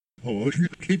Oh,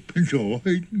 klippen så,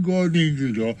 en gång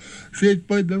inte så. Sätt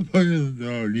på den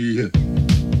föräldraliga.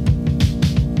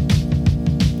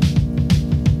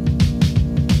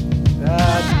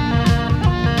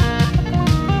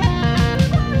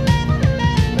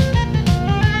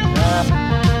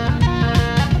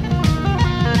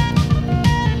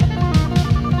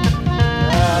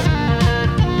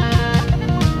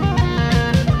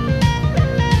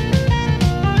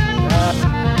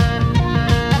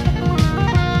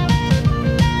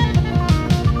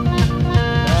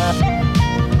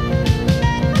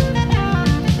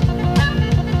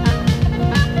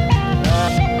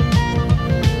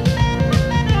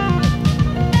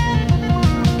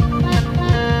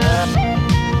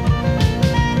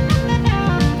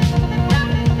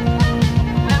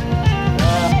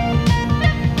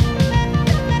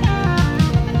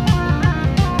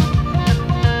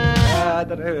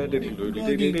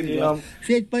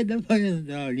 Sätt på den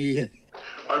föräldraliga. I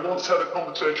once had a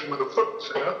conversation with a folk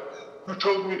singer who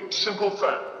told me a simple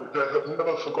fact which I have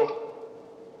never forgotten.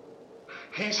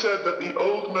 He said that the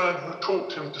old man who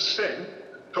taught him to sing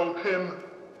told him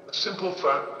a simple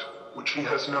fact which he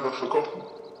has never forgotten.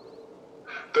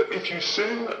 That if you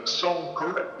sing a song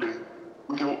correctly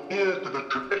with your ear to the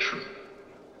tradition,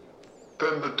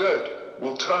 then the dead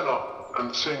will turn up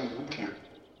and sing with you.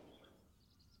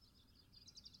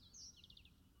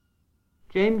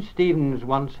 James Stephens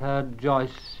once heard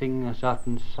Joyce sing a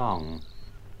certain song.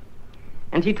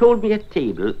 And he told me at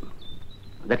table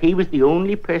that he was the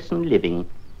only person living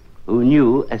who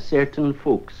knew a certain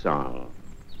folk song.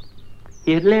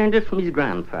 He had learned it from his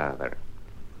grandfather,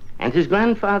 and his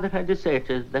grandfather had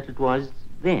asserted that it was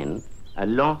then a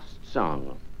lost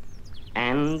song,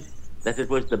 and that it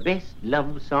was the best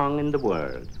love song in the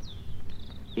world.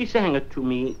 He sang it to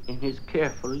me in his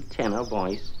careful tenor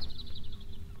voice.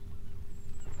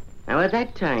 Now, at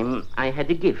that time, I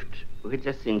had a gift which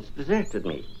has since deserted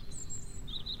me.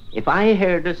 If I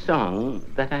heard a song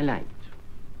that I liked,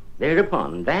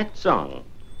 thereupon that song,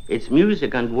 its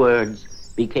music and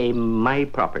words became my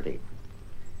property.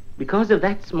 Because of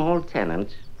that small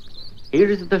talent, here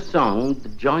is the song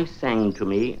that Joyce sang to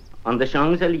me on the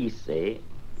Champs-Élysées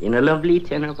in a lovely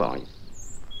tenor voice.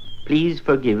 Please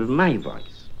forgive my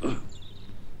voice.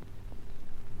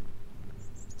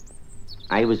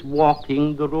 I was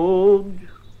walking the road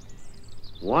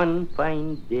one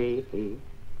fine day.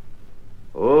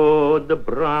 Oh, the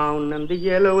brown and the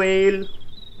yellow ale,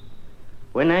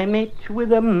 when I met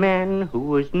with a man who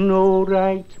was no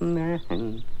right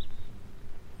man.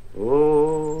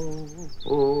 Oh,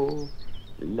 oh,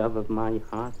 love of my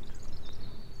heart.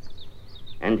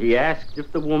 And he asked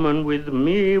if the woman with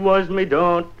me was my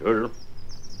daughter.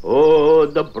 Oh,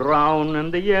 the brown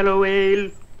and the yellow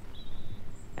ale.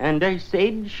 And I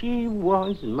said she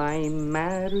was my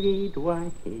married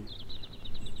wife.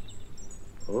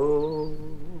 Oh,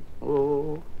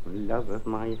 oh, love of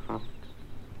my heart.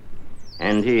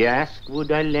 And he asked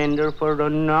would I lend her for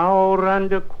an hour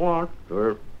and a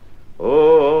quarter.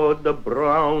 Oh, the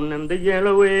brown and the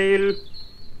yellow ale.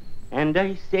 And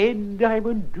I said I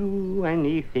would do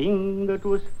anything that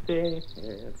was fair.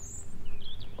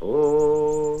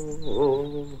 Oh,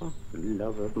 oh,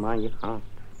 love of my heart.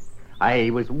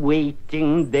 I was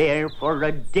waiting there for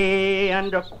a day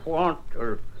and a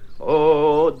quarter.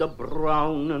 Oh, the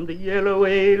brown and the yellow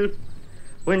ale,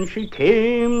 when she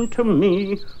came to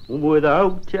me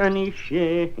without any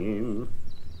shame.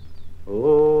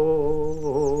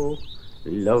 Oh,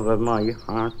 love of my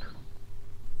heart.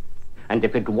 And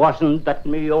if it wasn't that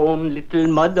me own little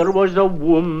mother was a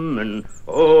woman,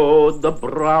 oh, the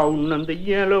brown and the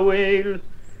yellow ale,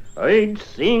 I'd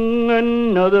sing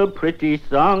another pretty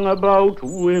song about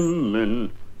women.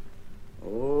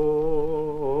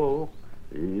 Oh,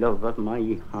 love of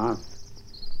my heart.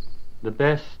 The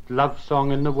best love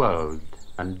song in the world,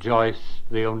 and Joyce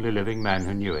the only living man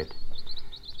who knew it.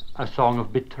 A song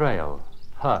of betrayal,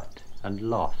 hurt and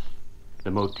loss,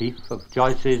 the motif of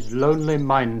Joyce's lonely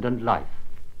mind and life.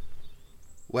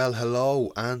 Well,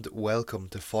 hello and welcome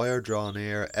to Fire Draw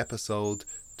Near, episode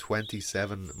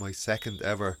 27, my second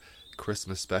ever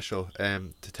Christmas special.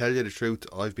 To tell you the truth,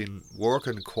 I've been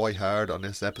working quite hard on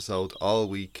this episode all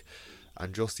week,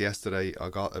 and just yesterday I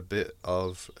got a bit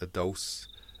of a dose,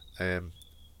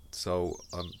 so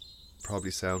I'm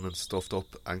probably sounding stuffed up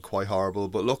and quite horrible,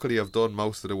 but luckily I've done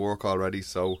most of the work already,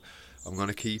 so I'm going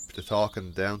to keep the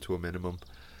talking down to a minimum.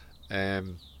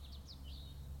 I'm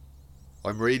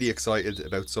really excited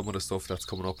about some of the stuff that's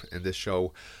coming up in this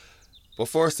show. But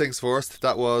first things first,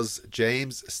 that was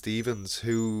James Stephens,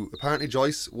 who apparently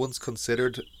Joyce once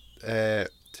considered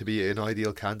to be an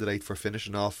ideal candidate for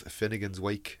finishing off Finnegan's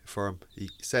Wake for him. He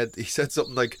said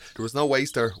something like there was no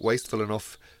waster wasteful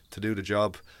enough to do the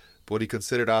job, but he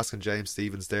considered asking James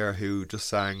Stephens there, who just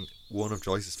sang one of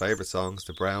Joyce's favourite songs,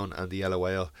 The Brown and the Yellow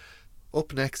Whale.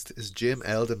 Up next is Jim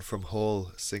Eldon from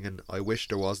Hull singing I Wish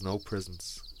There Was No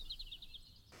Prisons.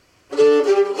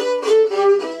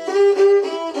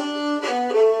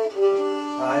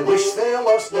 I wish there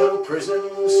was no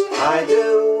prisons, I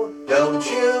do, don't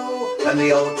you? And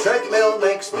the old treadmill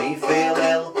makes me feel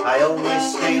ill. I only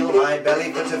steal my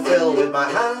belly for to fill with my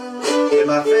hands, with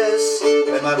my fists,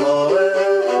 with my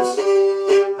molars.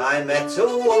 I met a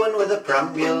woman with a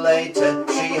perambulator.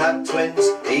 She had twins,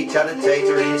 each had a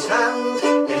tater in his hand,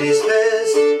 in his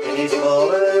fist, in his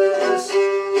molars.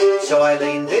 So I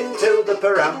leaned into the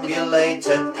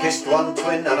perambulator, kissed one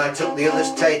twin and I took the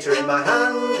other's tater in my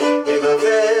hand, in my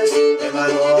fist, in my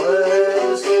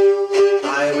molars.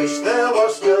 I wish there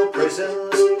was no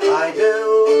prisons, I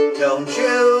do, don't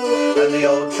you? And the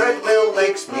old treadmill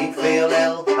makes me feel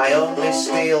ill. I only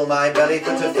steal my belly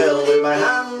for to fill with my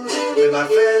hands, with my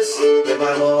fists, with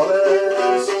my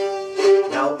molars.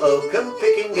 Now oakum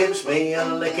picking gives me a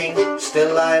licking,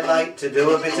 still I like to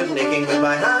do a bit of nicking with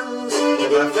my hands,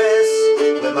 with my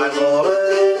fists, with my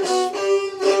molars.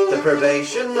 The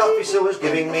probation officer was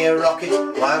giving me a rocket,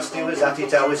 whilst he was at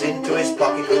it I was into his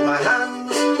pocket with my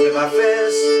hands, with my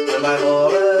fists, with my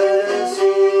molars.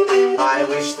 I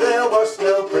wish there was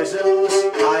no prisons,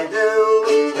 I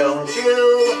do, don't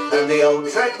you? And the old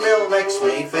treadmill makes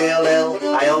me feel ill.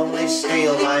 I only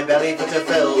steal my belly for to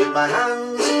fill with my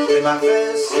hands, with my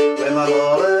fists, with my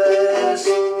molars.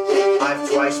 I've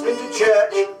twice been to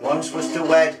church, once was to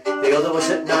wed, the other was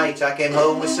at night. I came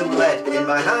home with some lead in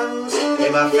my hands,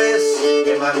 in my fists,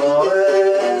 in my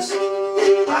molars.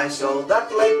 I sold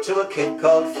that leg to a kid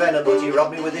called Fenner, but he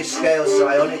robbed me with his scales, so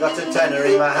I only got a tenner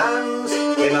in my hands,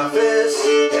 in my fists,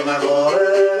 in my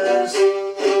molars.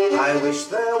 I wish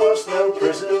there was no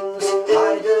prisons,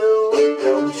 I do,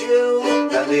 don't you?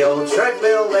 And the old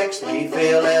treadmill makes me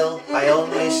feel ill. I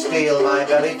only steal my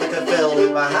belly for to fill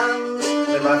with my hands,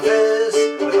 with my fists,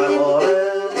 with my molars.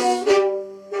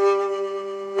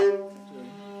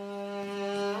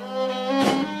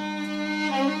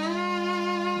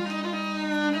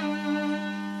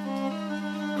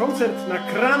 Koncert na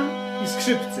kran i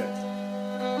skrzypce.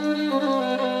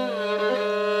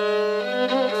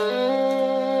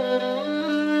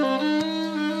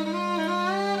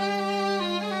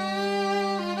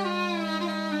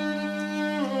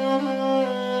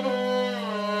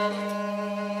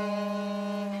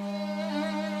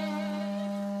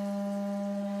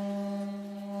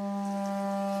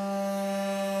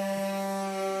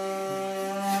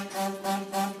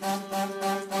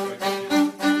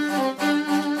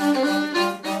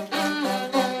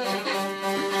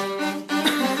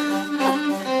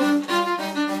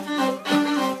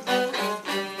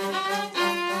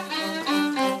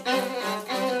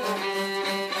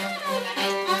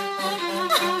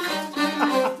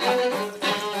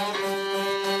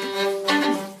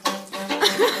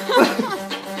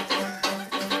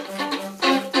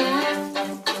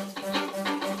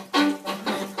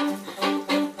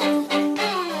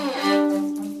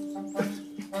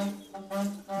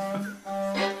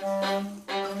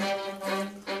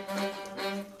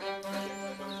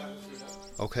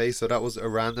 Okay, so that was a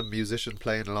random musician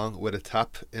playing along with a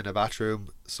tap in a bathroom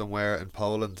somewhere in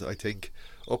Poland, I think.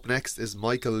 Up next is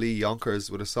Michael Lee Yonkers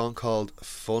with a song called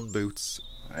Fun Boots.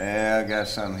 Well, I got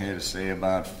something here to say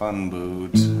about fun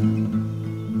boots.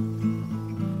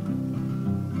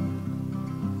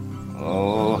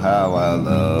 Oh, how I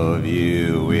love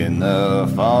you in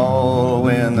the fall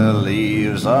when the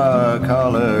leaves are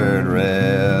colored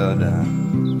red.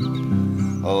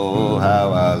 Oh,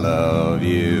 how I love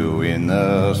you in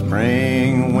the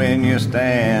spring when you're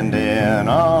standing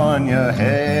on your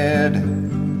head.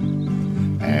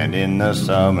 And in the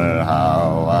summer,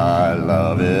 how I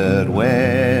love it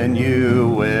when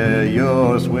you wear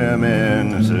your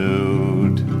swimming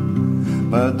suit.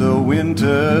 But the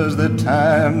winter's the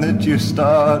time that you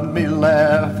start me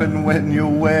laughing when you're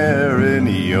wearing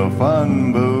your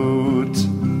fun boots.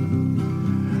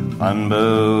 Fun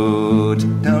boots,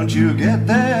 don't you get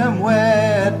them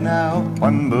wet now?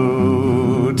 Fun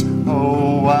boots,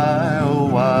 oh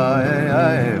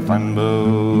why, fun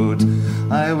boots.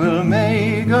 I will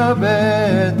make a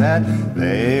bet that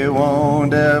they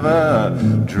won't ever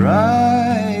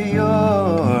dry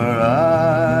your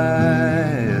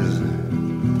eyes.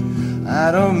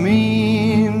 I don't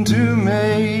mean to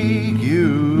make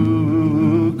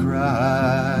you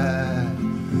cry.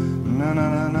 No, no,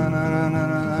 no, no, no, no, no,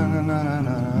 no, no, no,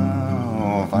 no.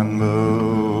 Fun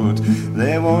boots,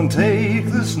 they won't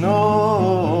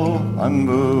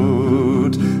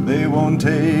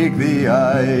take the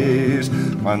eyes.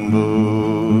 One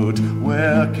boot,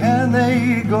 where can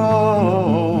they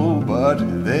go?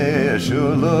 But they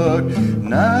sure look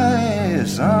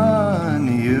nice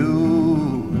on you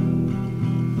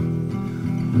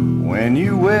when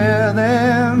you wear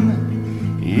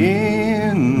them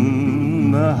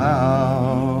in the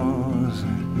house.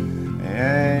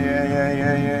 Yeah.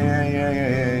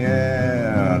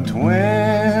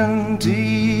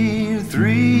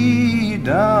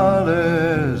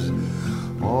 $23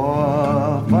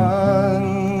 for fun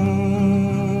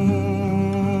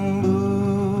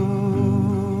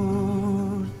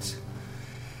boots.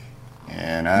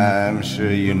 And I'm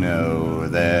sure you know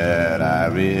that I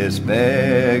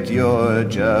respect your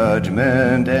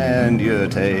judgment and your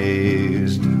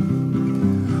taste.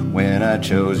 When I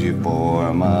chose you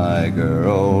for my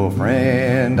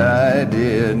girlfriend, I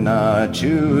did not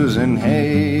choose in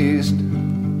haste.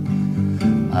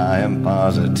 I am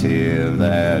positive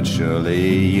that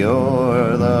surely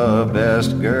you're the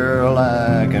best girl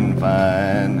I can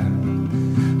find.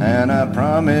 And I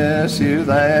promise you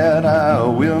that I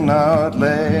will not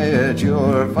let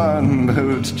your fun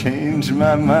boots change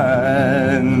my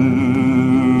mind.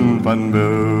 Fun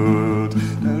boots,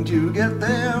 don't you get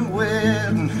them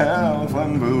wet now,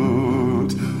 fun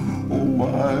boots. Oh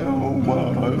why,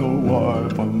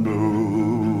 fun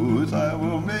boots. I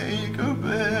will make a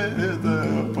bed,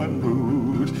 the fun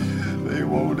boots. They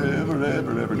won't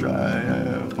ever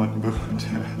dry, fun boots.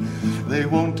 They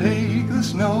won't take the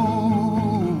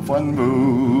snow, fun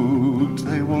boots.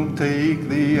 They won't take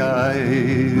the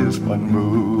ice, fun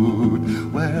boots.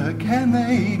 Where can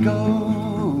they go,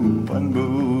 fun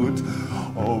boots?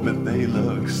 Oh, but they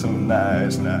look so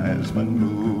nice, fun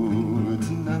boots.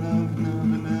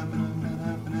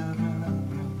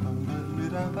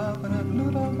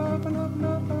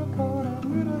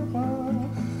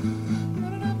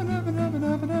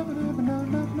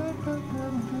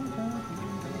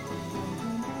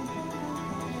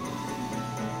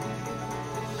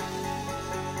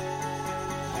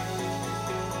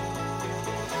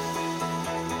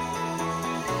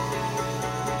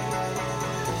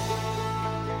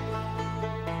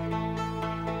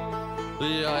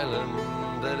 The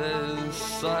island, it is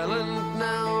silent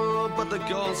now, but the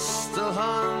ghosts still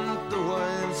haunt the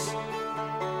waves.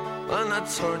 And a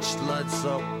torch lights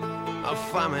up a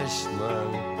famished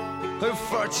man who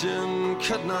fortune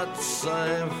could not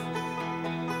save.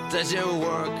 Did you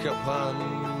work upon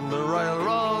the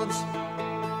railroads?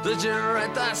 Did you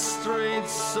ride the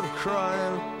streets of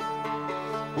crime?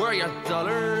 Were your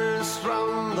dollars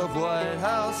from the White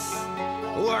House?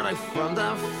 Were they from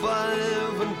the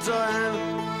 5 and dime?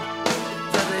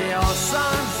 Did the old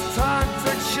songs start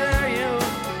to cheer you?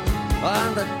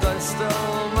 And did they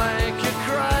still make you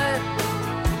cry?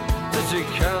 Did you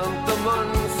count the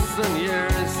months and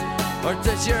years? Or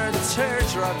did your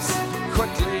teardrops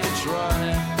quickly dry?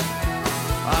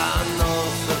 I know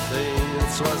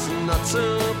 15 was not to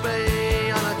be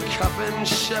on a coffin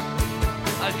ship.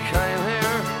 I came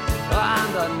here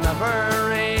and I never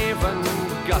even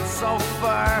got so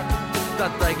far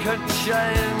that they could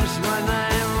change my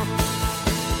name.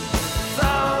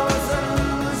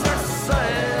 Thousands are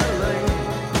sailing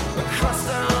across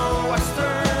the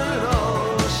western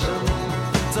ocean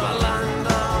to a land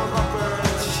of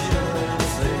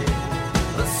opportunity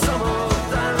that some of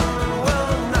them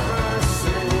will never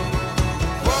see.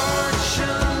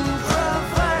 Fortune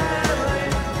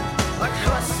prevailing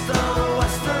across the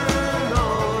western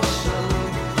ocean,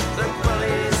 their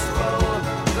bellies full,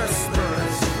 their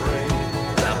spirits free.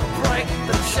 They'll break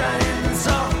the chains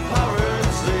of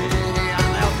poverty and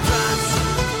they'll dance.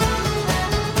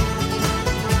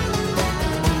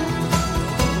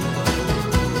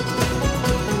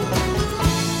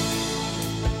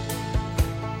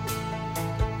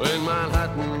 In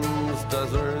Manhattan's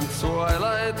desert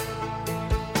twilight,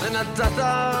 in the dead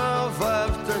of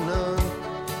afternoon,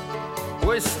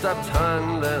 we stepped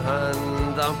hand in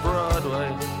hand on Broadway,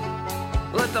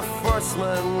 like the first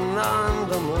man on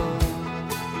the moon.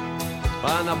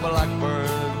 And a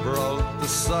blackbird broke the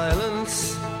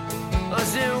silence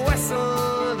as you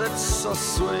whistled, it's so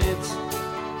sweet.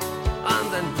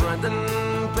 And in Brendan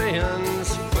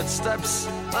Behan's footsteps,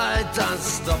 I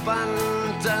danced up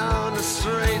and down the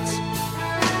street.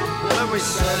 And we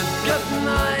said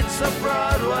goodnight to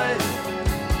Broadway,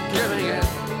 giving it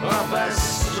our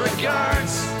best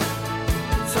regards.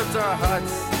 Took our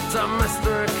hats to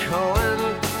Mr. Cohen,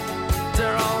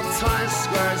 dear old Times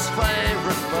Square's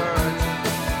favorite bird.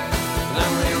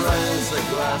 Then we raised a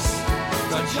glass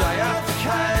to JFK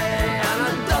and a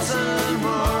dozen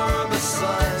more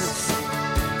besides.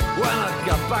 When I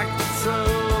got back to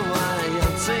my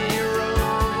empty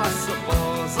room,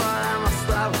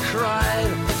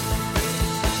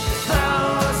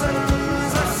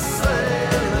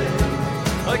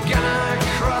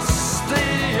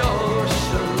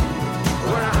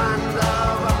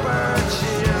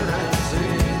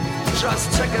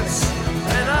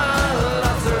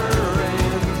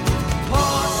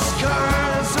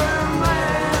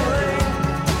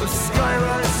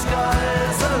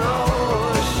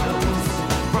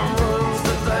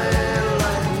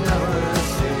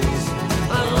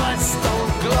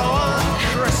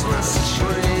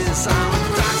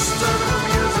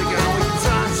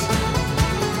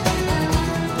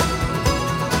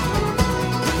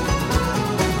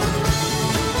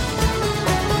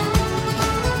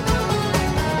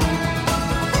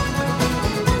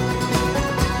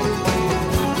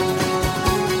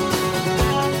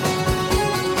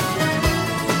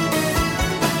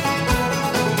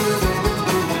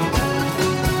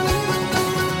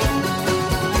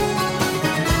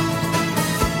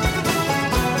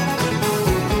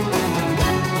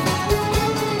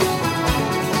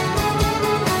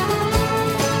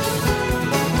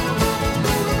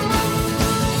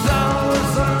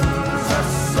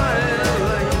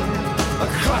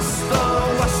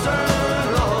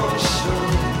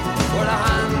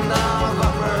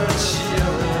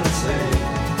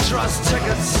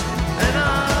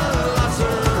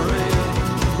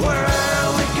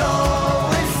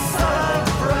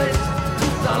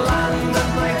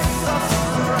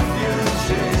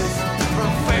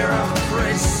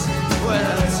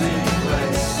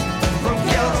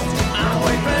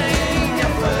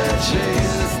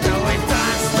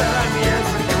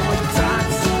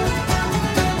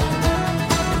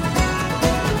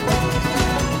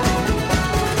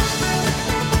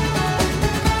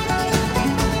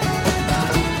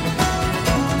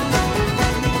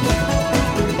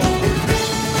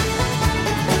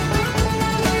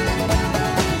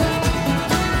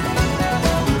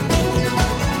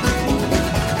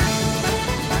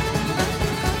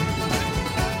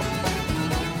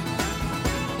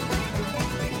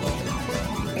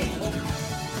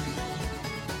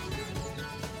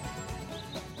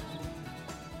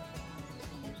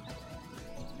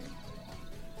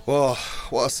 Oh,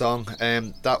 what a song.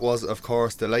 That was, of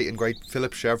course, the late and great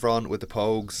Philip Chevron with the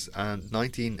Pogues and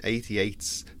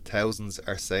 1988's Thousands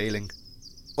Are Sailing.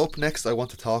 Up next, I want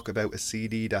to talk about a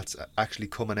CD that's actually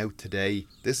coming out today.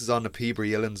 This is on the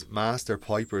Peabody Islands Master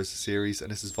Pipers series,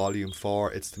 and this is volume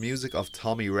 4. It's the music of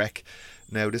Tommy Wreck.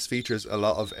 Now, this features a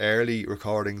lot of early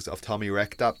recordings of Tommy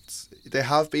Wreck that they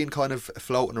have been kind of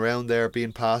floating around there,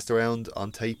 being passed around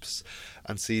on tapes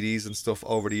and CDs and stuff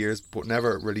over the years, but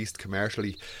never released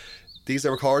commercially. These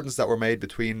are recordings that were made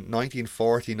between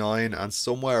 1949 and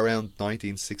somewhere around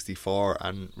 1964,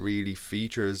 and really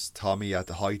features Tommy at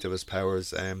the height of his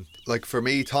powers. Like for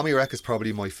me, Tommy Wreck is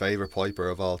probably my favourite piper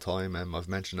of all time. I've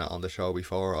mentioned that on the show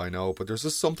before, I know, but there's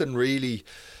just something really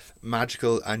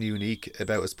magical and unique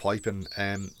about his piping. So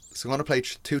I'm going to play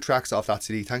 2 tracks off that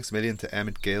CD. Thanks a million to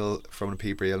Emmett Gill from the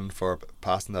Peabody Island for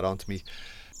passing that on to me.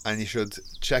 And you should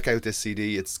check out this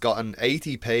CD. It's got an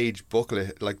 80-page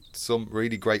booklet, like some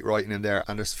really great writing in there,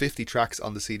 and there's 50 tracks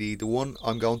on the CD. The one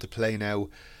I'm going to play now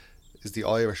is The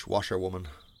Irish Washerwoman.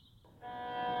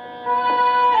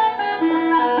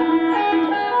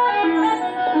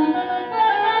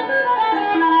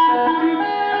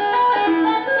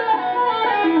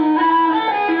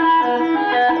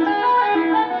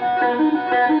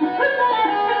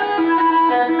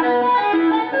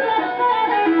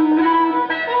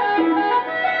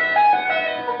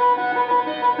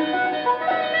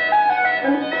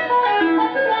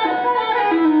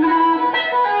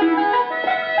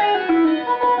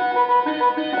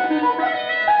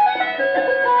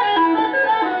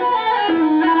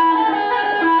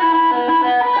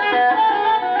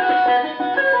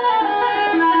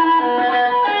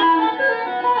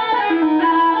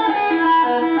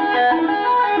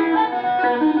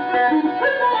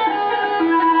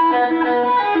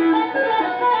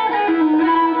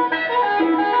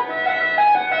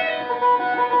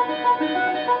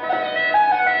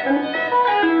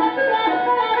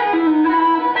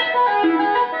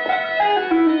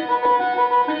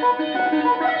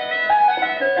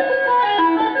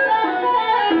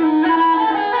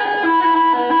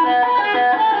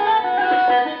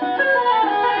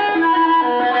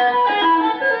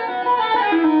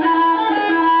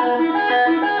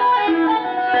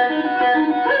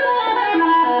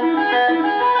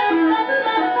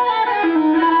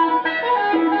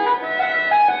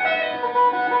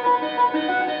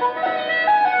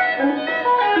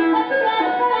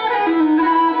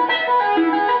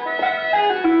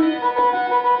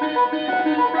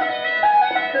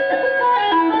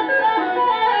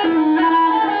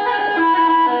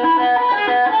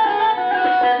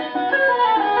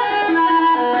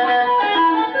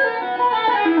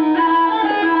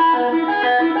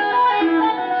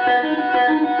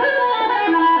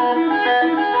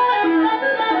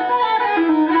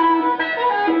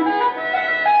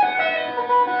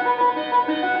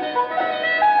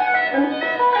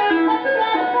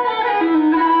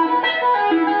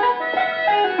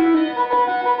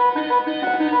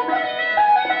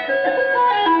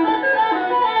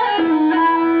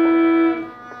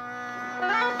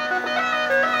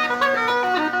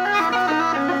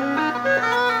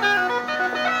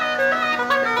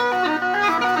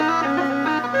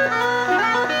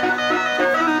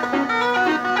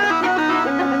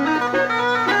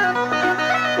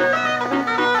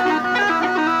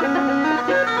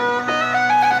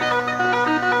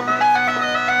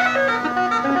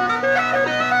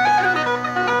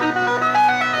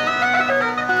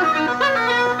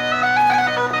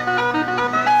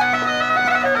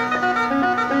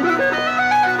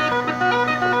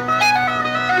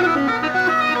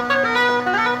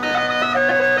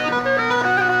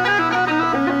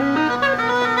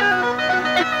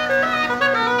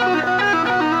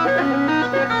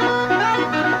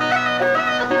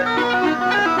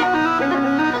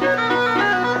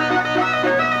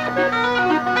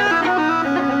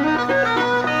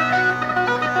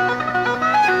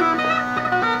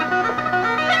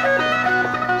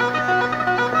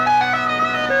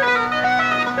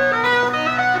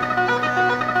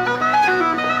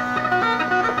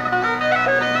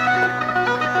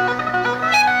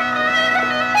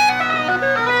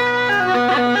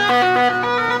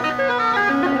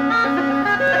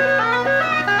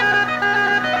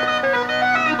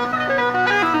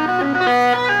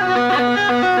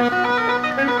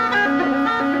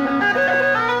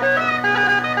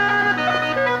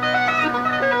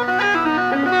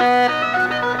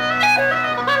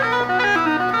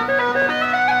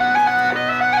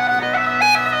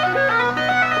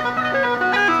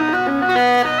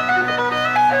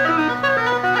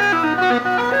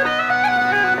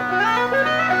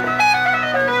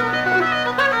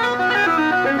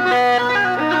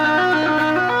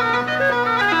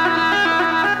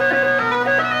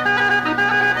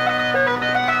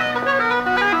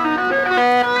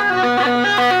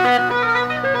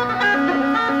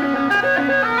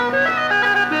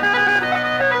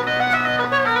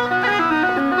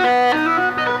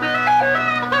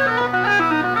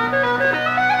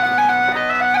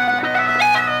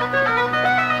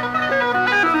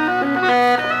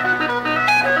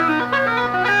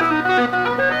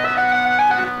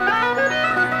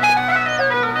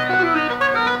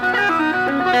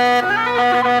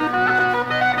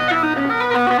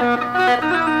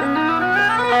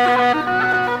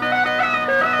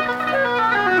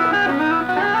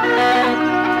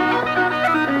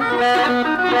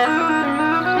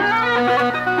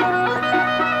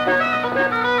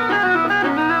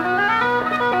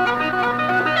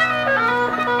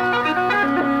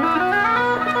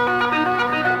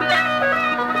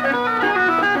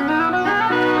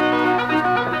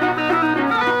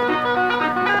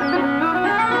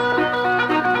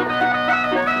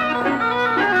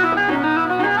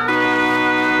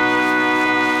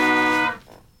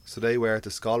 So they were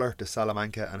The Scholar, The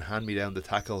Salamanca and Hand Me Down the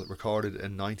Tackle, recorded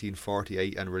in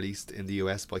 1948 and released in the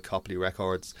US by Copley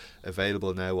Records,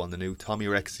 available now on the new Tommy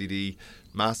Rex CD,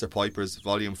 Master Pipers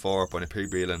Volume 4 by Napir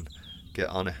Brelan. Get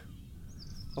on it.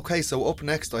 Okay, so up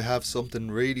next I have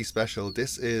something really special.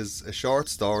 This is a short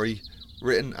story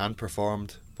written and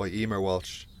performed by Emer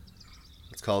Walsh.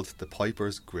 It's called The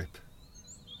Piper's Grip.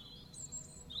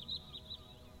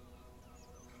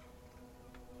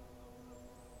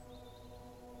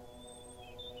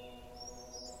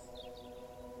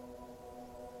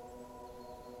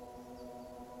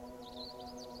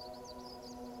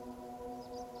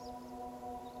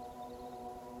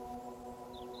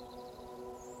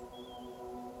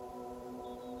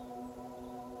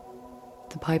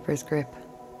 The Piper's Grip.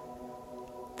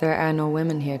 There are no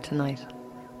women here tonight.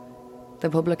 The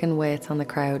publican waits on the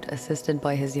crowd, assisted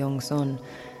by his young son,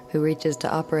 who reaches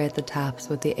to operate the taps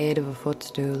with the aid of a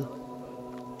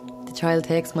footstool. The child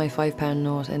takes my £5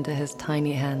 note into his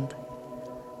tiny hand.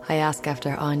 I ask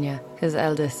after Anya, his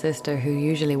eldest sister, who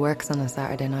usually works on a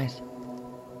Saturday night.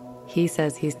 He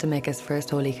says he's to make his first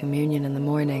Holy Communion in the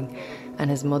morning, and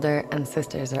his mother and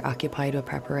sisters are occupied with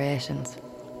preparations.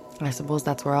 I suppose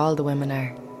that's where all the women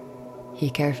are. He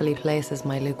carefully places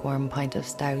my lukewarm pint of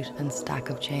stout and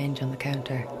stack of change on the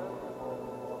counter.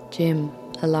 Jim,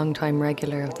 a long-time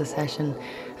regular of the session,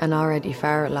 and already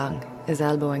far along, is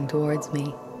elbowing towards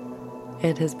me.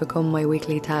 It has become my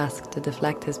weekly task to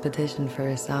deflect his petition for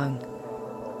a song.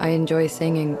 I enjoy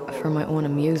singing for my own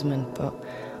amusement, but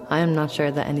I am not sure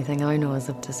that anything I know is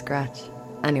up to scratch.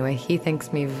 Anyway, he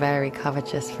thinks me very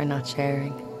covetous for not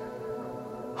sharing.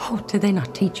 Oh, did they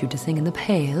not teach you to sing in the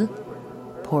pail?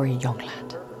 Poor young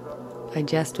lad. I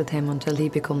jest with him until he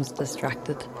becomes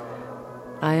distracted.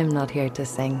 I am not here to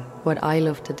sing. What I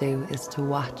love to do is to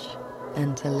watch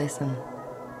and to listen.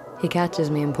 He catches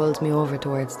me and pulls me over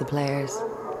towards the players.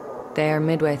 They are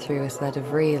midway through a set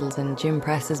of reels and Jim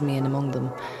presses me in among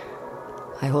them.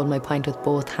 I hold my pint with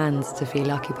both hands to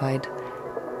feel occupied.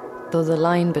 Though the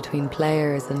line between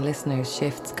players and listeners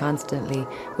shifts constantly,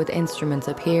 with instruments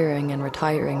appearing and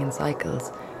retiring in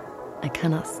cycles, I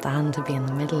cannot stand to be in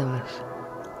the middle of it.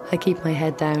 I keep my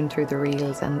head down through the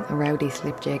reels and a rowdy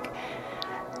slip jig.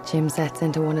 Jim sets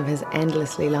into one of his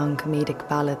endlessly long comedic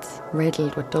ballads,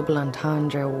 riddled with double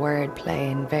entendre, wordplay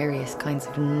and various kinds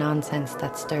of nonsense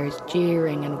that stirs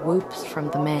jeering and whoops from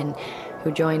the men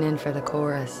who join in for the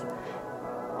chorus.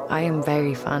 I am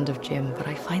very fond of Jim, but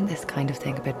I find this kind of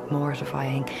thing a bit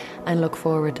mortifying and look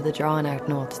forward to the drawn-out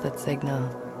notes that signal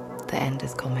the end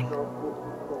is coming.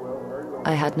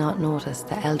 I had not noticed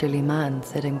the elderly man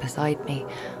sitting beside me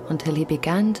until he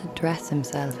began to dress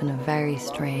himself in a very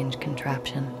strange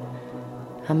contraption.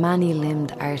 A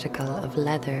many-limbed article of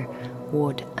leather,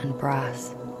 wood and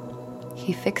brass.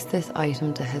 He fixed this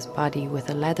item to his body with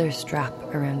a leather strap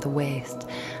around the waist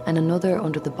and another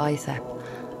under the bicep,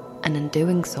 and in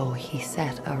doing so he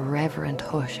set a reverent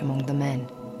hush among the men.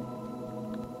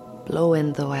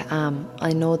 Blow-in though I am,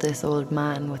 I know this old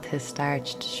man with his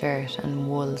starched shirt and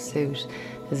wool suit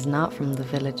is not from the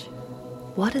village.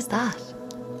 What is that?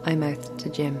 I mouthed to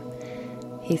Jim.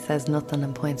 He says nothing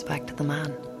and points back to the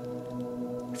man.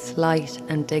 Slight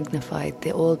and dignified,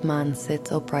 the old man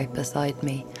sits upright beside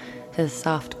me, his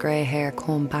soft grey hair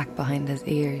combed back behind his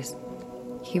ears.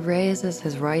 He raises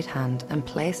his right hand and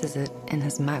places it in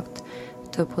his mouth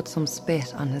to put some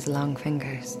spit on his long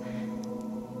fingers.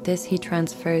 This he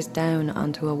transfers down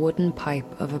onto a wooden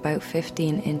pipe of about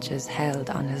 15 inches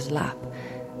held on his lap,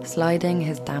 sliding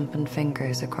his dampened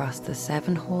fingers across the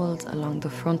 7 holes along the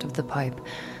front of the pipe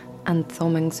and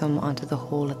thumbing some onto the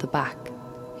hole at the back.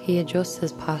 He adjusts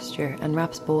his posture and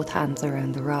wraps both hands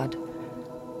around the rod.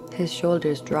 His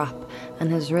shoulders drop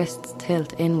and his wrists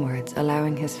tilt inwards,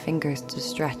 allowing his fingers to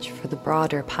stretch for the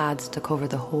broader pads to cover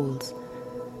the holes.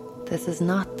 This is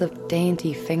not the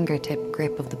dainty fingertip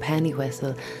grip of the penny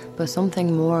whistle, but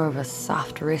something more of a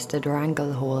soft-wristed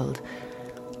wrangle hold.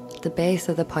 The base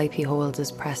of the pipe he holds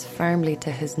is pressed firmly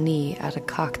to his knee at a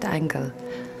cocked angle.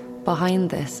 Behind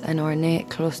this, an ornate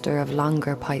cluster of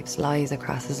longer pipes lies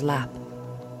across his lap.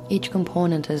 Each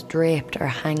component is draped or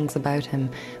hangs about him,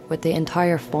 with the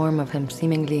entire form of him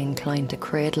seemingly inclined to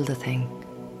cradle the thing.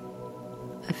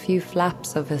 A few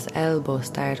flaps of his elbow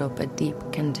start up a deep,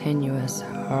 continuous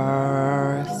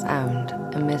sound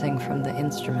emitting from the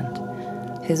instrument.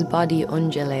 His body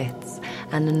undulates,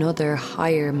 and another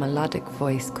higher melodic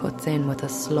voice cuts in with a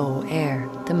slow air.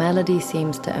 The melody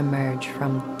seems to emerge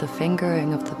from the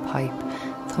fingering of the pipe,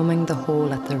 thumbing the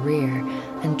hole at the rear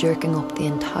and jerking up the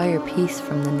entire piece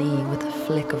from the knee with a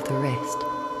flick of the wrist.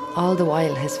 All the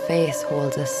while his face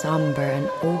holds a sombre and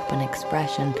open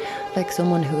expression, like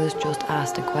someone who has just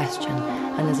asked a question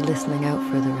and is listening out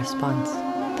for the response.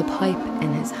 The pipe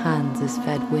in his hands is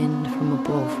fed wind from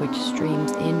above, which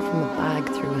streams in from a bag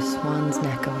through a swan's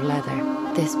neck of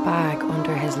leather. This bag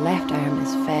under his left arm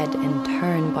is fed in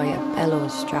turn by a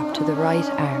bellows strapped to the right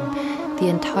arm. The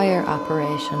entire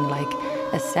operation like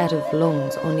a set of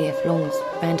lungs, only if lungs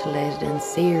ventilated in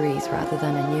series rather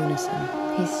than in unison.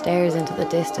 He stares into the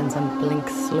distance and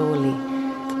blinks slowly,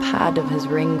 the pad of his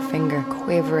ring finger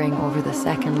quivering over the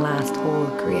second last hole,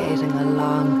 creating a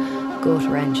long,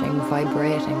 gut-wrenching,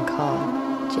 vibrating call.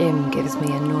 Jim gives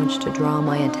me a nudge to draw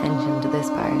my attention to this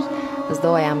part, as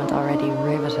though I amn't already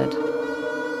riveted.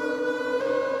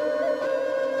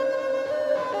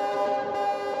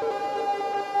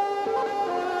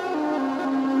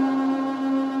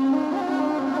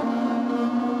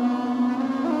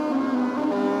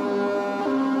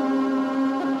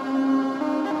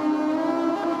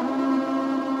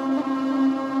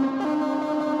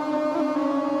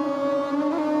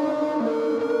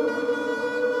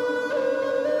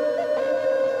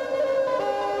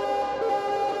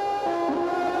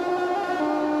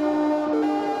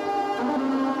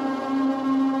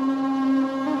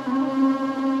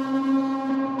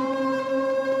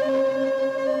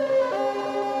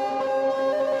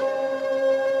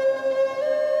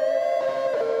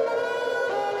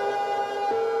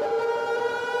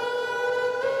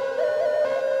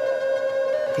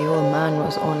 The old man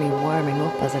was only warming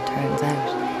up, as it turns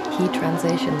out. He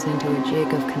transitions into a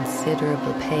jig of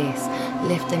considerable pace,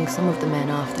 lifting some of the men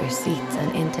off their seats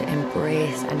and into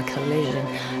embrace and collision,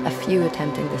 a few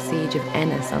attempting the siege of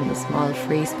Ennis on the small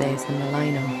free space in the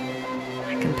lino.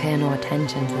 I can pay no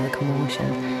attention to the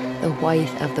commotion. The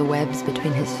white of the webs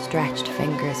between his stretched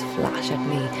fingers flash at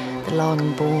me, the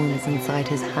long bones inside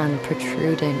his hand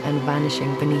protruding and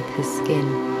vanishing beneath his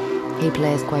skin. He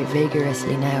plays quite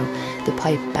vigorously now, the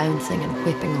pipe bouncing and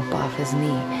whipping up off his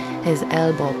knee, his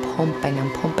elbow pumping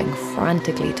and pumping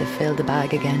frantically to fill the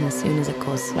bag again as soon as it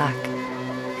goes slack.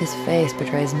 His face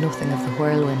betrays nothing of the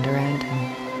whirlwind around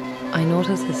him. I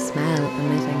notice his smell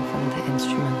emitting from the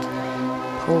instrument,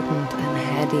 potent and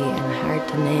heady and hard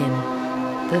to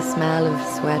name. The smell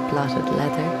of sweat-blotted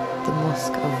leather, the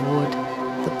musk of wood,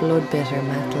 the blood-bitter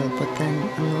metal, but then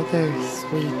another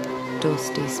sweet,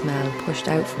 dusty smell pushed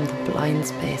out from the blind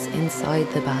space inside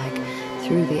the bag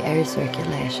through the air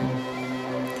circulation.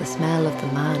 The smell of the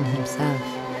man himself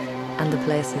and the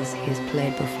places he has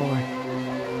played before.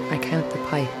 I count the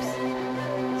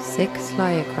pipes. 6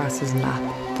 lie across his lap,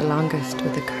 the longest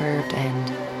with a curved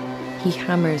end. He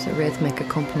hammers a rhythmic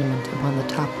accompaniment upon the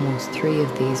topmost 3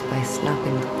 of these by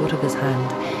slapping the butt of his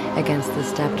hand against the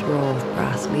stepped row of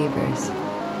brass levers.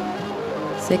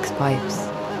 6 pipes,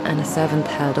 and a 7th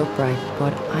held upright,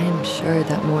 but I am sure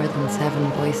that more than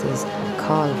 7 voices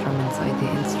call from inside the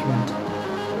instrument.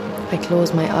 I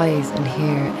close my eyes and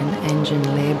hear an engine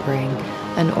labouring,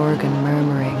 an organ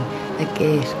murmuring, a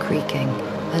gate creaking,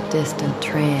 a distant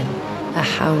train, a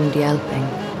hound yelping,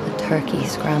 a turkey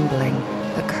scrambling,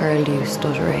 a curlew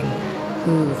stuttering,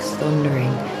 hooves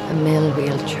thundering, a mill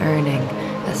wheel churning,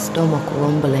 a stomach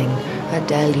rumbling, a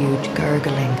deluge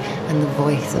gurgling, and the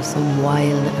voice of some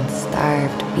wild and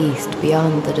starved beast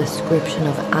beyond the description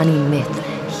of any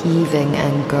myth, heaving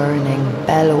and gurning,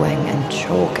 bellowing and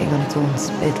choking on its own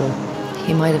spittle.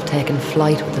 He might have taken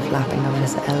flight with the flapping of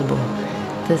his elbow.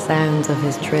 The sounds of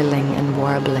his trilling and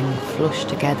warbling flush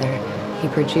together. He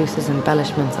produces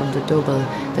embellishments on the double,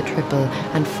 the triple,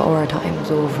 and 4 times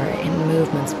over in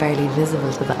movements barely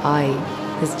visible to the eye.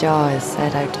 His jaw is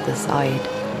set out to the side,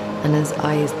 and his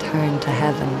eyes turn to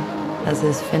heaven as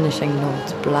his finishing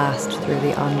notes blast through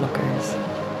the onlookers.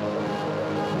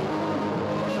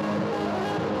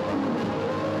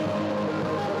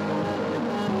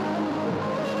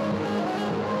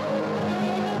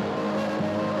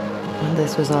 When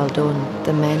this was all done,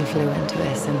 the men flew into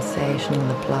a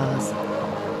sensational applause.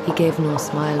 He gave no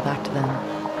smile back to them,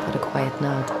 but a quiet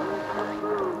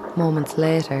nod. Moments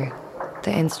later,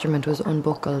 the instrument was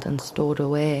unbuckled and stowed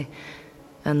away,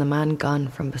 and the man gone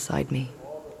from beside me.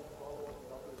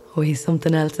 "Oh, he's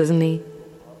something else, isn't he?"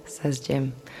 says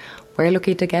Jim. "We're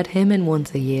lucky to get him in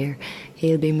once a year.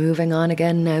 He'll be moving on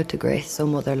again now to grace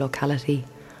some other locality.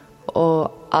 Oh,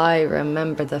 I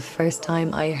remember the first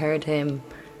time I heard him."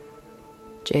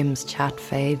 Jim's chat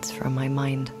fades from my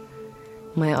mind.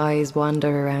 My eyes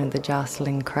wander around the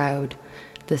jostling crowd,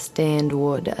 the stained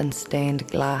wood and stained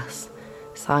glass,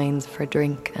 signs for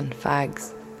drink and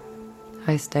fags.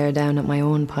 I stare down at my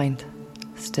own pint,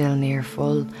 still near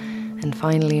full, and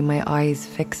finally my eyes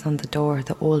fix on the door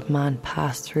the old man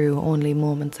passed through only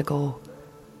moments ago.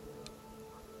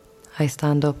 I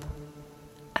stand up,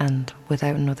 and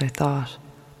without another thought,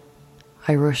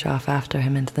 I rush off after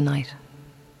him into the night.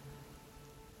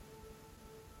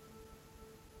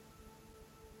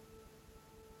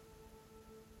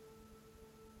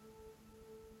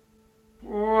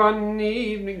 One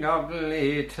evening of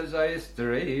late, as I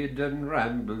strayed and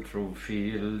rambled through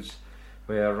fields,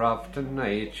 where often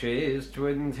I chased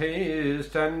with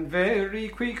haste and very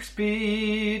quick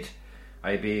speed,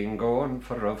 I been going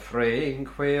for a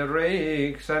frank where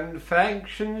rakes and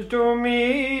factions do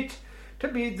meet, to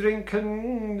be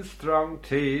drinking strong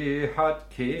tea,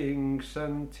 hot kings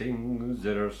and things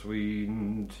that are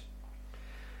sweet.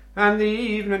 And the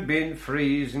evening had been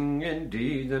freezing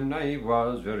indeed, and I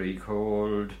was very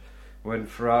cold, when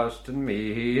frost in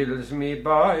me heels, me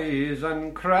boys,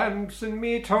 and cramps in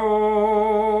me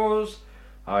toes.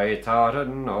 I thought it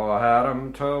no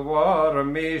harm to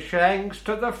warm me shanks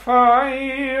to the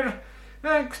fire,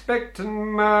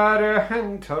 expecting mother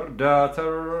and her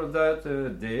daughter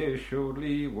that they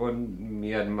surely wouldn't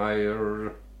me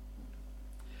admire.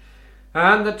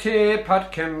 And the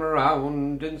teapot came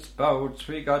round in spouts,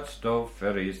 we got stuff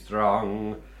very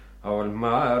strong. Old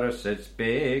Mara said,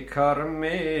 "Speak or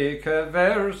make a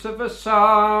verse of a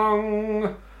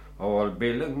song." Old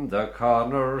Bill in the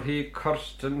corner, he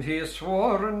cursed and he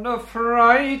swore in a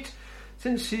fright,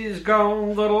 since his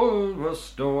gondole was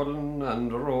stolen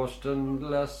and roasted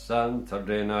last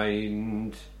Saturday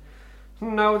night.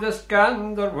 Now the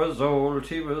Scander was old,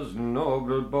 he was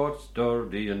noble, both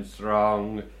sturdy and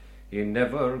strong. He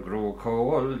never grew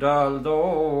cold,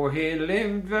 although he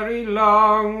lived very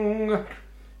long.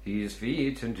 His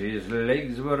feet and his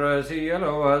legs were as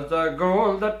yellow as the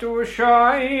gold that do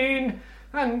shine,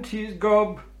 and his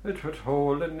gob it would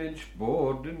hold an inch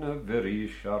board in a very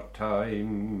short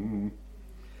time.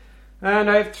 And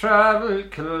I've travelled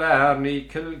Killarney,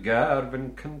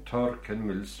 Kilgarvan, Kinturk and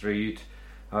Mill Street,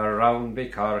 around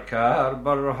Bicork,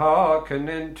 Arbor, Hawken,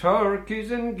 and turkeys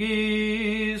and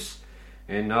geese.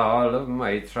 In all of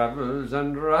my travels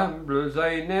and rambles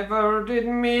I never did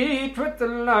meet with the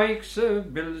likes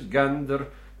of Bill's gander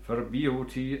for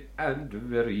beauty and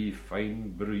very fine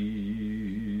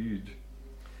breed.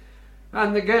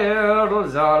 And the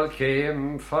girls all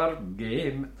came for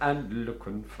game and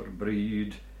looking for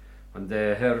breed, when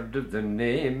they heard of the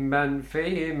name and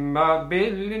fame of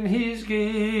Bill and his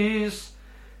geese.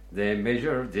 They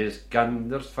measured this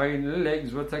gander's fine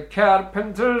legs with a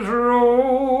carpenter's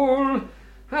rule,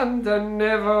 and they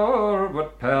never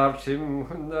would part him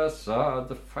when they saw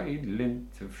the fine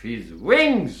length of his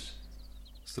wings.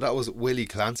 So that was Willie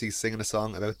Clancy singing a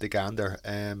song about the gander,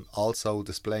 also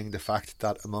displaying the fact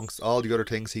that amongst all the other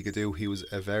things he could do, he was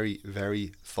a very,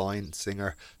 very fine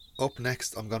singer. Up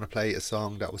next, I'm going to play a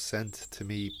song that was sent to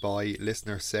me by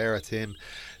listener Sarah Tim.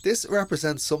 This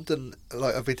represents something,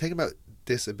 like I've been thinking about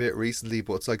this a bit recently,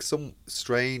 but it's like some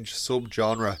strange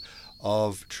subgenre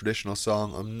of traditional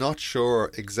song. I'm not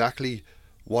sure exactly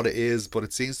what it is, but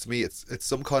it seems to me it's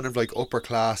some kind of like upper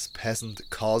class peasant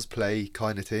cosplay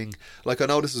kind of thing. Like I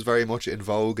know this is very much in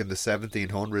vogue in the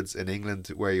 1700s in England,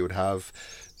 where you would have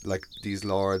like these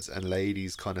lords and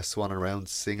ladies kind of swanning around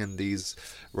singing these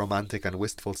romantic and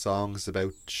wistful songs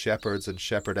about shepherds and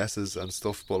shepherdesses and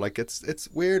stuff. But like it's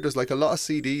weird, there's like a lot of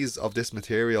CDs of this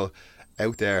material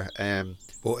out there,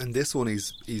 but in this one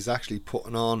he's actually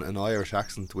putting on an Irish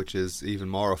accent, which is even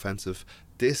more offensive.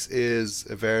 This is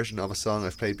a version of a song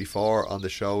I've played before on the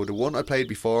show. The one I played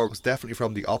before was definitely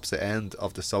from the opposite end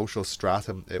of the social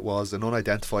stratum. It was an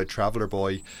unidentified traveller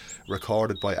boy,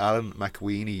 recorded by Alan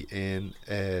McWeeny in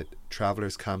a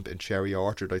travellers camp in Cherry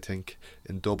Orchard, I think,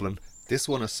 in Dublin. This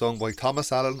one is sung by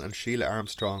Thomas Allen and Sheila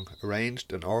Armstrong,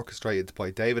 arranged and orchestrated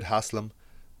by David Haslam,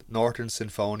 Northern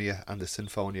Sinfonia and the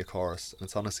Sinfonia Chorus, and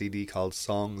it's on a CD called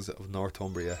Songs of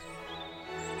Northumbria.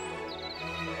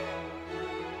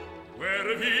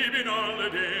 Where have ye been all the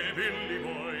day, Billy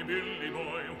boy, Billy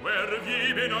boy? Where have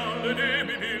ye been all the day,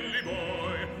 me Billy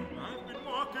boy? I've been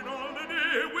walking all the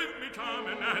day with me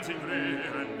charming Nancy Gray,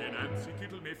 and me Nancy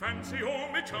Kittle me fancy,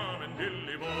 oh me charming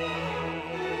Billy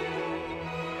boy.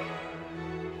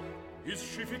 Is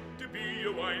she fit to be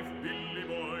a wife, Billy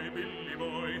boy, Billy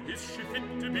boy? Is she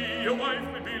fit to be a wife,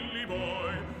 me Billy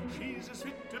boy? She's as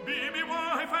fit to be me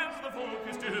wife as the folk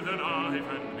is still alive,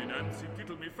 and me Nancy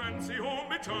Kittle me fancy, oh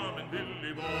me charming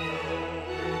Billy boy.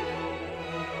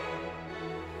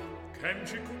 Can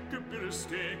she cook a bit of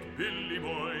steak, Billy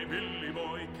boy, Billy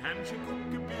boy? Can she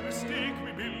cook a bit of steak,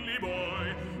 me Billy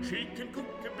boy? She can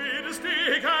cook a bit of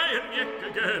steak, aye, and yet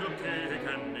a girdle cake,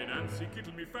 and me Nancy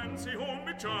Kittle me fancy, oh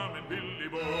me charming Billy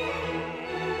boy.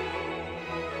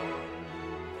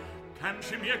 Can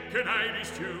she make an Irish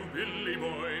stew, Billy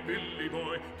boy, Billy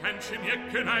boy? Can she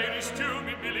make an Irish stew,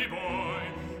 me Billy boy?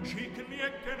 She can make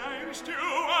an Irish stew,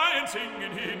 I am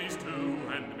singing hinnies too.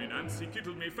 And me Nancy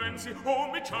kittled me fancy,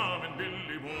 oh, me charming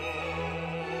Billy boy.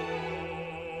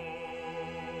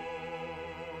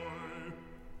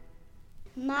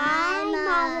 My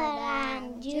mother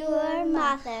and your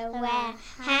mother were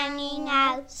hanging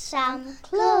out some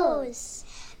clothes.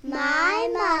 My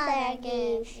mother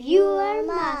gave your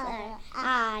mother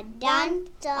a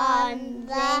dent on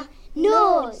the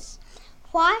nose.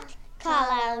 What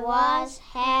colour was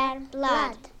her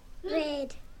blood?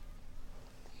 Red.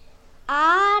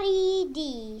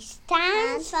 R-E-D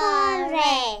stands for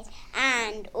red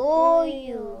and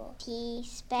O-U-T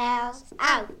spells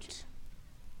out.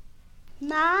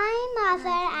 My mother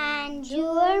and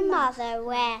your mother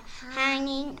were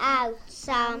hanging out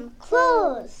some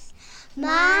clothes.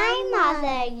 My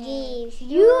mother gave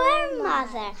your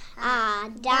mother a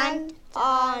dent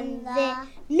on the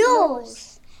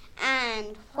nose.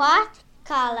 And what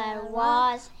colour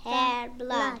was her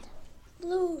blood?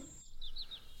 Blue.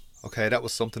 Okay, that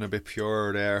was something a bit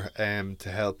purer there to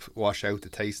help wash out the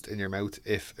taste in your mouth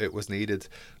if it was needed.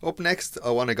 Up next, I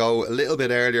want to go a little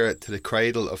bit earlier to the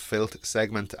Cradle of Filth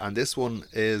segment, and this one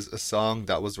is a song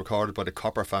that was recorded by the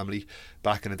Copper family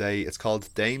back in the day. It's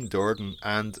called Dame Durden,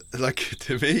 and like,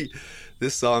 to me,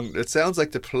 this song, it sounds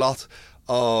like the plot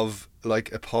of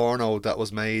like a porno that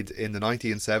was made in the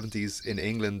 1970s in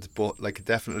England, but like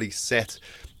definitely set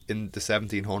in the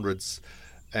 1700s.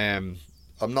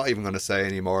 I'm not even going to say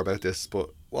any more about this,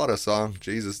 but what a song.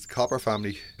 Jesus, the Copper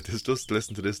family. Just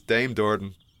listen to this. Dame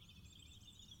Durden.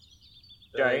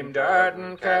 Dame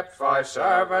Durden kept 5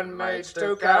 servant maids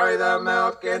to carry the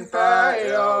milk in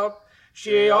pail.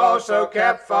 She also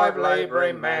kept 5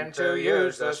 labouring men to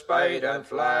use the spade and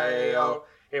flail.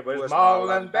 It was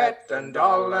Moll and Bet and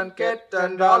Doll and Kit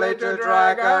and Dolly to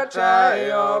drag her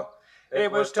tail.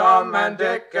 It was Tom and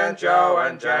Dick and Joe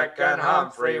and Jack and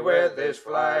Humphrey with his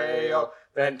flail.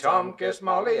 Then Tom kissed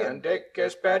Molly and Dick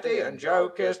kissed Betty and Joe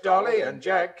kissed Dolly and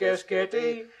Jack kissed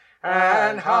Kitty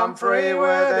and Humphrey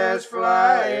with his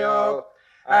flail.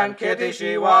 And Kitty,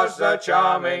 she was the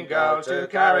charming girl to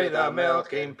carry the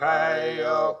milking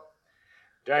pail.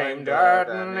 Dame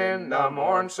Durden in the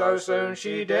morn so soon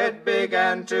she did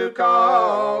begin to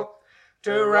call.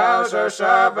 To rouse her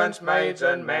servants, maids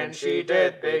and men she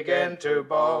did begin to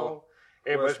bawl.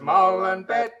 It was Moll and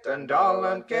Bet and Doll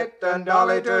and Kit and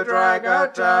Dolly to drag her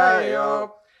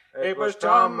tail. It was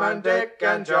Tom and Dick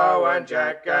and Joe and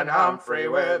Jack and Humphrey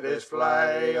with his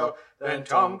flail. Then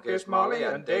Tom kissed Molly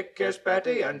and Dick kissed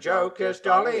Betty and Joe kissed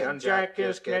Dolly and Jack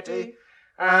kissed Kitty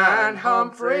and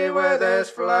Humphrey with his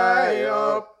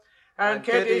flail. And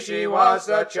Kitty, she was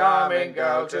the charming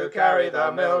girl to carry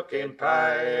the milking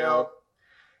pail.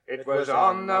 It was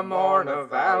on the morn of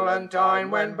Valentine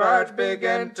when birds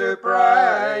began to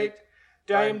pray.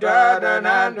 Dame Durden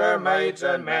and her maids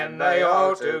and men, they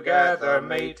all together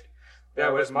meet.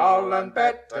 There was Moll and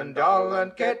Bet and Doll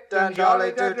and Kit and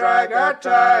Dolly to drag her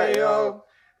tail.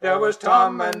 There was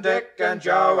Tom and Dick and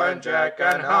Joe and Jack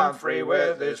and Humphrey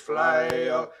with his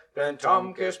flail. Then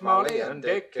Tom kissed Molly and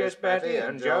Dick kissed Betty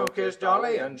and Joe kissed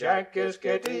Dolly and Jack kissed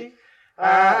Kitty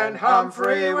and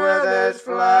Humphrey with his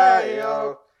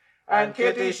flail. And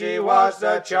Kitty, she was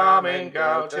the charming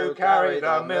girl to carry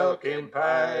the milking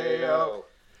pail.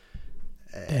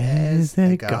 There's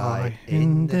a guy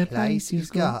in the place who's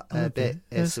got a bit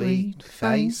of sweet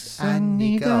face, and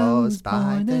he goes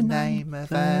by the name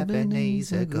of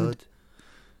Ebenezer Good.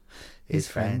 His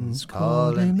friends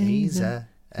call him Easer,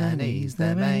 and he's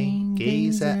the main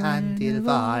geezer, and he'll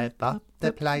vibe up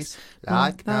the place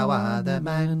like no other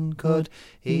man could.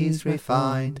 He's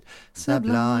refined,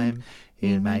 sublime,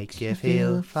 he'll make you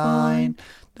feel fine,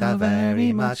 though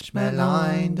very much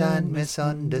maligned and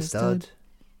misunderstood.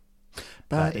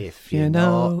 But if you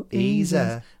know he's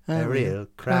a real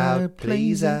crowd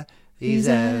pleaser, he's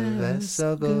ever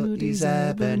so good, he's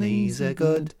Ebenezer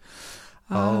Good.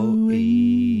 Oh,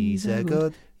 he's a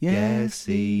good, yes,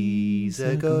 he's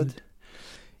a good.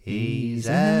 He's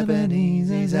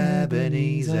Ebenezer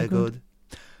Good.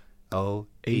 Oh,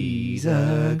 he's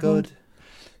a good,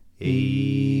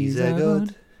 he's a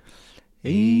good.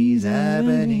 He's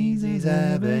Ebenezer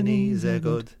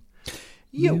Good.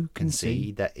 You can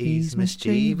see that he's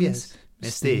mischievous,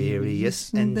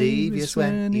 mysterious and devious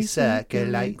when he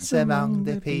circulates among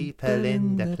the people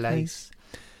in the place.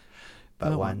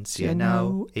 But once you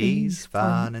know he's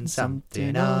fun and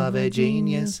something of a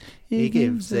genius, he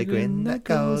gives a grin that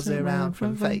goes around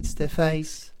from face to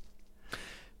face.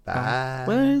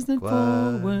 Backwards and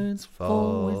forwards,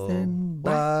 forwards and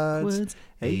backwards,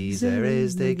 Easer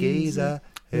is the geezer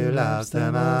who loves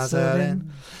the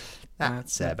muslin.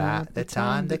 That's about the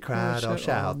time the crowd all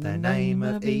shout the name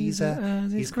of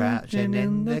Easer. He's crouching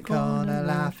in the corner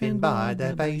laughing by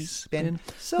the bass bin.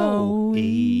 So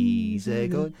Easer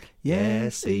good,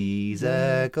 yes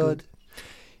Easer good.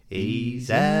 He's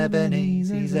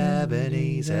Ebenezer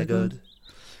good.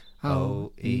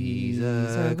 Oh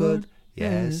Easer good,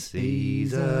 yes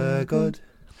Easer good.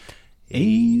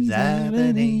 He's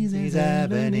Ebenezer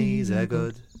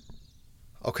good.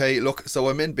 Okay, look, so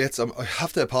I'm in bits. I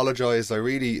have to apologise. I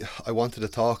wanted to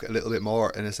talk a little bit more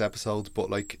in this episode,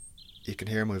 but like, you can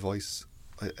hear my voice.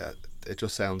 It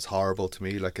just sounds horrible to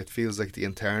me. Like, it feels like the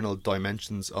internal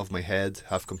dimensions of my head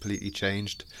have completely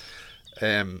changed.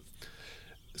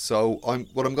 So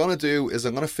what I'm going to do is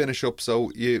I'm going to finish up.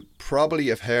 So you probably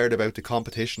have heard about the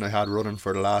competition I had running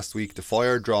for the last week, the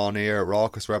Fire Draw Near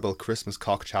Raucous Rebel Christmas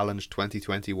Cock Challenge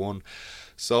 2021.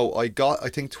 So I got, I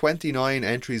think, 29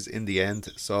 entries in the end.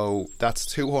 So that's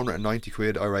 290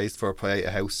 quid I raised for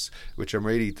Pieta House, which I'm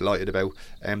really delighted about.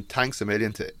 Thanks a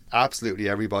million to absolutely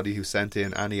everybody who sent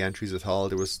in any entries at all.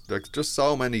 There was like just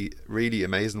so many really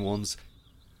amazing ones.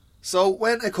 So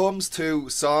when it comes to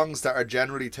songs that are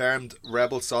generally termed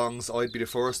rebel songs, I'd be the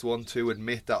first one to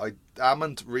admit that I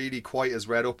amn't really quite as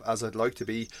read up as I'd like to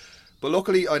be. But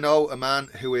luckily I know a man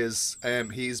who is.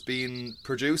 He's been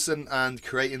producing and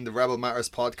creating the Rebel Matters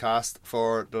podcast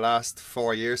for the last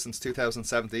 4 years, since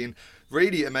 2017.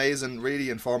 Really amazing,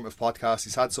 really informative podcast.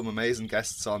 He's had some amazing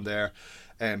guests on there.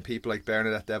 People like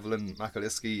Bernadette Devlin,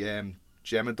 Macaliski,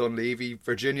 Gemma Dunleavy,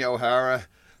 Virginia O'Hara,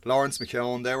 Lawrence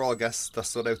McKeown. They're all guests that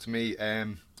stood out to me.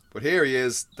 But here he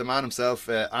is, the man himself,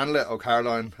 Anla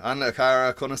O'Caroline. Anla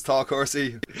O'Cara, Cunnis Talk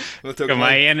Horsey. Come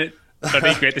on, Ian. That'd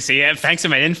be great to see you. Thanks a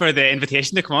million for the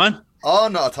invitation to come on. Oh,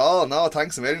 not at all. No,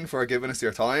 thanks a million for giving us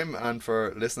your time and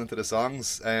for listening to the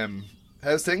songs.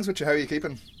 How's things with you? How are you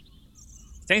keeping?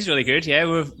 Things are really good.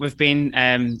 Yeah, we've been.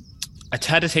 I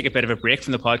had to take a bit of a break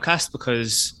from the podcast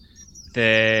because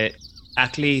the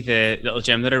little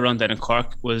gym that I run down in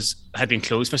Cork had been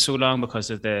closed for so long because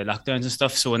of the lockdowns and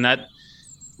stuff. So when that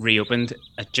reopened,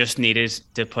 I just needed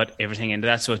to put everything into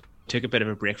that. So took a bit of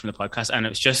a break from the podcast, and it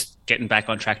was just getting back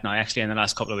on track now. Actually, in the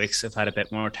last couple of weeks I've had a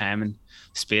bit more time and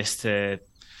space to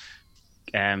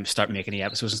start making the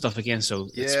episodes and stuff again, so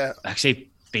it's actually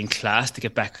been class to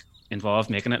get back involved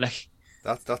making it. Like,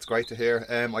 that's great to hear.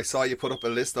 I saw you put up a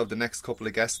list of the next couple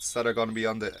of guests that are going to be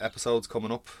on the episodes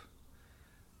coming up.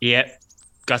 Yeah,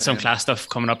 got some class stuff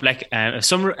coming up, like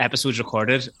some episodes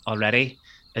recorded already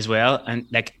as well, and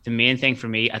like the main thing for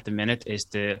me at the minute is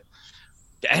the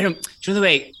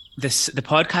way the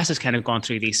podcast has kind of gone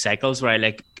through these cycles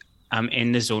where I'm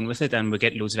in the zone with it and we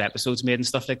get loads of episodes made and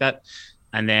stuff like that,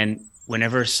 and then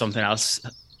whenever something else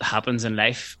happens in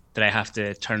life that I have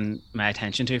to turn my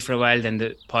attention to for a while, then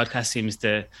the podcast seems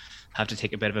to have to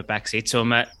take a bit of a backseat. So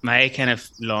my kind of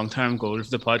long-term goal for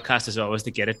the podcast is always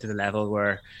to get it to the level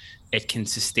where it can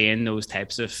sustain those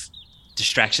types of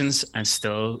distractions and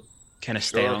still kind of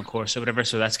stay on course or whatever.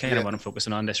 So that's kind of what I'm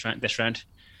focusing on this round.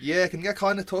 Yeah, it can get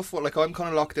kind of tough, but like I'm kind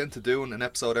of locked into doing an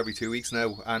episode every 2 weeks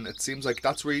now, and it seems like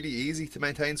that's really easy to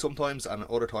maintain sometimes, and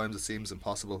other times it seems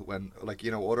impossible when, like,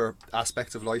 you know, other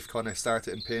aspects of life kind of start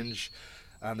to impinge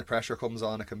and the pressure comes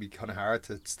on. It can be kind of hard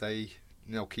to stay,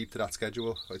 you know, keep to that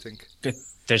schedule, I think.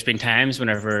 There's been times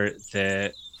whenever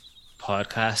the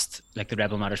podcast, like the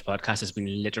Rebel Matters podcast, has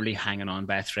been literally hanging on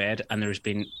by a thread, and there's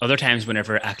been other times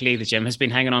whenever actually the gym has been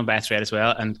hanging on by a thread as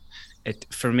well, and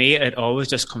for me it always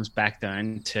just comes back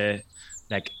down to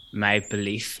like my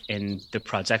belief in the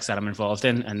projects that I'm involved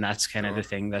in, and that's kind of the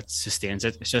thing that sustains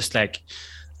it. It's just like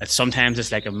sometimes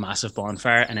it's like a massive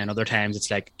bonfire, and then other times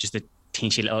it's like just a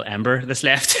teensy little ember that's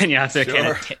left, and you have to kind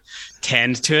of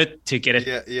tend to it to get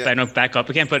it back up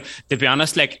again. But to be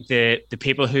honest, like the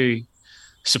people who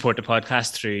support the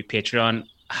podcast through Patreon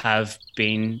have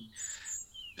been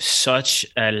such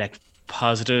a like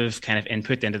positive kind of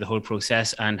input into the whole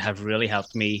process, and have really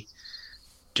helped me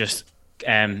just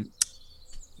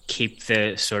keep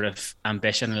the sort of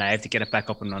ambition alive to get it back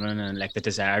up and running, and like the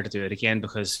desire to do it again,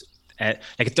 because like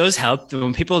it does help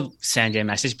when people send you a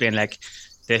message being like,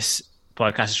 this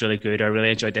podcast is really good, or I really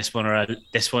enjoyed this one, or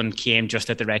this one came just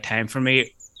at the right time for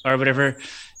me, or whatever.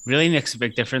 Really makes a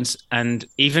big difference. And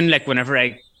even like whenever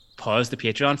I paused the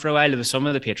Patreon for a while, there was some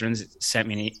of the patrons sent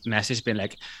me a message being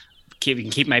like, you can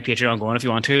keep my Patreon going if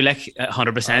you want to, like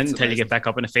 100% until you get back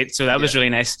up on the feet. So that was really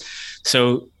nice.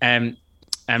 So I'm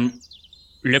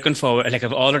looking forward, like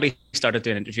I've already started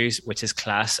doing interviews, which is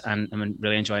class, and I'm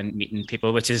really enjoying meeting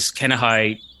people, which is kind of how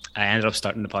I ended up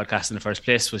starting the podcast in the first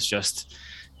place, was just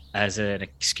as an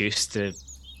excuse to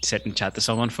sit and chat to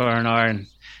someone for an hour and,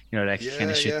 you know, like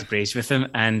kind of shoot the breeze with them.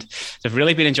 And I've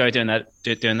really been enjoying doing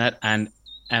that. And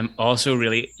I'm also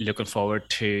really looking forward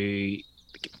to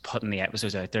putting the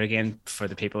episodes out there again for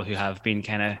the people who have been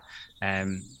kind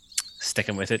of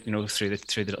sticking with it, you know, through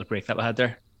the little break that we had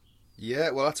there.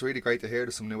 Yeah, well, that's really great to hear.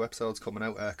 There's some new episodes coming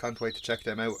out. Can't wait to check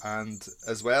them out. And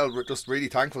as well, we're just really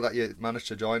thankful that you managed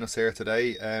to join us here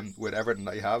today with everything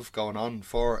that you have going on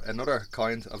for another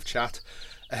kind of chat.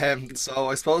 So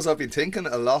I suppose I've been thinking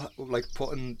a lot, like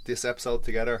putting this episode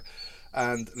together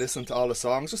and listening to all the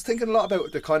songs, just thinking a lot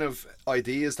about the kind of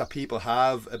ideas that people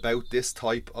have about this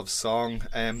type of song.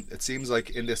 It seems like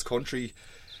in this country,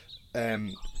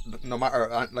 no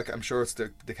matter, like I'm sure it's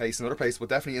the case in other places, but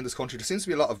definitely in this country, there seems to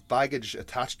be a lot of baggage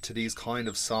attached to these kind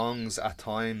of songs at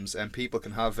times, and people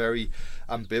can have very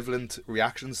ambivalent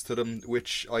reactions to them,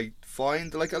 which I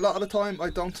find, like, a lot of the time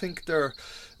I don't think they're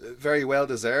very well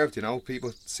deserved. You know,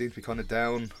 people seem to be kind of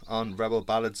down on rebel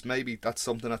ballads. Maybe that's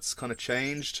something that's kind of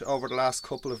changed over the last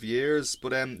couple of years,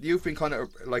 but you've been kind of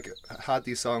like had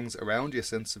these songs around you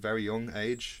since a very young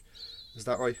age. Is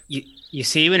that right? You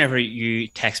see, whenever you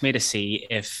text me to see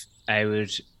if I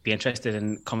would be interested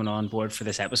in coming on board for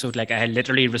this episode, like I had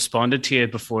literally responded to you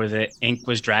before the ink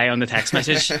was dry on the text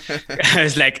message. I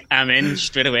was like, I'm in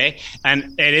straight away.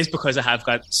 And it is because I have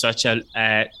got such a,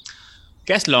 I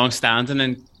guess, long-standing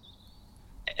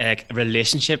and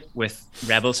relationship with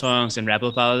rebel songs and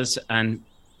rebel ballads. And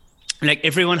like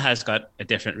everyone has got a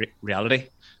different reality.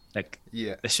 Like,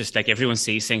 it's just like everyone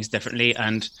sees things differently.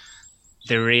 And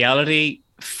the reality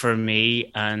for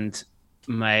me and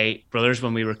my brothers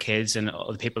when we were kids and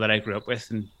all the people that I grew up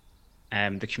with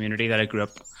and the community that I grew up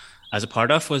as a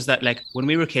part of was that, like, when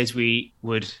we were kids, it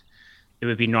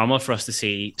would be normal for us to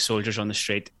see soldiers on the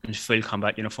street in full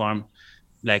combat uniform,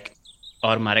 like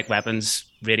automatic weapons,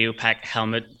 radio pack,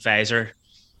 helmet, visor,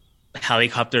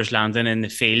 helicopters landing in the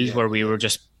field where we were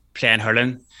just playing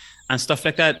hurling and stuff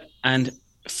like that. And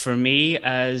for me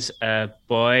as a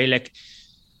boy, like,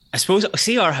 I suppose,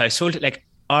 see, our household, like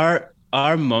our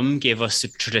mum gave us the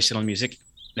traditional music.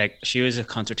 Like, she was a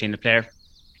concertina player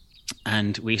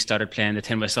and we started playing the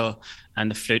tin whistle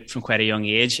and the flute from quite a young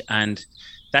age. And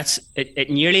that's it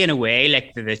nearly in a way,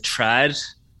 like the trad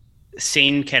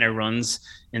scene kind of runs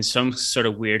in some sort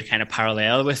of weird kind of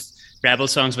parallel with rebel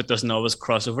songs, but doesn't always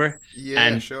cross over. Yeah,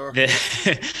 and sure.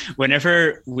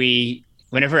 Whenever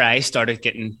I started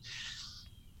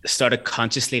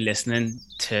consciously listening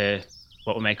to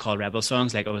what we might call rebel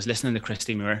songs, like I was listening to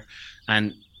Christy Moore,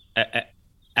 and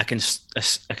I can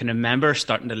remember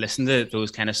starting to listen to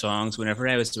those kind of songs whenever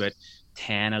I was about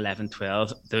 10, 11,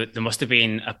 12. There must have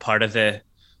been a part of the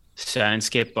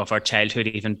soundscape of our childhood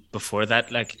even before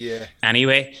that,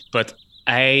 anyway. But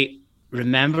I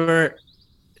remember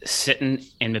sitting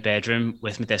in my bedroom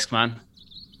with my Discman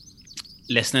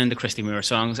listening to Christy Moore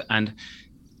songs, and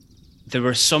there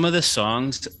were some of the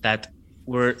songs that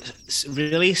were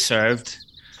really served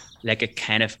like a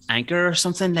kind of anchor or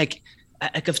something. Like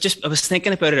I was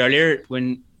thinking about it earlier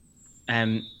when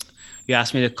you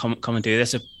asked me to come and do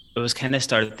this. I was kind of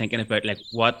started thinking about, like,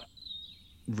 what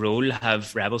role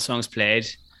have rebel songs played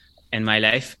in my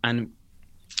life, and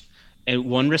in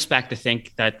one respect I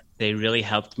think that they really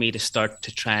helped me to start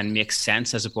to try and make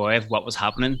sense as a boy of what was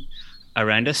happening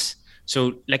around us.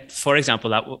 So, like, for example,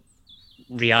 that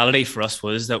reality for us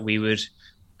was that we would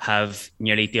have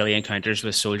nearly daily encounters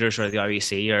with soldiers or the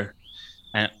RUC,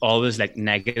 and always like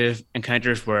negative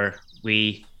encounters where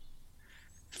we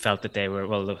felt that they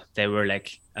were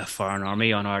like a foreign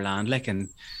army on our land. Like, and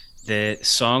the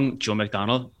song Joe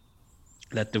McDonald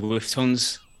that the Wolf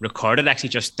Tones recorded actually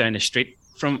just down the street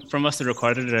from us, they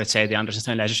recorded it outside the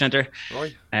Andersonstown Leisure Centre.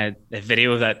 The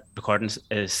video of that recording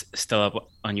is still up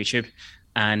on YouTube,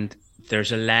 and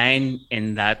there's a line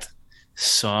in that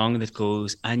song that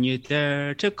goes, "And you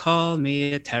dare to call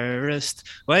me a terrorist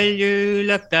while you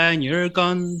look down your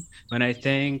gun when I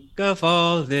think of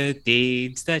all the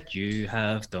deeds that you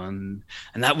have done."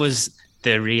 And that was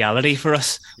the reality for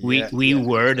us. We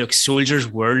were, like, soldiers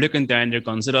were looking down their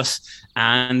guns at us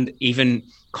and even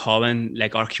calling,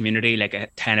 like, our community like a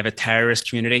kind of a terrorist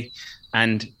community.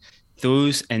 And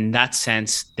those, in that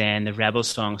sense, then the rebel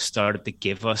songs started to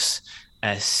give us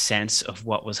a sense of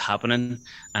what was happening.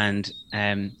 And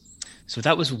so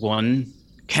that was one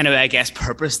kind of, I guess,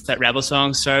 purpose that rebel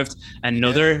songs served.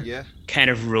 Another kind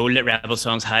of role that rebel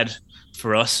songs had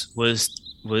for us was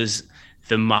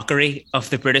the mockery of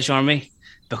the British Army,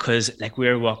 because, like, we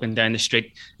were walking down the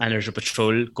street and there's a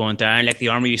patrol going down. Like, the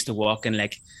army used to walk in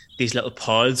like these little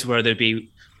pods where there'd be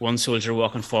one soldier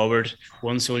walking forward,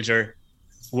 one soldier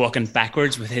walking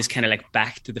backwards with his kind of like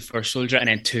back to the first soldier and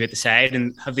then two at the side,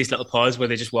 and have these little pause where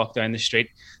they just walk down the street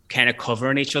kind of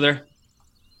covering each other.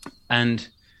 And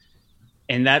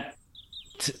in that,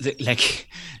 like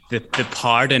the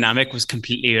power dynamic was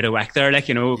completely out of whack there, like,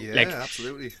 you know. Yeah, like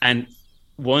absolutely. And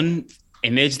one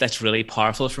image that's really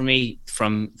powerful for me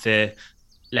from the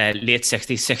late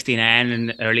 60s, 69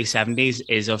 and early 70s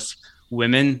is of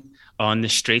women on the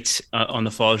streets on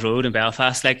the Falls Road in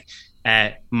Belfast, like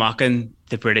mocking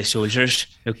the British soldiers,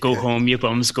 go home, you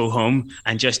bums, go home,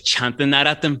 and just chanting that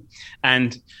at them.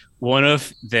 And one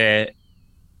of the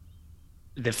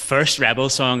first rebel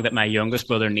song that my youngest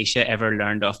brother Nisha ever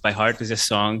learned off by heart was a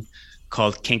song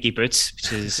called Kinky Boots,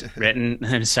 which is written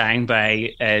and sang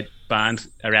by a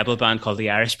rebel band called the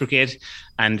Irish Brigade.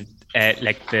 And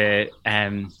like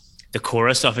the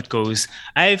chorus of it goes,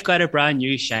 I've got a brand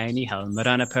new shiny helmet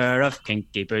and a pair of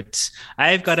kinky boots.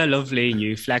 I've got a lovely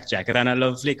new flak jacket and a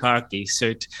lovely khaki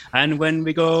suit. And when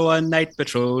we go on night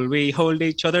patrol, we hold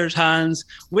each other's hands.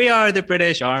 We are the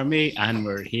British Army and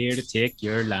we're here to take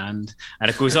your land. And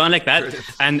it goes on like that.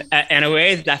 And in a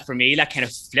way that for me, that kind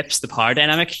of flips the power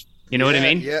dynamic. You know what I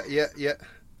mean? Yeah.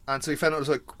 And so you found it was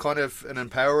like kind of an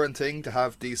empowering thing to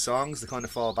have these songs to kind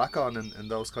of fall back on in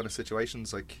those kind of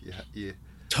situations. Like, yeah.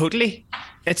 Totally.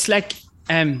 It's like,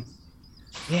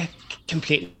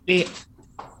 completely.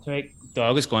 Sorry,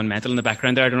 dog is going mental in the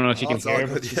background there. I don't know if you can hear.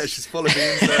 Yeah, she's full of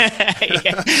beans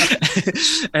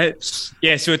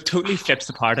there. So it totally flips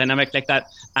the power dynamic like that.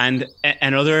 And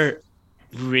another,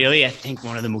 really, I think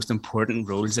one of the most important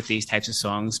roles that these types of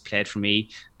songs played for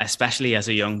me, especially as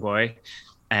a young boy,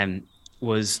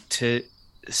 was to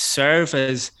serve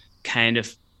as kind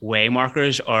of way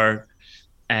markers, or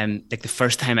like the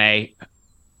first time I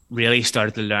really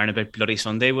started to learn about Bloody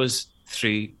Sunday was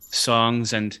through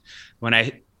songs. And when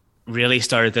I really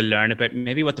started to learn about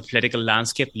maybe what the political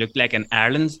landscape looked like in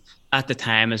Ireland at the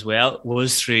time as well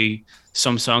was through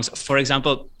some songs. For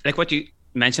example, like what you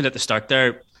mentioned at the start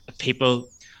there,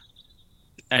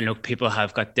 I know people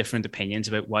have got different opinions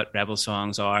about what rebel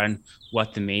songs are and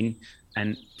what they mean.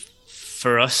 And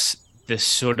for us, this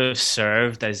sort of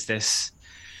served as this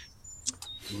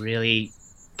really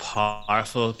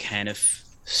powerful kind of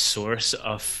source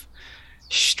of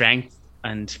strength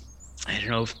and, I don't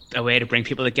know, a way to bring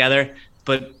people together.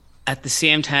 But at the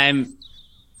same time,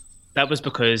 that was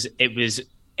because it was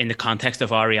in the context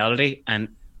of our reality. And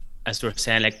as we were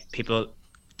saying, like people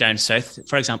down south,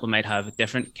 for example, might have a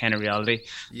different kind of reality,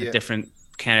 a different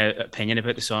kind of opinion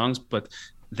about the songs. But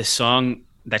the song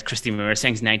that Christy Moore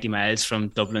sings, 90 Miles from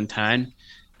Dublin,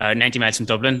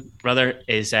 rather,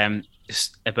 is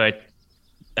about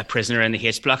a prisoner in the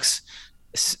H blocks,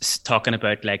 talking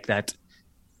about like that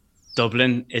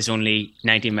Dublin is only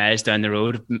 90 miles down the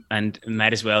road and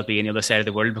might as well be on the other side of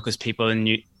the world because people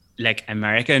in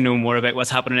America know more about what's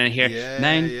happening in here.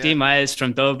 90 miles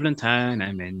from Dublin town,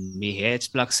 I'm in me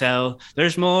H block cell.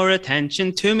 There's more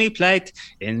attention to me plight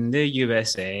in the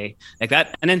USA, like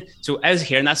that. And then so I was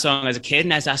hearing that song as a kid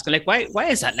and I was asking, like, why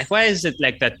is that? Like, why is it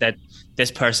like that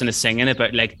this person is singing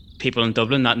about like people in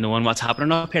Dublin not knowing what's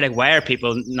happening up here? Like, why are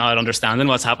people not understanding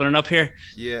what's happening up here?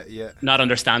 Yeah. Not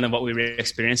understanding what we really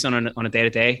experience on a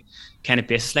day-to-day kind of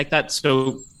basis like that.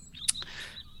 So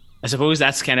I suppose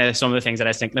that's kind of some of the things that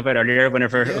I was thinking about earlier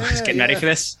whenever I was getting ready for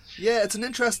this. Yeah, it's an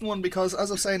interesting one because,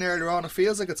 as I was saying earlier on, it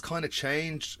feels like it's kind of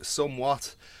changed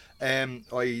somewhat.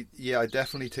 I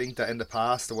definitely think that in the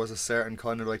past there was a certain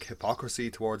kind of like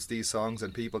hypocrisy towards these songs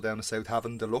and people down the south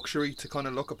having the luxury to kind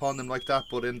of look upon them like that.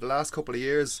 But in the last couple of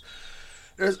years,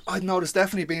 there's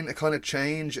definitely been a kind of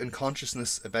change in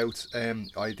consciousness about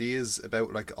ideas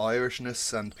about like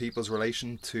Irishness and people's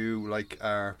relation to like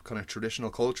our kind of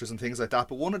traditional cultures and things like that.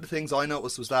 But one of the things I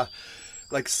noticed was that,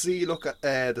 like, look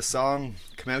at the song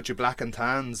 "Come Out You Black and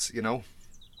Tans," you know,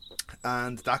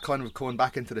 and that kind of coming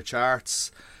back into the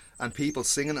charts and people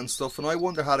singing and stuff. And I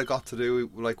wonder how it got to do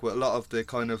like with a lot of the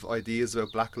kind of ideas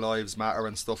about Black Lives Matter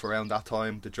and stuff around that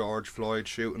time, the George Floyd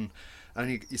shooting.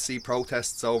 And you see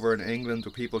protests over in England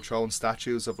with people throwing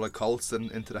statues of like Colston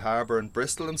into the harbour in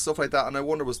Bristol and stuff like that. And I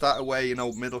wonder, was that a way, you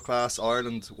know, middle class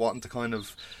Ireland wanting to kind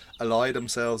of ally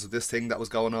themselves with this thing that was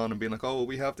going on and being like, oh,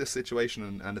 we have this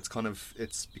situation and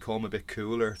it's become a bit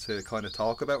cooler to kind of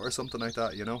talk about or something like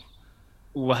that, you know?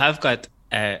 We have got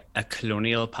a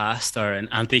colonial past or an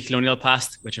anti-colonial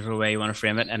past, whichever way you want to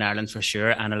frame it, in Ireland for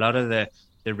sure. And a lot of the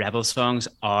rebel songs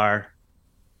are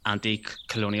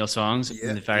anti-colonial songs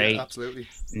in the very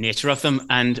nature of them.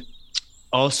 And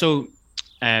also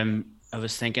I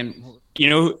was thinking, you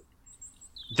know,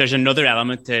 there's another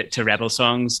element to rebel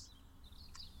songs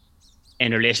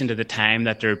in relation to the time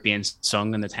that they're being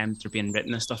sung and the time that they're being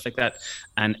written and stuff like that.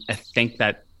 And I think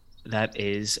that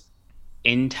is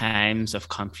in times of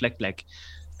conflict. Like,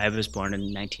 I was born in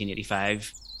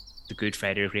 1985. The Good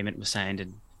Friday Agreement was signed in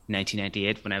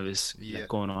 1998 when I was like,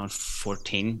 going on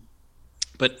 14.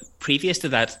 But previous to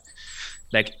that,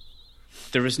 like,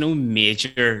 there was no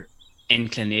major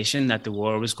inclination that the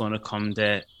war was going to come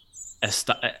to a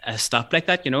stop like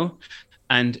that, you know?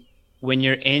 And when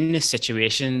you're in a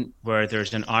situation where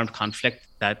there's an armed conflict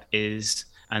that is,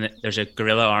 and there's a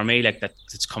guerrilla army like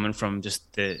that's coming from just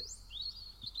the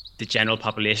general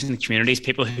population, the communities,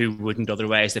 people who wouldn't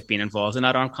otherwise have been involved in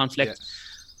that armed conflict.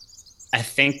 I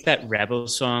think that rebel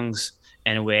songs,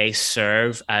 in a way,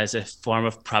 serve as a form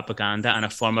of propaganda and a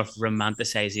form of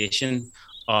romanticization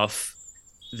of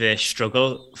the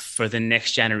struggle for the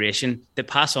next generation, to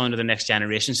pass on to the next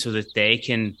generation so that they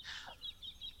can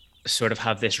sort of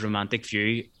have this romantic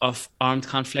view of armed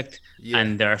conflict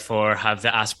and therefore have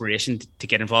the aspiration to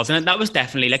get involved in it. That was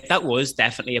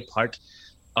definitely a part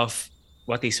of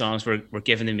what these songs were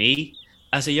given to me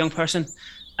as a young person.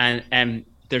 And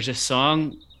there's a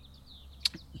song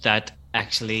that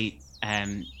actually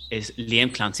is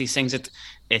Liam Clancy sings it.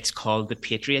 It's called The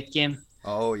Patriot Game.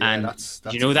 Oh yeah, and that's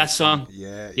you know that song?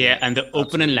 Yeah. And the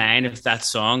opening line of that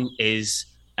song is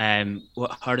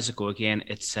how does it go again?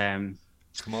 It's come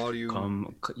all you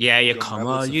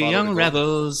young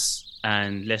rebels,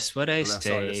 and list what I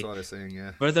say. That's what I sing,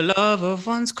 yeah. For the love of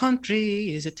one's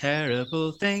country is a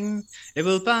terrible thing. It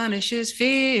will banish his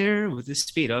fear with the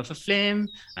speed of a flame,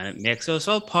 and it makes us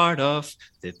all part of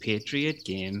the patriot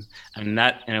game. And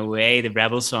that, in a way, the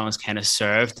rebel songs kind of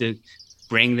serve to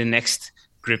bring the next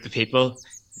group of people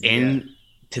in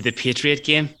to the patriot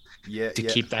game to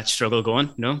keep that struggle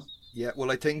going, no? Yeah,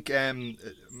 well, I think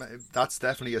that's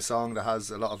definitely a song that has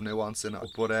a lot of nuance in it.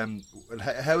 But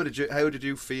how did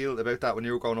you feel about that when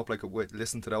you were growing up? Like,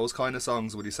 listening to those kind of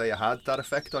songs, would you say it had that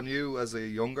effect on you as a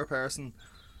younger person?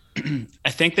 I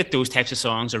think that those types of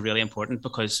songs are really important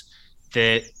because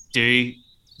that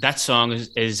song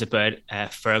is about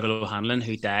Fergal O'Hanlon,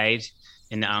 who died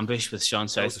in the ambush with Sean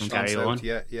South and Gary Owen.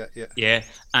 Yeah,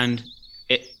 and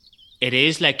it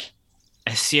is like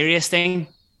a serious thing.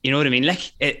 You know what I mean?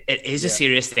 Like it is a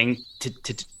serious thing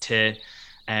to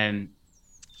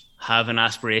have an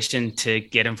aspiration to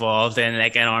get involved in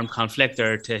like an armed conflict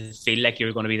or to feel like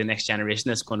you're going to be the next generation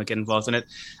that's going to get involved in it.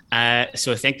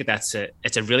 So I think it's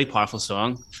a really powerful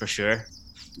song for sure.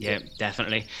 Yeah,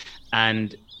 definitely.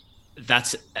 And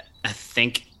that's, I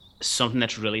think, something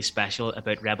that's really special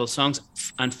about rebel songs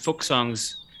and folk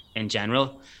songs in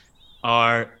general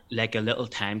are like a little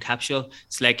time capsule.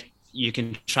 It's like you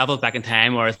can travel back in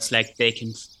time, or it's like they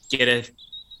can get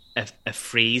a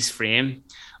freeze frame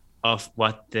of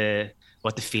what the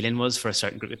feeling was for a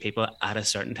certain group of people at a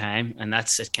certain time, and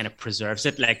it kind of preserves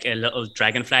it, like a little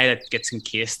dragonfly that gets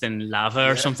encased in lava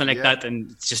or something like that,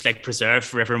 and it's just like preserved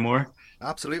forevermore.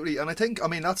 Absolutely. And I think,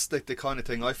 that's the kind of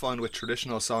thing I find with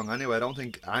traditional song anyway. I don't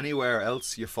think anywhere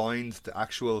else you find the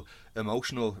actual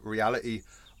emotional reality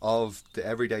of the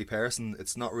everyday person.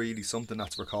 It's not really something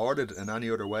that's recorded in any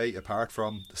other way apart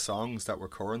from the songs that were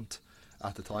current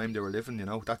at the time they were living, you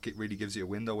know. That really gives you a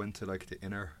window into like the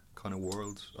inner kind of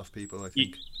world of people, I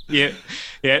think. Yeah.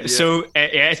 So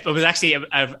it was actually,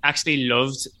 I've actually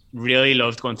really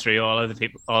loved going through all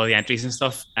the entries and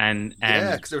stuff, and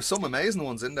because there's some amazing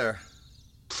ones in there.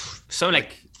 So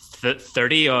like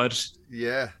 30 odd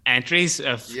entries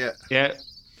of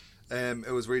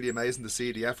it was really amazing to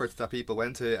see the efforts that people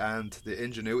went to and the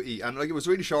ingenuity, and like it was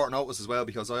really short notice as well,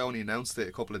 because I only announced it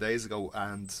a couple of days ago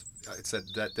and it said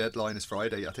that deadline is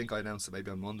Friday. I think I announced it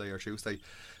maybe on Monday or Tuesday.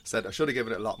 Said I should have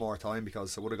given it a lot more time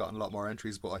because I would have gotten a lot more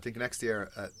entries, but I think next year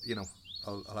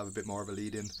I'll have a bit more of a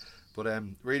lead in. But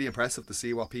really impressive to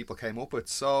see what people came up with.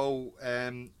 So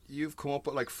you've come up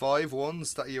with like 5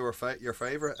 ones that you were your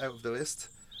favourite out of the list.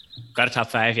 Got a top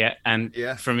 5, and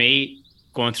for me,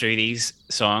 going through these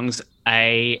songs,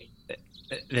 the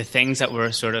things that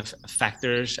were sort of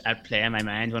factors at play in my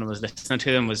mind when I was listening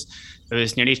to them was I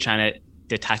was nearly trying to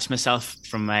detach myself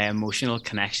from my emotional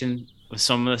connection with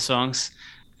some of the songs,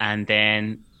 and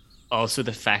then also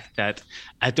the fact that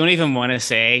I don't even want to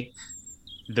say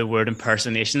the word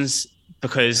impersonations,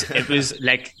 because it was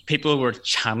like people were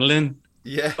channeling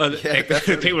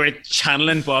people were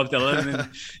channeling Bob Dylan and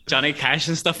Johnny Cash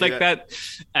and stuff like that,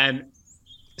 and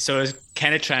so I was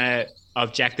kind of trying to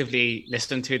objectively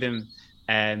listen to them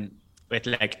with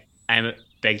like, I'm a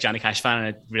big Johnny Cash fan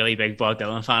and a really big Bob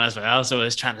Dylan fan as well, so I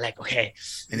was trying to like, okay,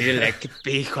 I need to like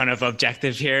be kind of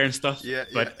objective here and stuff.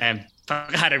 I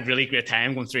had a really great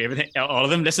time going through everything, all of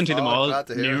them, listened to them all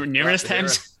numerous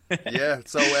times. Yeah.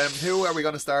 So who are we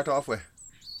going to start off with?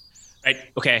 Right.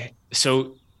 Okay.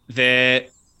 So the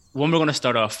one we're going to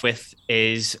start off with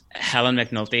is Helen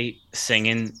McNulty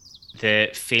singing "The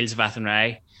Fields of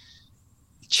Athenry,"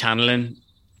 channeling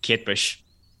Kate Bush.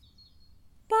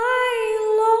 By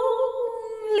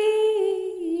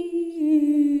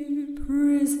lonely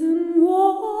prison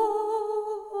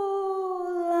wall,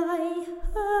 I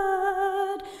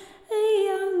heard a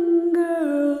young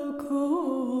girl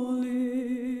calling,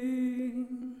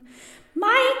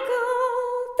 Michael,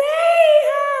 they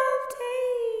have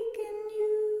taken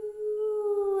you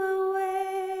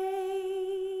away,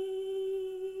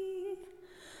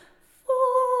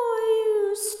 for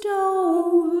you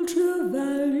stole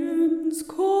Trevelyan's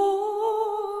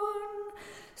corn,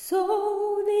 so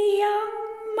the young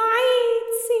might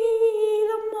see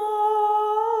the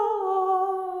morn,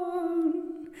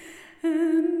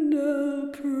 and a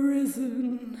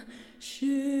prison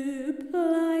ship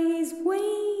lies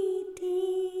waiting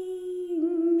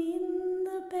in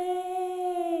the bay.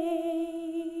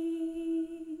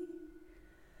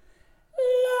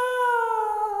 Low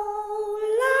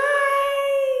lie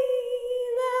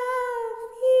the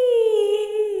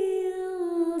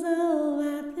fields of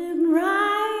Athenry,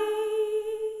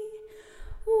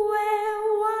 where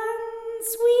once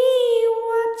we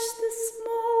watched the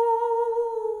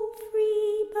small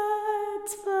free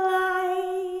birds fly.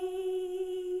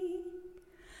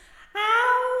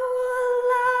 Our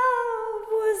love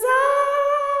was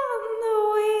on the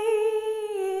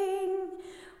wing.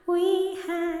 We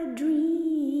had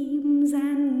dreams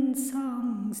and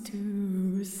songs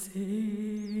to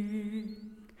sing.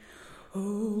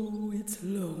 Oh, it's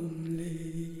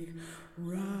lonely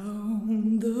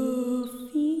round the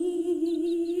fields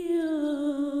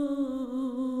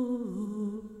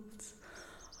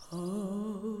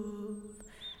of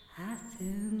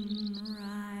Athenry.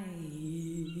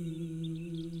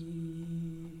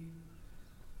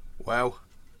 Wow.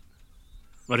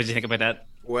 What did you think about that?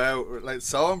 Wow, like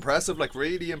so impressive, like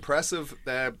really impressive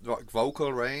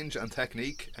vocal range and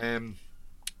technique.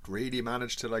 Really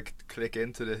managed to like click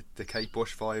into the Kate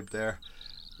Bush vibe there.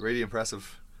 Really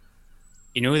impressive.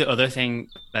 You know, the other thing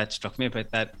that struck me about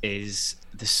that is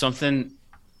there's something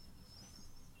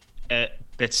a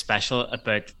bit special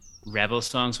about rebel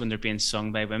songs when they're being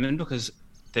sung by women, because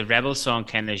the rebel song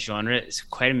kind of genre is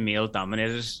quite a male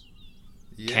dominated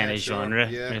kind of genre.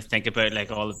 Yeah. When you think about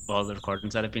like all the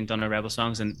recordings that have been done on rebel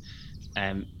songs, and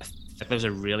I think there was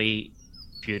a really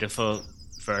beautiful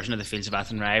version of "The Fields of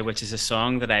Athenry," which is a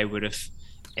song that I would have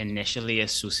initially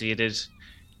associated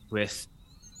with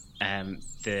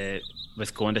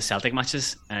with going to Celtic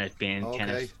matches and it being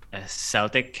kind of a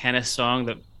Celtic kind of song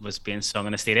that was being sung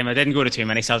in a stadium. I didn't go to too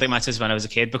many Celtic matches when I was a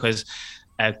kid because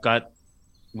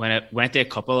when I went to a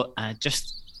couple, I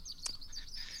just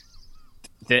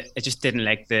didn't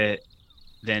like the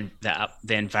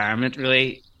environment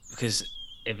really, because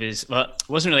it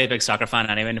wasn't really a big soccer fan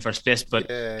anyway in the first place, but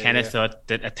thought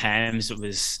that at times it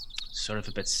was sort of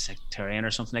a bit sectarian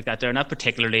or something like that. They're not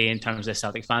particularly in terms of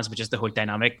Celtic fans, but just the whole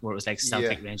dynamic where it was like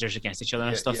Celtic Rangers against each other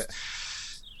and stuff.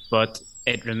 But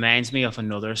it reminds me of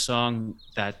another song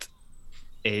that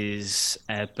is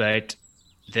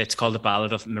it's called The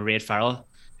Ballad of Mairead Farrell,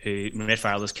 Mairead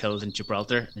Farrell was killed in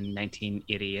Gibraltar in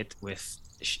 1988 with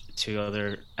two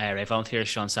other IRA volunteers,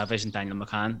 Sean Savage and Daniel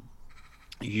McCann.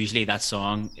 Usually that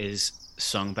song is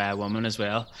sung by a woman as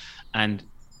well, and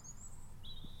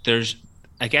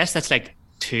I guess that's like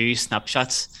two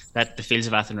snapshots, that The Fields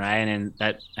of Athenry and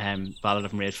that Ballad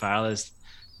of Mairead Farrell is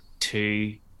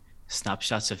two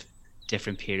snapshots of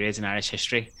different periods in Irish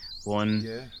history.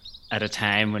 One at a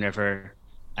time whenever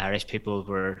Irish people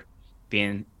were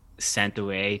being sent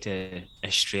away to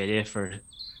Australia for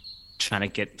trying to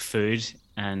get food,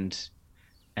 and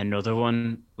another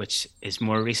one which is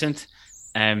more recent,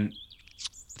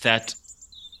 that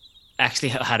actually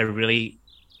had a really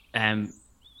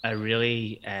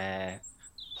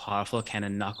powerful kind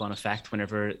of knock-on effect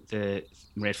whenever the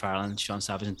Mairead Farrell and Sean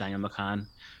Savage and Daniel McCann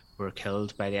were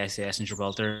killed by the SAS in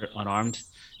Gibraltar unarmed.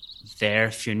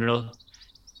 Their funeral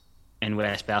in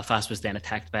West Belfast was then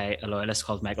attacked by a loyalist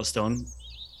called Michael Stone,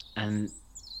 and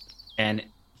then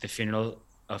the funeral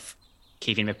of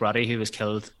Keevan McBrady, who was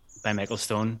killed by Michael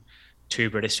Stone,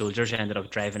 two British soldiers ended up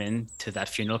driving in to that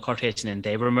funeral cortege and then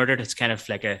they were murdered. It's kind of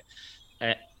like a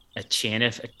chain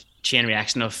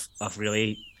reaction of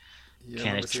really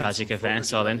kind of tragic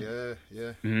events all in.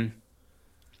 Mm-hmm.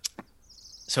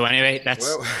 So anyway,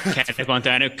 that's kind of gone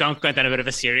down a bit of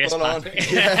a serious path.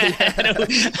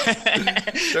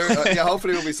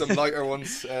 Hopefully there'll be some lighter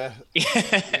ones coming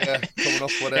up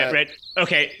with right.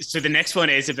 Okay, so the next one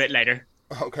is a bit lighter.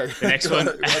 Okay. The next one.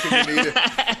 I think you need it.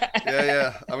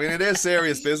 Yeah. I mean, it is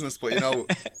serious business, but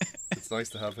it's nice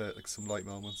to have like some light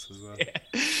moments as well. Yeah.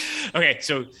 Okay,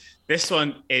 so this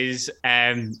one is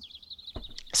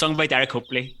sung by Derek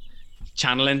Copley,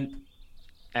 channeling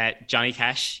Johnny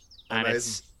Cash, and Amazing.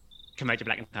 It's Come Out Your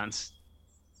Blackened Pants.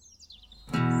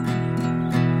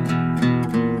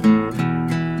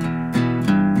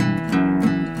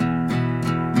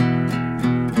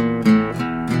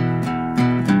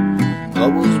 I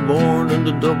was born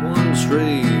into Dublin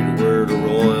Street, where the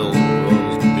royal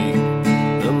runs the beat,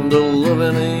 and the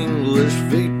loving English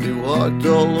feet do walked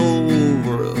all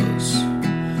over us.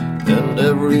 And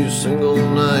every single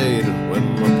night,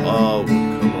 when my pa would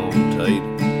come home tight,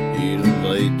 he'd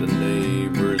invite the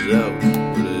neighbors out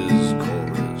with his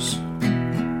chorus.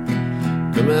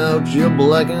 Come out, you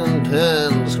black and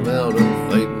tans, come out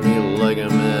and fight me like a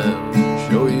man.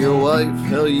 Show your wife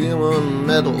how you won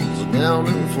medals down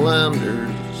in Flanders.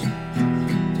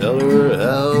 Tell her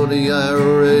how the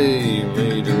IRA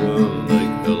made you run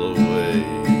like hell away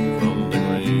from the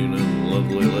green and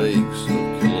lovely lakes of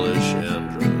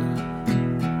Kilishandra.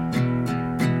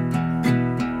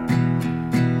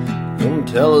 Come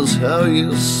tell us how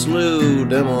you slew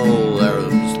them old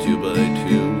Arabs 2 by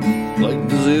 2, like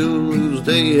the Zulus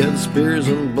they had spears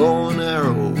and bow and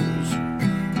arrows.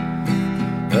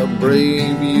 How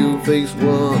brave you faced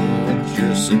one with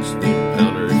your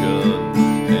 16-pounder gun,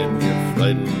 and you're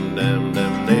fighting them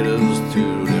natives to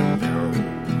them marrow.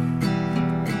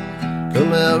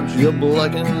 Come out, you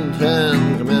black and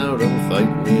tan, come out and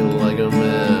fight me like a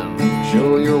man.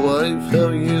 Show your wife how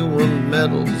you won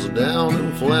medals down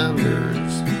in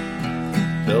Flanders.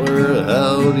 Tell her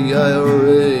how the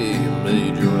IRA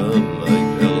made you run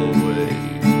like hell away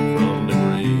from the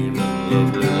green and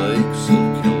lovely lakes of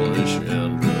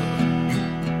Kilishandra.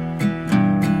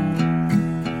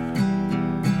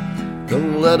 Come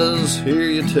let us hear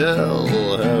you tell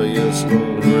how you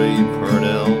slung the great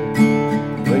Parnell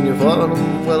when you fought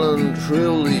 'em well and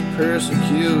truly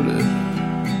persecuted.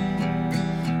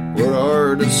 What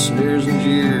are the sneers and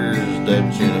jeers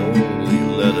that you only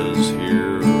let us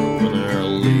hear when our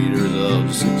leaders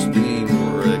of 16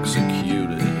 were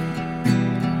executed?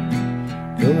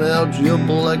 Come out, you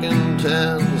black and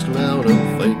tans, come out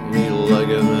and fight me like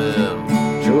a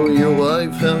man. Show your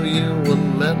wife how you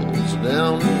won medals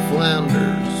down in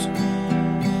Flanders.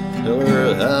 Tell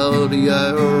her how the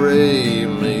IRA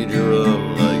made you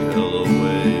run like hell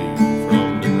away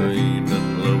from the green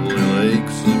and lovely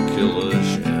lakes of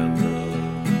Kilishandra.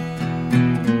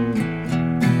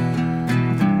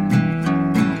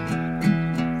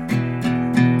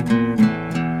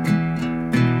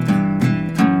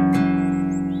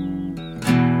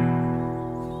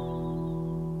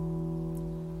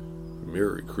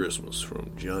 Merry Christmas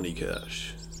from Johnny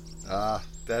Cash. Ah,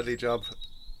 deadly job.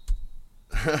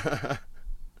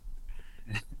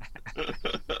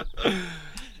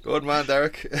 Good man,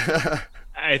 Derek.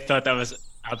 I thought that was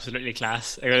absolutely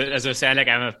class. As I was saying, like,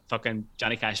 I'm a fucking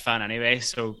Johnny Cash fan anyway,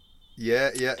 so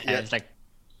yeah. It's like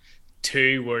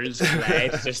two worlds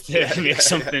collide just to make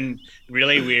something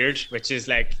really weird, which is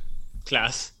like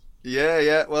class.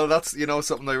 Yeah. Well, that's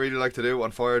something I really like to do on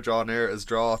Fire Drawn Air is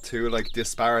draw two like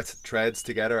disparate threads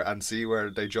together and see where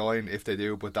they join if they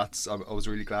do. But I was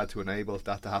really glad to enable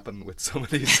that to happen with some of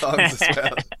these songs as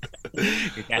well.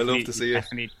 I love to see it.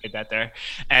 Definitely did that there.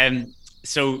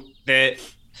 So like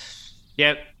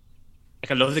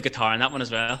I love the guitar in that one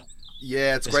as well.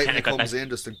 Yeah, it's great when it comes that in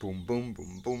just like boom, boom,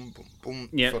 boom, boom, boom, boom.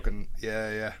 Yeah. Fucking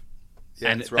yeah.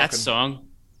 And that song,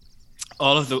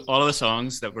 all of the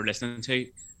songs that we're listening to,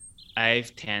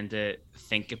 I've tend to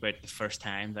think about the first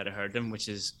time that I heard them, which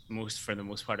is for the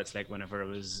most part, it's like whenever I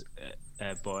was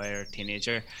a boy or a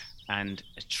teenager, and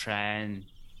I try and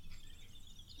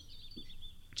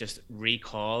just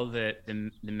recall the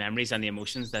memories and the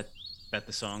emotions that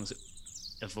the songs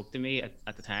evoked in me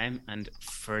at the time. And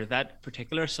for that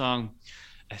particular song,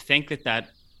 I think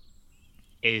that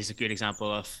is a good example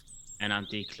of an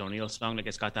anti-colonial song. Like,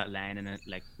 it's got that line in it,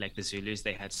 like the Zulus,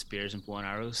 they had spears and bow and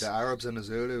arrows. The Arabs and the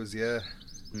Zulus, yeah.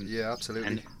 Yeah,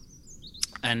 absolutely.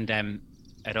 And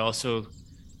it also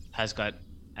has got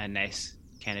a nice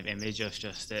kind of image of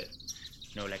just that,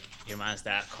 like your man's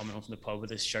dad coming home from the pub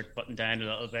with his shirt buttoned down a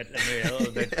little bit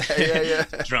yeah.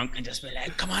 drunk, and just be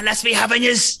like, come on, let's be having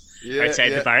yous outside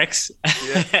the barracks.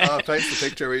 Yeah, paints the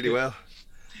picture really well.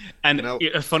 And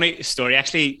a funny story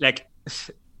actually, like,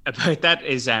 about that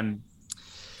is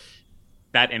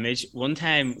that image. One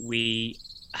time we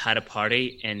had a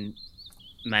party in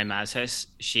my ma's house.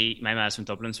 My ma's from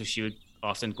Dublin, so she would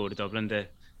often go to Dublin to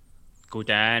go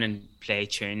down and play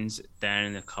tunes down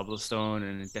in the cobblestone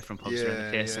and in different pubs around the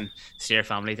place and see our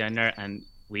family down there, and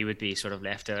we would be sort of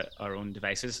left to our own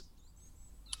devices,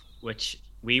 which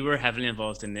we were heavily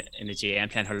involved in the GAA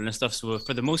playing hurling and stuff. So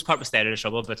for the most part, we stayed out of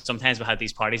trouble, but sometimes we had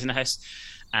these parties in the house.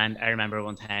 And I remember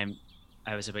one time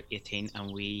I was about 18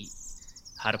 and we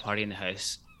had a party in the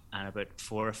house, and about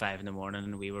 4 or 5 in the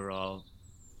morning, we were all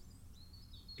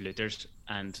looters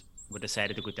and we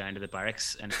decided to go down to the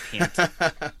barracks and paint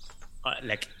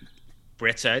like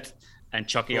Brits Out and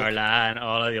Chucky Arla and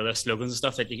all of the other slogans and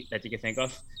stuff that you could think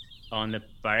of on the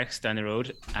barracks down the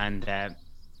road. And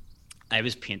I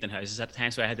was painting houses at the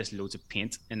time, so I had this loads of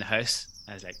paint in the house.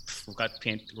 I was like, we've got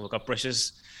paint, we've got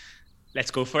brushes,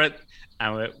 let's go for it.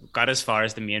 And we got as far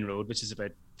as the main road, which is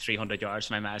about 300 yards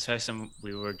from my ma's house, and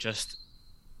we were just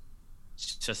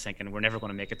thinking we're never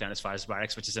going to make it down as far as the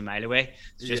barracks, which is a mile away.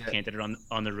 So just painted it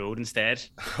on the road instead.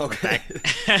 Okay.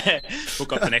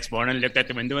 Woke up the next morning, looked out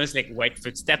the window, and it's like white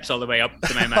footsteps all the way up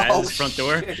to my ma's front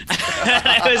door.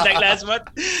 I was like, lads,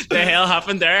 what the hell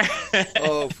happened there?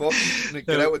 Oh, fuck.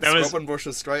 Get out with the scrubbing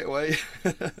brushes straight away.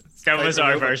 That was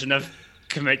our version of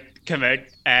come out,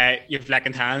 you've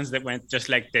blackened hands that went just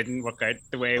like didn't work out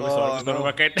the way we thought it was going to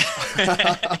work out.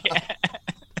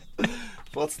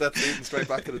 Footsteps leading straight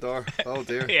back to the door. Oh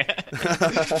dear. Yeah.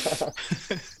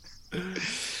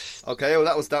 Okay, well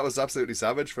that was absolutely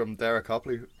savage from Derek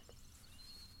Copley.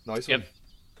 Nice one.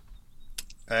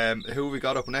 Who have we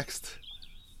got up next?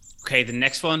 Okay, the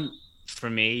next one for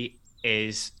me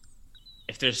is,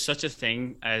 if there's such a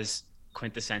thing as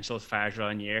quintessential Fire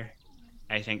Drawn Year,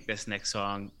 I think this next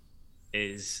song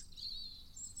is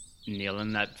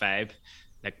nailing that vibe.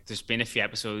 Like, there's been a few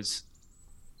episodes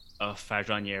of Fire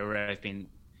Drawn Year where I've been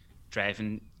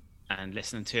driving and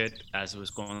listening to it as I was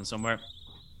going somewhere.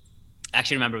 I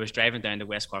actually remember I was driving down to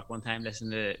West Cork one time,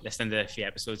 listening to a few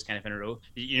episodes kind of in a row.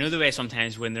 You know the way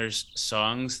sometimes when there's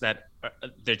songs that are,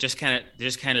 they're just kind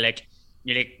of like,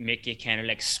 you like make you kind of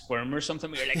like squirm or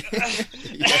something. Where you're like,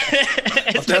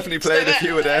 I've definitely played a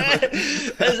few of them.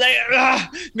 It's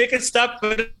like, make it stop,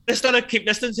 but I still like keep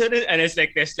listening to it, and it's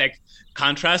like this like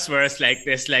contrast where it's like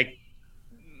this like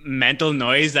mental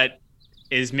noise that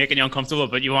is making you uncomfortable,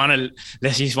 but you want to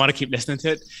listen, you just want to keep listening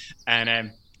to it.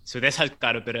 And so this has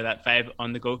got a bit of that vibe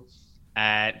on the go.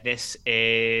 This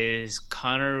is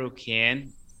Conor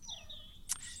O'Kane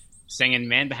singing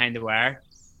Men Behind the Wire,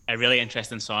 a really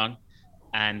interesting song,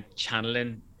 and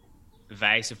channeling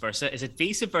Vice Versa. Is it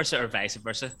Vice Versa or Vice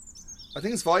Versa? I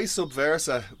think it's Vice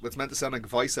Subversa. It's meant to sound like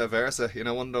Vice Versa, you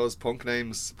know, one of those punk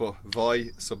names, but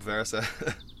Vice Subversa.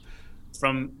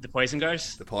 From the Poison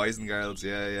Girls? The Poison Girls,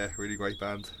 yeah, really great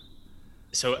band.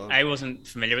 So I wasn't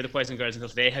familiar with the Poison Girls until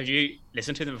today. Have you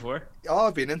listened to them before? Oh,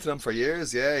 I've been into them for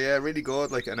years, yeah, really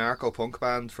good, like an anarcho-punk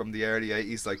band from the early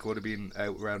 80s, like would have been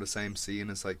out around the same scene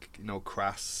as like, you know,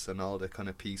 Crass and all the kind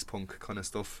of peace punk kind of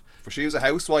stuff. But she was a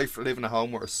housewife living at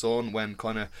home with her son when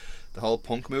kind of the whole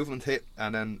punk movement hit,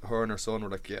 and then her and her son were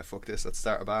like, yeah, fuck this, let's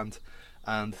start a band.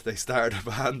 And they started a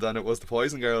band, and it was the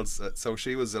Poison Girls. So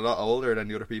she was a lot older than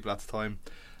the other people at the time.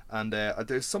 And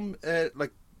there's some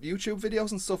like YouTube videos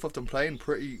and stuff of them playing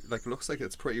pretty, like, looks like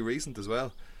it's pretty recent as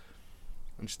well.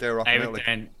 And she's there rocking out.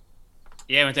 I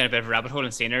went down a bit of a rabbit hole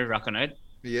and seen her rocking out.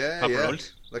 Yeah,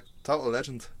 like total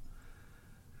legend.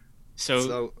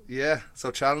 So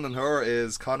channeling her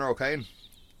is Conor O'Kane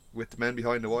with the Men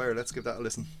Behind the Wire. Let's give that a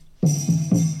listen.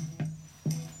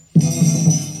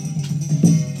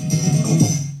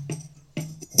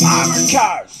 Armored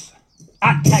cars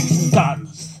and tanks and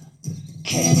guns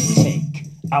came to take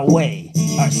away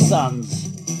our sons,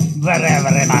 but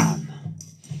every man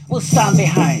will stand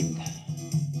behind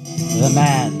the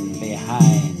man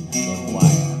behind the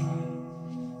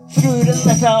wire. Through the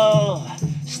little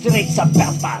streets of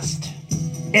Belfast,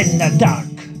 in the dark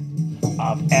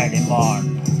of early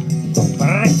morn,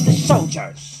 British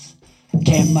soldiers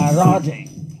came marauding,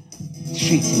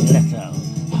 treating little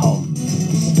home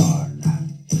with scorn.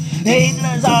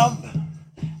 Heedless of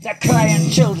the crying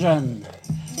children,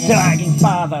 dragging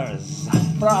fathers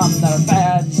from their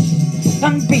beds,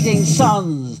 and beating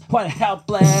sons while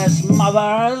helpless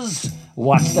mothers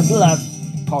watch the blood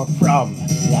pour from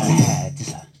their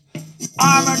heads.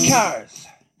 Armored cars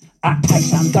and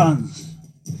tanks and guns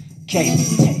came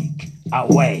to take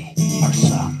away our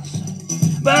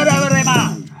sons, but every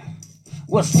man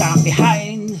will stand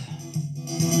behind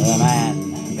the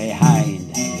man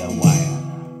behind the wire.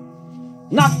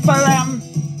 Not for them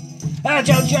a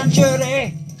judge and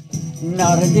jury,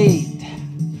 nor indeed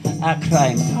a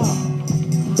crime at all.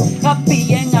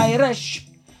 Being Irish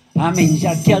means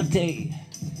you're guilty,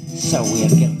 so we're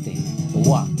guilty,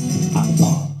 one and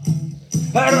all.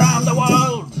 Around the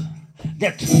world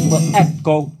the truth will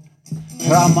echo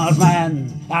from old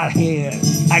men. I'll hear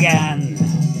again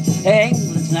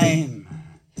England's name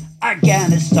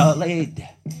again is sullied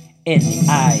in the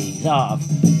eyes of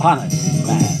honest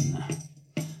men.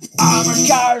 Armoured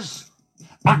cars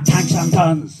and tanks and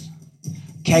guns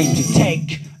came to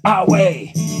take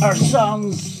away our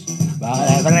sons,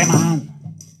 but every man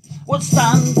would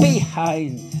stand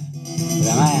behind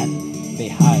the man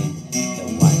behind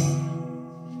the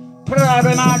wire.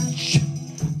 Proudly march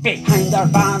behind our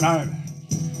banner,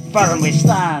 firmly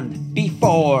stand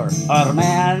before our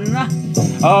men.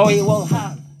 Oh, we will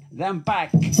have them back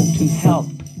to help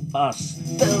us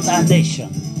build a nation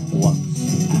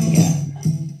once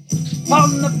again.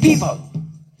 From the people,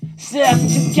 step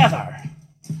together,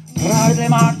 proudly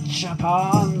march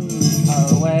upon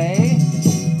our way.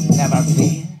 Never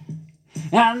fear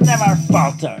and never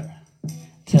falter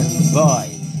till the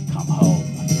boys come home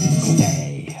and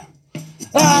stay.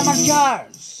 Armored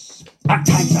cars and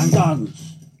tanks and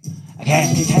guns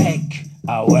came to take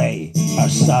away our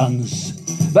sons,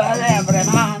 but every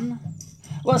man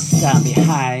will stand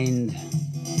behind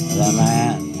the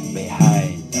man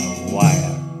behind the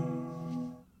wire.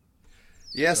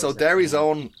 Yeah, so Derry's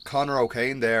own Conor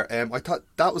O'Kane there. I thought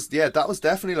that was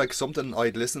definitely like something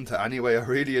I'd listen to anyway. I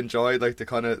really enjoyed like the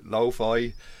kind of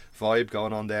lo-fi vibe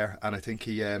going on there, and I think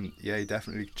he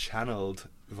definitely channeled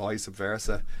Vice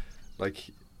Versa.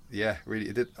 Like, yeah, really,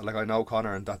 it did. Like, I know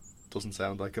Conor, and that doesn't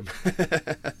sound like him.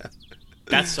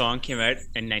 That song came out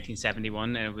in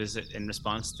 1971, and it was in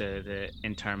response to the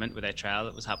internment without trial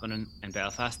that was happening in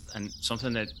Belfast, and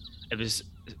something that it was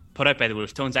put out by the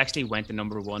Wolf Tones actually went to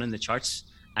number 1 in the charts,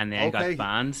 and then got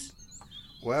banned.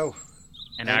 Wow.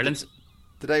 In Ireland.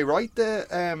 Did they write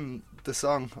the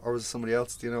song, or was it somebody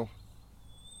else? Do you know?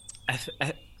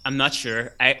 I'm not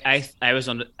sure. I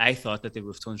thought that the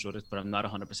Wolf Tones wrote it, but I'm not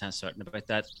 100% certain about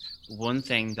that. One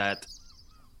thing that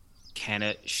kind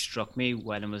of struck me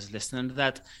while I was listening to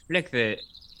that, like the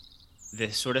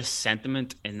sort of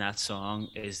sentiment in that song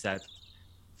is that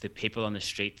the people on the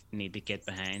street need to get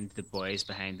behind the boys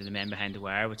behind the men behind the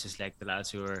wire, which is like the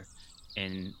lads who were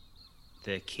in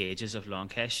the cages of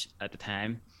Longkesh at the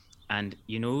time. And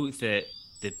you know the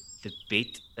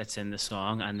beat that's in the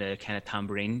song and the kind of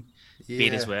tambourine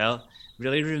beat as well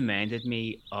really reminded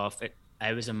me of it.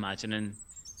 I was imagining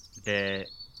the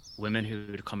women who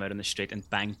would come out on the street and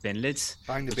bang bin lids.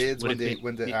 Bang the bids when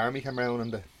the army came around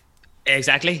and the...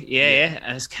 Exactly, yeah.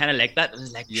 I was kind of like that. It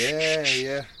was like...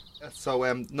 Yeah. So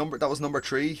that was number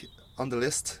 3 on the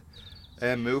list.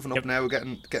 Moving up now,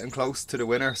 getting close to the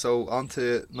winner. So on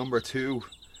to number 2.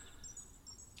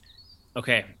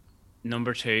 Okay,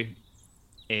 number 2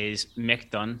 is Mick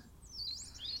Dunn.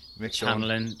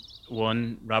 Channeling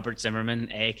one Robert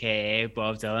Zimmerman, aka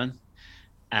Bob Dylan.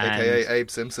 AKA Abe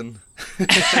Simpson.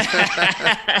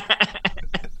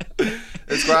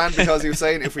 It's grand because he was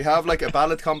saying if we have like a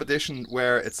ballad competition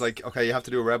where it's like, okay, you have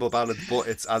to do a rebel ballad, but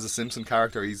it's as a Simpson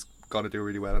character, he's gonna do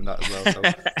really well in that as well.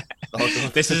 So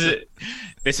this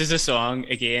is a song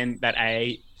again that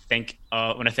I think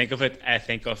when I think of it, I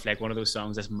think of like one of those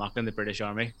songs that's mocking the British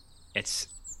Army. It's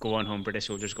 "Go on home, British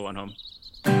soldiers, go on home."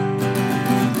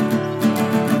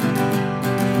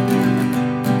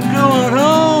 Go on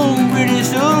home, British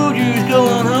soldiers, go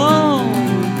on home.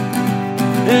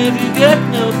 Have you got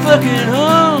no fucking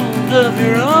homes of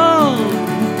your own?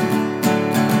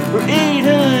 For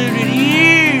 800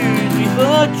 years we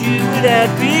fought you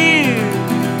without fear,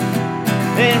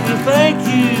 and we'll fight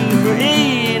you for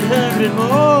 800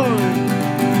 more.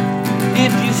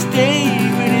 If you stay,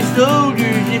 British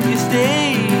soldiers, if you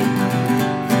stay,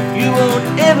 you won't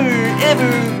ever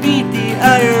beat the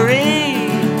IRA.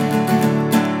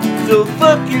 So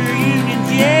fuck your Union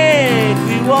Jack,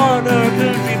 we want our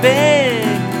country back.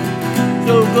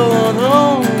 So go on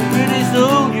home, British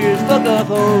soldiers, fuck off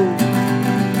home.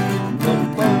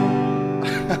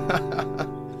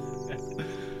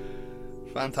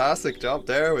 Fantastic job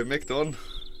there with Mick Dunn.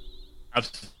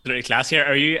 Absolutely class here.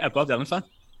 Are you a Bob Dylan fan?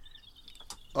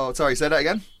 Oh, sorry, say that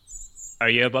again. Are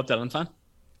you a Bob Dylan fan?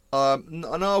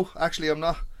 No, actually I'm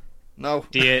not. No.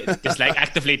 Do you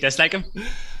actively dislike him?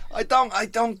 I don't.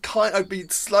 I'd be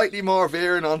slightly more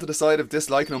veering onto the side of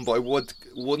disliking him, but I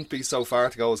wouldn't be so far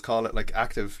to go as call it like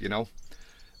active, you know.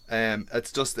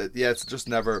 It's just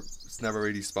never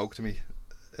really spoke to me,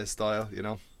 his style, you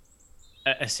know.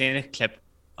 I seen a clip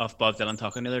of Bob Dylan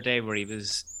talking the other day where he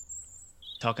was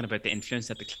talking about the influence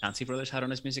that the Clancy Brothers had on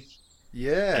his music.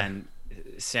 Yeah. And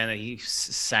saying that he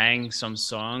sang some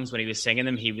songs, when he was singing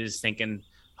them, he was thinking,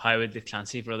 how would the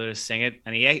Clancy Brothers sing it?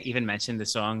 And he even mentioned the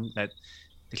song that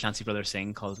the Clancy Brothers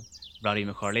sing called Roddy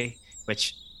McCorley,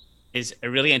 which is a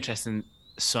really interesting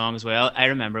song as well. I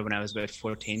remember when I was about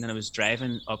 14 and I was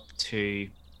driving up in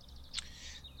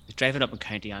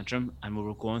County Antrim, and we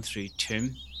were going through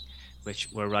Toome,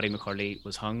 where Roddy McCurley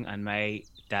was hung, and my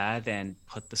dad then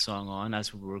put the song on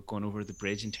as we were going over the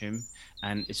bridge in Toome,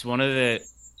 and it's one of the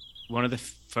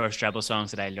first rebel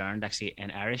songs that I learned actually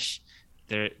in Irish.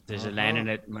 There's a line in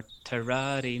it,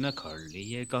 Roddy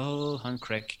McCurley, go on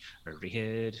crick, or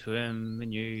rehead whom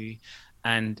and you,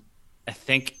 and I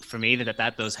think for me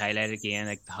that does highlight again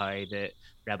like how the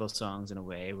rebel songs in a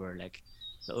way were like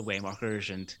little way markers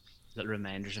and little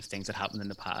reminders of things that happened in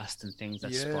the past and things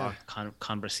that sparked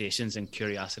conversations and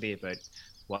curiosity about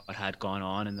what had gone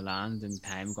on in the land in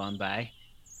time gone by.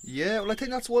 Yeah, well, I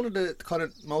think that's one of the kind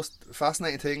of most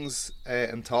fascinating things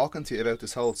in talking to you about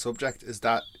this whole subject, is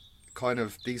that kind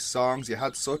of these songs, you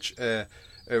had such a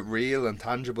real and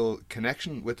tangible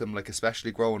connection with them, like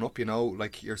especially growing up, you know,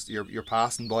 like you're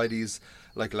passing by these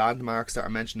like landmarks that are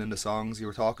mentioned in the songs. You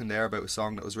were talking there about a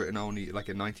song that was written only like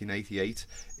in 1988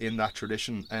 in that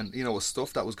tradition, and you know, it was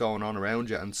stuff that was going on around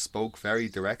you and spoke very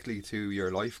directly to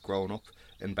your life growing up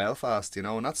in Belfast, you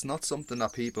know, and that's not something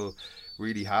that people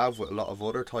really have with a lot of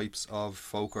other types of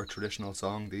folk or traditional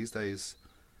song these days.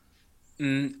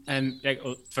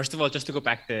 First of all, just to go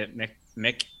back to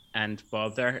Mick and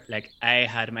Bob there, like I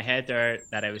had in my head there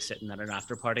that I was sitting at an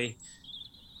after party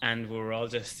and we were all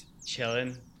just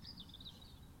chilling,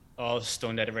 all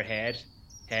stoned out of our heads,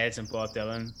 and Bob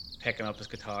Dylan picking up his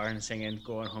guitar and singing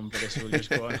 "Going Home, British Soldiers,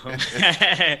 Going Home."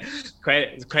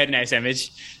 quite a nice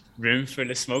image. Room full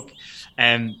of smoke.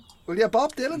 Well, yeah,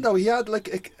 Bob Dylan though, he had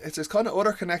like it's kind of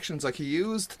other connections. Like he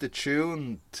used the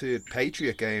tune to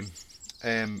Patriot Game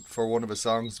for one of his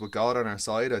songs with God on Our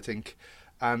Side, I think.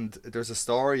 And there's a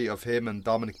story of him and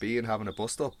Dominic Bean having a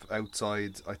bust up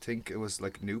outside, I think it was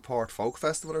like Newport Folk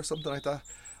Festival or something like that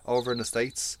over in the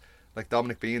States. Like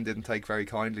Dominic Bean didn't take very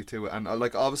kindly to it, and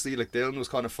like obviously like Dylan was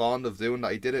kind of fond of doing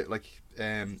that. He did it like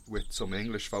with some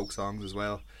English folk songs as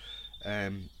well.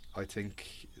 I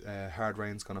think Hard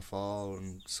Rain's Gonna Fall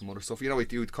and some other stuff. You know,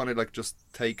 he would kind of like just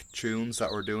take tunes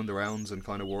that were doing the rounds and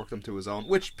kind of work them to his own,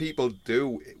 which people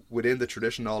do within the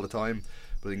tradition all the time.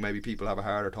 But I think maybe people have a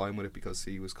harder time with it because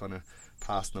he was kind of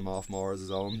passing them off more as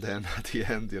his own then at the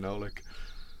end, you know, like.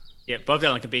 Yeah, Bob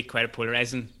Dylan can be quite a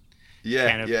polarizing.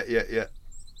 Yeah.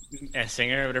 A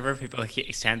singer or whatever. People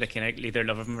tend to kind of either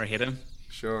love him or hate him.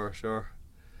 Sure.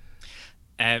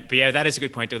 But yeah, that is a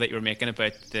good point though that you were making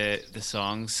about the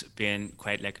songs being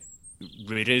quite like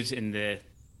rooted in the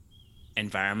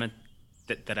environment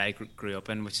that I grew up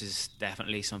in, which is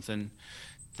definitely something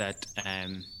that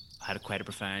had quite a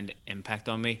profound impact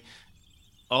on me.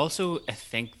 Also, I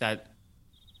think that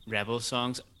rebel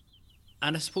songs,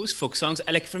 and I suppose folk songs,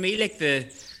 like for me, like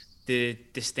the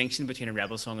distinction between a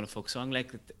rebel song and a folk song,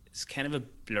 like it's kind of a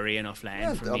blurry enough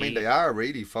line for me. I mean, they are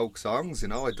really folk songs, you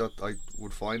know. I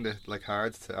would find it like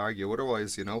hard to argue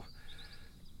otherwise, you know.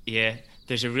 Yeah,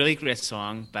 there's a really great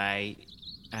song by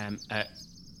a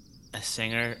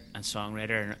singer and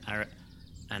songwriter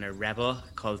and a rebel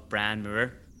called Brian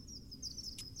Moore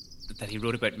that he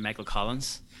wrote about Michael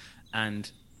Collins,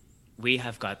 and we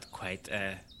have got quite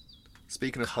a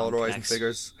speaking of polarizing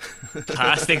figures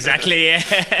past, exactly, yeah.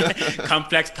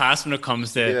 Complex past when it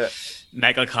comes to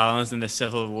Michael Collins and the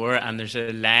Civil War. And there's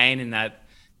a line in that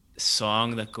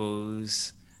song that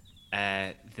goes,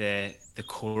 the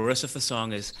chorus of the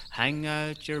song is, hang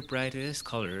out your brightest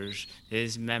colours,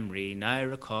 his memory now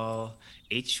recall,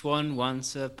 each one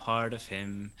wants a part of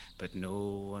him, but no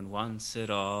one wants it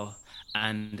all.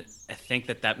 And I think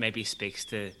that maybe speaks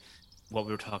to what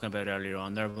we were talking about earlier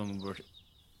on there when we were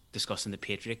discussing the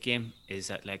Patriot Game, is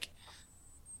that like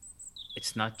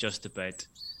it's not just about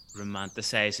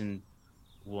romanticizing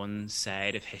one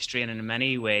side of history, and in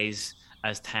many ways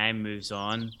as time moves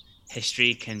on,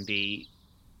 history can be,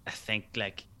 I think,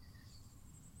 like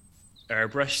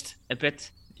airbrushed a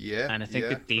bit. And I think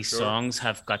that these songs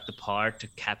have got the power to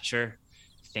capture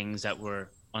things that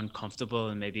were uncomfortable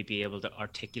and maybe be able to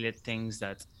articulate things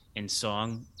that in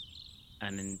song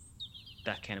and in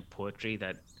that kind of poetry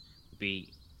that would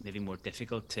be maybe more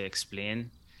difficult to explain,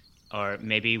 or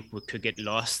maybe we could get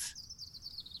lost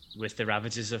with the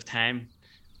ravages of time.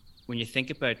 When you think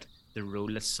about the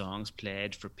role that songs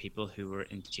played for people who were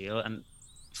in jail, and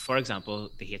for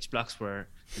example, the H-Blocks were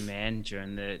the men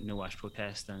during the No Wash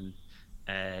protest and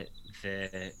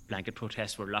the blanket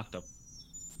protests were locked up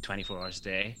 24 hours a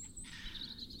day,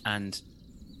 and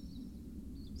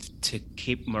to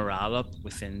keep morale up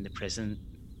within the prison,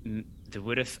 they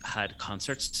would have had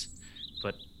concerts,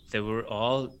 but they were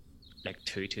all like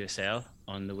two to a cell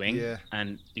on the wing,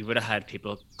 and you would have had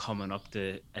people coming up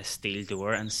to a steel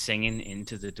door and singing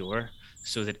into the door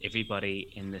so that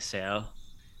everybody in the cell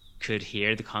could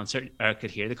hear the concert,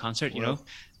 you know.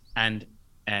 And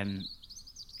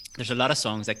there's a lot of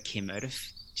songs that came out of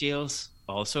jails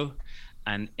also,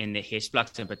 and in the H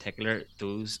blocks in particular,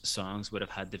 those songs would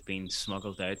have had to have been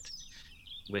smuggled out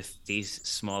with these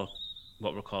small,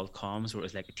 what were called comms, where it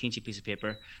was like a teensy piece of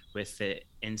paper with the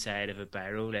inside of a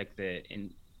biro, like the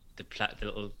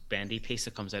little bendy piece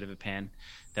that comes out of a pen,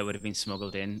 that would have been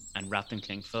smuggled in and wrapped in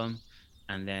cling film,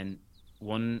 and then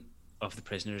one of the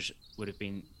prisoners would have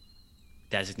been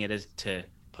designated to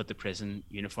put the prison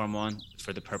uniform on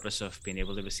for the purpose of being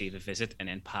able to receive a visit and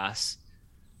then pass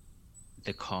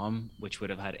the comm, which would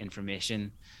have had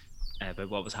information about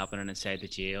what was happening inside the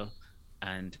jail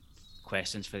and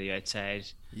questions for the outside,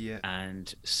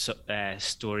 and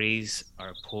stories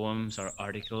or poems or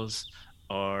articles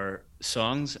or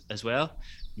songs as well.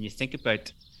 When you think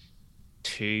about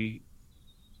two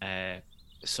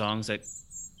songs that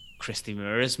Christy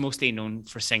Moore is mostly known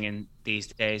for singing these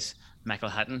days, Michael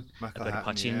Hatton, about a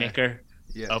poaching maker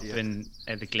up in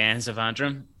the glens of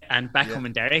Antrim, and Back Home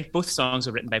in Derry. Both songs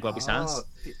are written by Bobby Sands.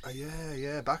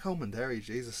 Back Home in Derry,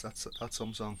 Jesus, that's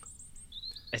some song.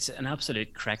 It's an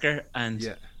absolute cracker,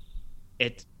 and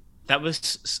that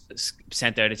was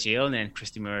sent out of jail, and then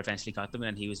Christy Moore eventually got them,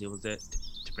 and he was able to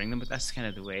bring them. But that's kind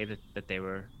of the way that they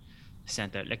were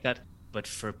sent out like that. But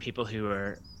for people who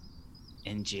were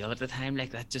in jail at the time,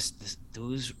 like that, just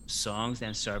those songs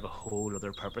then serve a whole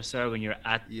other purpose there. When you're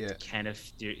at kind of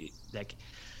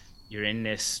you're in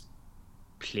this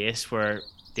place where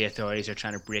the authorities are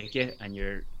trying to break you, and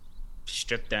you're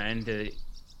stripped down to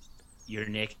you're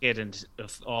naked, and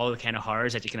of all the kind of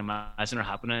horrors that you can imagine are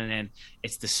happening, and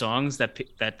it's the songs that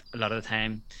a lot of the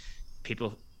time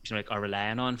people are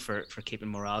relying on for keeping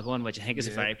morale going, which I think is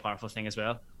a very powerful thing as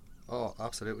well. Oh,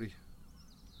 absolutely.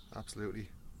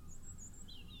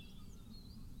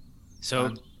 So,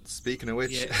 and speaking of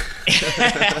which,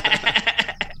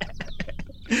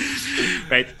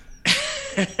 right.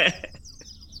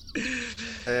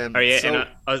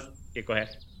 Go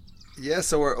ahead. Yeah,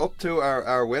 so we're up to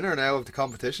our winner now of the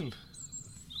competition.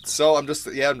 So I'm just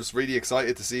really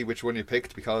excited to see which one you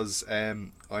picked, because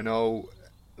I know,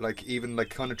 like, even like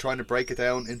kind of trying to break it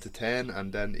down into 10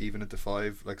 and then even into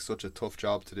 5, like, such a tough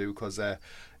job to do, because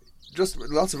just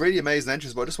lots of really amazing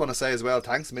entries. But I just want to say as well,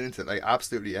 thanks a million to like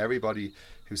absolutely everybody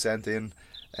who sent in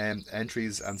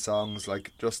entries and songs.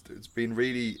 Like, just it's been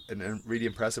really a really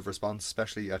impressive response,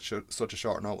 especially at such a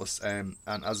short notice. And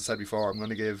as I said before, I'm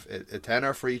going to give a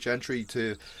tenner for each entry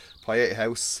to Pieta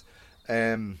House,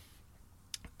 and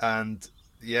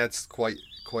yeah, it's quite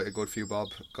a good few bob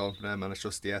going from them, and it's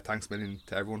just thanks a million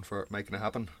to everyone for making it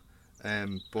happen. But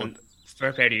and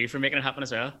fair play to you for making it happen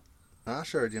as well.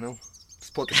 Sure,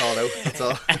 just put the call out, that's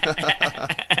all.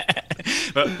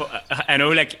 but I know,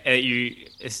 like,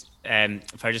 if I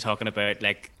was just talking about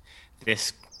like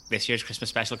this year's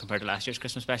Christmas special compared to last year's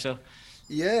Christmas special.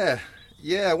 Yeah,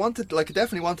 I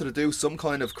definitely wanted to do some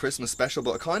kind of Christmas special,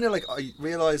 but I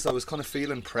realised I was kind of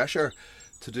feeling pressure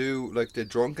to do like the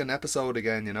drunken episode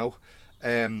again,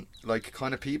 like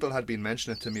kind of people had been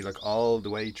mentioning it to me like all the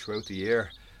way throughout the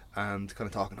year, and kind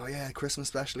of talking, oh yeah, Christmas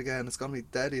special again, it's gonna be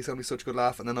deadly, it's gonna be such a good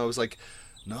laugh. And then I was like,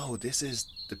 no, this is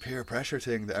the peer pressure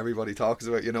thing that everybody talks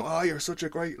about, oh, you're such a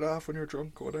great laugh when you're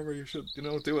drunk or whatever, you should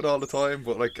do it all the time.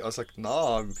 But like I was like,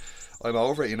 no, I'm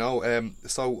over it,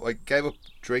 so I gave up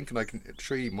drinking like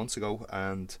 3 months ago,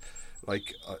 and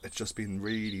like it's just been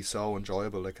really so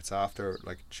enjoyable. Like, it's after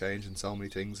like changing so many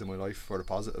things in my life for the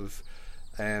positive.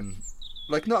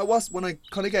 Like, no, it was, when I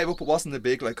kind of gave up, it wasn't a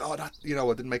big like, oh, that, I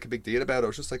didn't make a big deal about it. I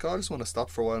was just like, oh, I just want to stop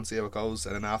for a while and see how it goes.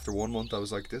 And then after 1 month I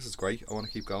was like, this is great, I want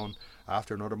to keep going.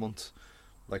 After another month,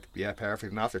 like, yeah,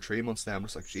 perfect. And after 3 months now, I'm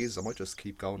just like, Jesus, I might just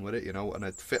keep going with it, and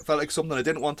it felt like something I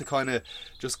didn't want to kind of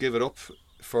just give it up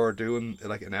for doing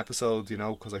like an episode,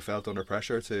 because I felt under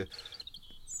pressure to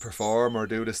perform or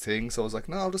do this thing. So I was like,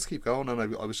 no, I'll just keep going. And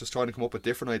I was just trying to come up with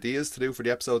different ideas to do for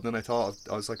the episode, and then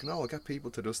I was like, no, I'll get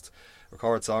people to just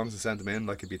record songs and send them in,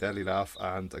 like, it'd be deadly laugh,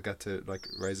 and I get to like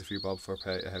raise a few bob for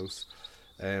Pieta House.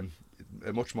 A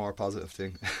much more positive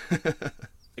thing.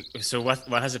 So what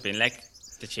has it been like,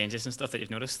 the changes and stuff that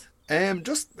you've noticed?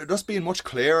 Just being much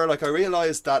clearer. Like, I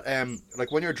realised that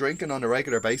like when you're drinking on a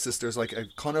regular basis, there's like a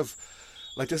kind of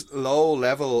like this low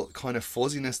level kind of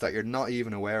fuzziness that you're not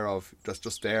even aware of, that's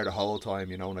just there the whole time,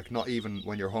 like not even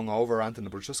when you're hungover or anything,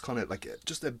 but it's just kind of like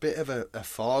just a bit of a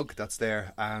fog that's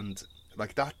there, and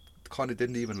like that kind of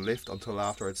didn't even lift until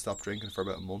after I'd stopped drinking for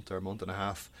about a month or a month and a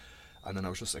half. And then I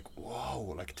was just like,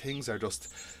 whoa, like things are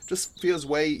just feels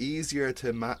way easier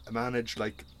to manage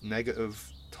like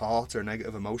negative thoughts or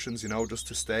negative emotions, you know, just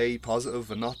to stay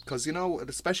positive and not, because, you know,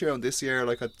 especially around this year,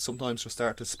 like, I sometimes just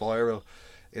start to spiral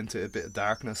into a bit of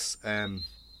darkness, and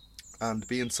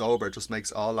being sober just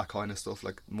makes all that kind of stuff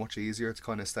like much easier to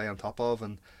kind of stay on top of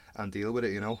and deal with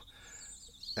it, you know.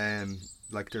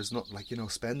 Like, there's not, like, you know,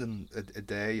 spending a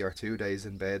day or 2 days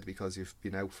in bed because you've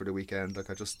been out for the weekend, like,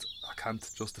 I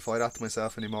can't justify that to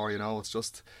myself anymore, you know.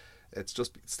 It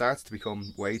starts to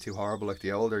become way too horrible. Like,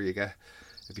 the older you get,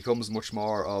 it becomes much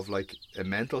more of like a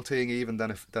mental thing even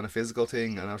than a physical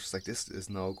thing, and I was just like, this is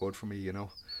no good for me, you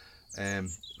know.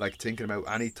 Like, thinking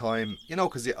about any time, you know,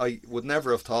 because I would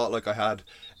never have thought like I had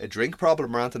a drink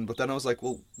problem or anything, but then I was like,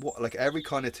 well, what, like, every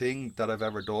kind of thing that I've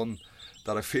ever done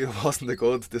that I feel wasn't a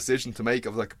good decision to make, I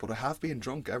was like, but I have been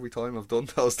drunk every time I've done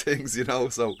those things, you know.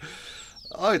 So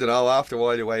I don't know, after a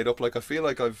while you weigh it up, like, I feel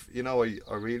like I've, you know,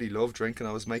 I really love drinking.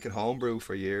 I was making homebrew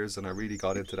for years and I really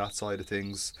got into that side of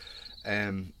things,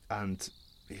 and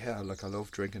yeah, like, I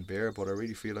love drinking beer, but I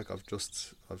really feel like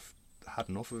I've had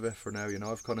enough of it for now, you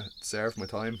know. I've kind of served my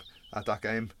time at that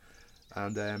game,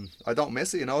 and I don't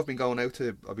miss it, you know. I've been going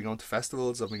to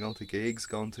festivals, I've been going to gigs,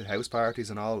 going to house parties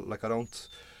and all. Like, I don't,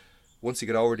 once you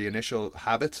get over the initial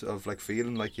habit of like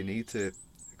feeling like you need to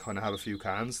kind of have a few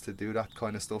cans to do that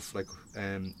kind of stuff, like,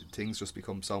 things just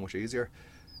become so much easier,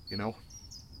 you know.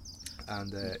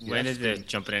 And when did the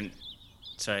jumping in,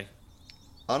 sorry,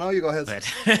 oh no, you go ahead.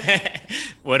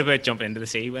 What about jumping into the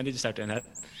sea? When did you start doing that?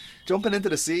 Jumping into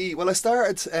the sea, well, I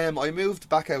started, I moved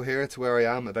back out here to where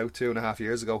I am about 2.5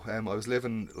 years ago. I was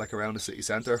living like around the city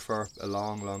centre for a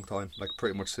long time, like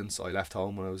pretty much since I left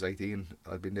home when I was 18.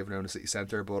 I'd been living around the city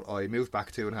centre, but I moved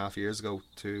back 2.5 years ago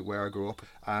to where I grew up,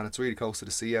 and it's really close to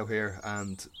the sea out here,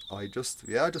 and I just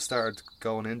started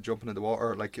going in, jumping in the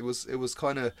water. Like, it was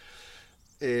kind of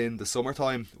in the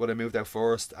summertime when I moved out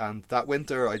first, and that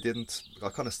winter I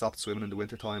kind of stopped swimming in the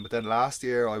winter time, but then last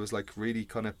year I was like really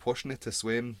kind of pushing it to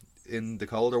swim in the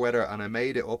colder weather, and I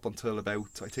made it up until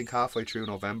about, I think, halfway through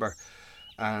November.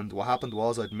 And what happened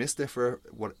was I'd missed it for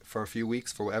a few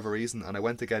weeks for whatever reason, and I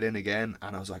went to get in again,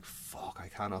 and I was like, fuck, I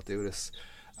cannot do this,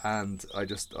 and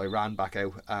I ran back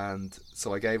out, and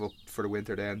so I gave up for the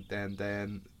winter.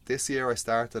 Then this year I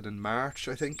started in March,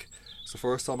 I think. It's the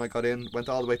first time I got in, went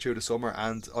all the way through the summer,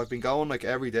 and I've been going like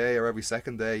every day or every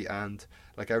second day, and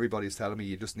like, everybody's telling me,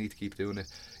 you just need to keep doing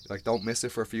it. Like, don't miss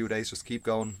it for a few days, just keep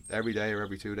going. Every day or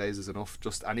every 2 days is enough.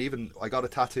 And even I got a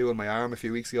tattoo on my arm a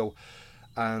few weeks ago,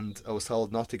 and I was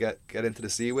told not to get into the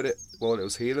sea with it while it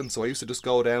was healing, so I used to just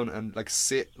go down and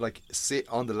sit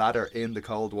on the ladder in the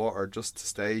cold water just to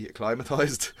stay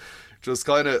acclimatized. Just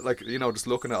kind of like, you know, just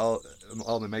looking at all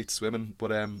my mates swimming.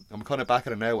 But I'm kind of back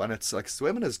at it now, and it's like,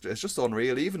 swimming is just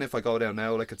unreal. Even if I go down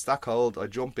now, like, it's that cold, I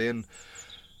jump in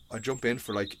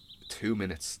for like 2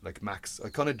 minutes, like, max. I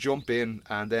kind of jump in,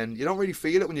 and then you don't really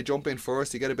feel it when you jump in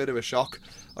first. You get a bit of a shock.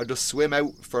 I just swim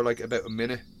out for like about a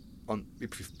minute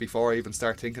before I even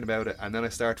start thinking about it, and then I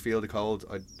start to feel the cold.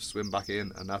 I swim back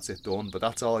in, and that's it, done. But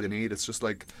that's all you need. It's just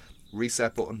like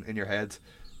reset button in your head.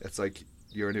 It's like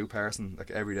you're a new person,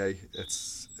 like, every day.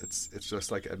 It's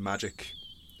just like a magic,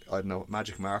 I don't know,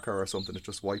 magic marker or something. It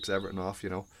just wipes everything off, you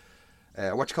know.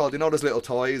 What you call, you know, those little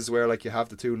toys where like you have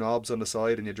the two knobs on the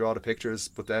side and you draw the pictures,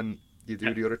 but then you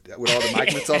do the other with all the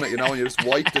magnets on it, you know, and you just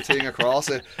wipe the thing across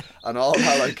it, and all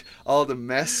that, like, all the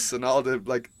mess and all the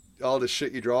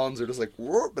shitty drawings are just like,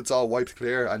 whoop, it's all wiped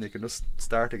clear, and you can just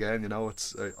start again, you know.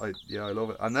 It's I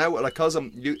love it. And now, like, cause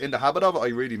I'm in the habit of it, I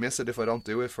really miss it if I don't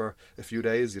do it for a few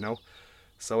days, you know.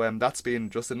 So that's been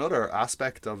just another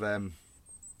aspect of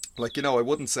like, you know, I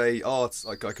wouldn't say, oh, it's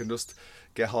like I can just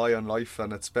get high on life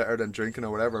and it's better than drinking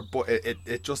or whatever, but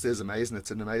it just is amazing.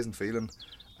 It's an amazing feeling,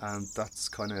 and that's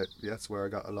kind of, yeah, that's where I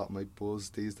got a lot of my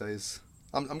buzz these days.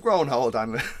 I'm growing old,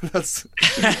 and that's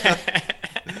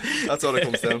what it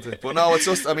comes down to. But no, it's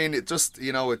just, I mean, it just,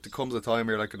 you know, it comes a time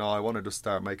where you're like, no, I want to just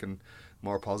start making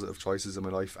more positive choices in my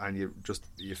life, and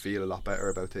you feel a lot better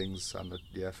about things, and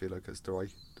I feel like it's the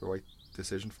right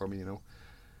decision for me, you know.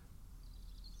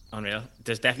 Unreal.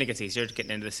 There's definitely gets easier to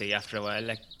getting into the sea after a while,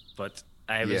 like, but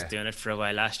I was doing it for a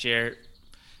while last year.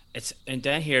 And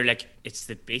down here, like, it's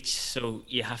the beach, so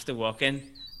you have to walk in,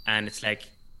 and it's like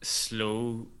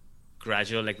slow,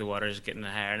 gradual, like the water's getting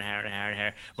higher and higher and higher and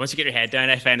higher. Once you get your head down,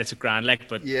 I find it's a grand, like,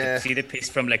 but see the piece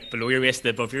from like below your waist to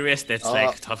above your waist, it's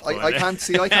like tough going. I can't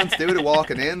do the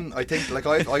walking in. I think, like,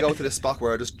 I go to this spot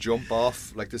where I just jump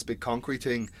off like this big concrete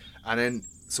thing, and then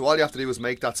so all you have to do is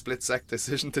make that split-second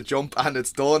decision to jump, and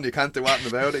it's done. You can't do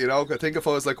anything about it, you know. I think if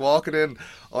I was like walking in,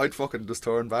 I'd fucking just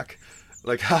turn back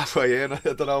like halfway in. I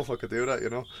don't know if I could do that, you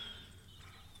know.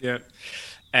 Yeah.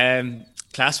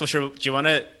 Class, do you want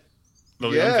to Will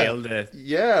we unveil the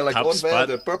like top unveil spot?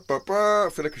 the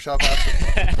feel like a shop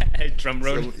after. Drum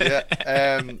roll. So,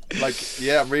 I'm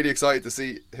really excited to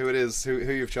see who it is, who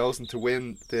you've chosen to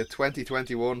win the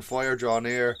 2021 Fire Draw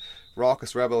Near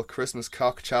Raucous Rebel Christmas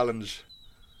Cock Challenge.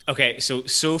 Okay,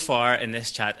 so far in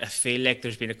this chat, I feel like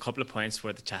there's been a couple of points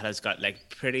where the chat has got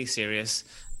like pretty serious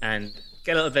and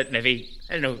get a little bit, maybe,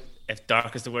 I don't know if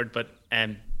dark is the word, but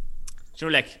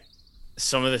like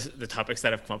some of the topics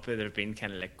that I've come up with have been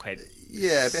kind of like quite a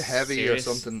bit heavy serious,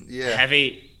 or something.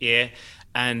 Heavy,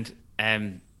 and do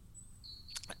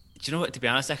you know what? To be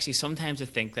honest, actually, sometimes I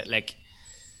think that like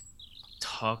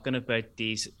talking about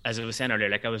these, as I was saying earlier,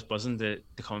 like I was buzzing to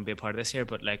come and be a part of this here,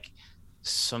 but like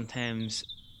sometimes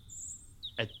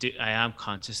I am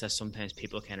conscious that sometimes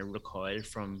people kind of recoil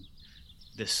from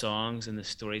the songs and the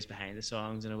stories behind the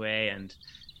songs in a way, and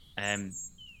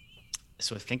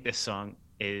so I think this song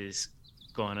is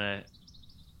gonna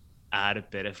add a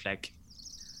bit of like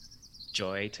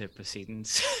joy to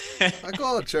proceedings. Oh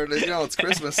God, Shirley, it's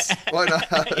Christmas. Why not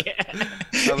have a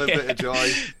bit of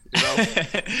joy,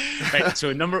 Right,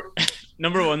 so number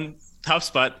one top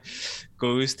spot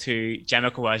goes to Gemma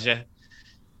Kawaja.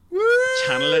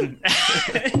 channeling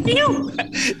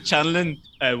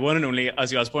one and only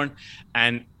Ozzy Osbourne,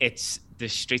 and it's The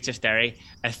Streets of Derry.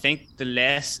 I think the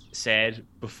less said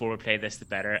before we play this, the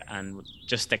better, and we'll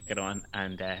just stick it on,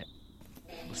 and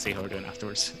we'll see how we're doing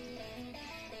afterwards.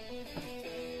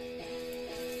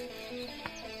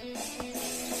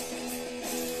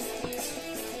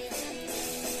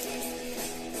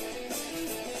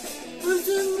 With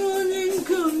the morning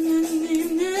coming,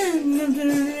 evening, after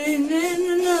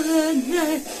raining another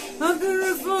day, after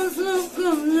a false love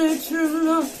comes a true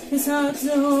love. It's hard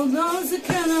to hold those that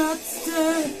cannot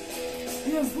stay.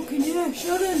 Yeah, fucking yeah,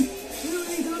 Sharon.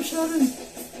 There you go, Sharon.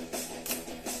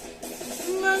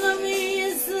 Melanie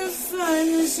is the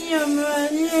finest young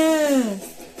man, yeah.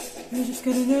 You're just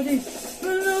getting ready.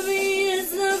 Melanie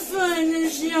is the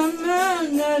finest young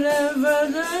man that ever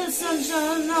the sun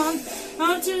shone on.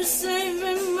 How to save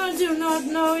him I do not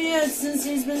know yet, since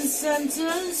he's been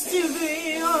sentenced to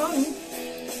be hung.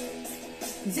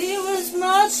 He was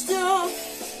marched up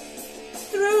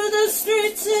through the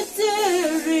streets of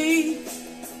Derry.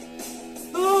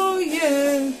 Oh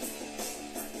yeah.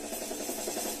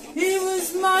 He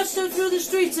was marched up through the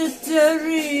streets of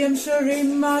Derry. I'm sure he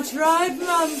marched right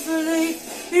manfully.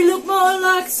 He looked more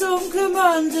like some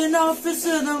commanding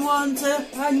officer than one to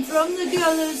hang from the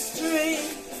gallows tree.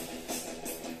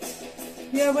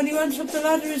 Yeah, when he went up the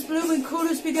ladder, his blooming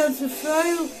colours began to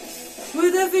fail.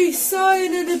 With every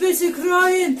sighing and a bit of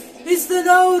crying, it's the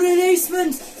no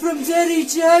releasement from Derry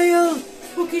jail.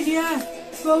 Fucking yeah,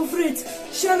 go for it.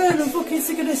 Sharon, I'm fucking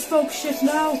sick of this folk shit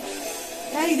now.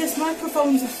 Hey, this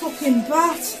microphone's a fucking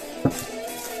bat.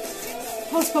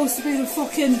 I'm supposed to be the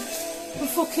fucking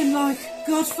like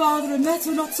godfather of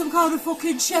metal, not some kind of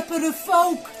fucking shepherd of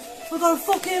folk. I got a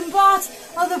fucking bat.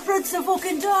 I'm the prince of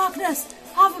fucking darkness.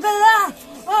 Have a bit of that.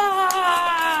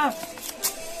 Ah!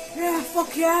 Yeah,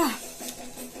 fuck yeah.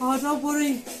 Oh, don't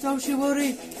worry, don't you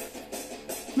worry.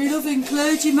 Me loving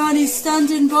clergyman, he's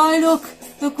standing by, look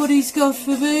what he's got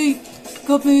for me.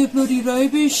 Got me a bloody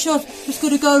rabies shot, just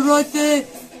gotta go right there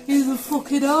in the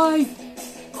fucking eye.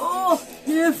 Oh,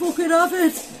 yeah, fucking have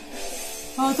it.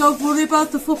 Oh, don't worry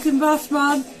about the fucking bat,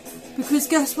 man, because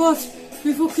guess what?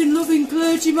 Me fucking loving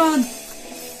clergyman,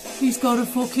 he's got a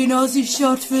fucking Aussie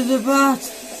shot for the bat.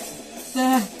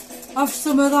 There, have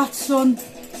some of that, son,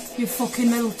 you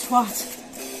fucking little twat.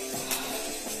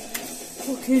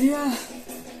 Fucking yeah.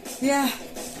 Yeah.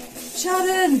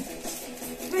 Sharon!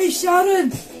 Hey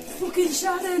Sharon! Fucking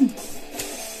Sharon!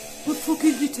 What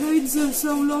fucking detains her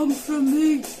so long from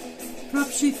me?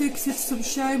 Perhaps she thinks it's some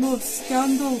shame or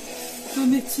scandal for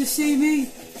me to see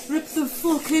me rip the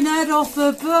fucking head off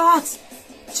a bat.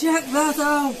 Check that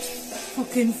out.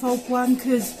 Fucking folk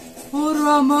wankers. All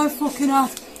around my fucking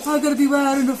hat, I gotta be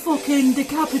wearing a fucking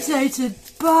decapitated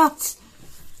bat.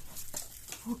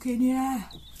 Fucking yeah.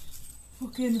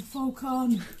 Fucking folk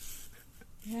on.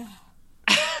 Yeah.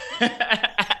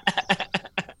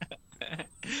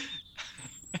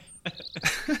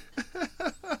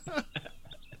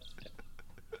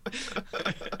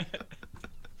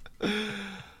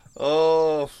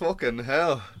 Oh, fucking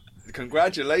hell.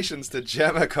 Congratulations to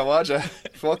Gemma Kawaja.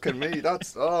 Fucking me.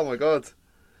 That's, oh my God.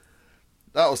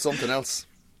 That was something else.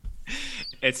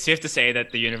 It's safe to say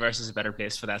that the universe is a better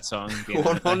place for that song.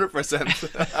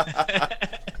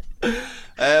 100%.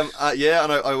 Yeah,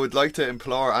 and I would like to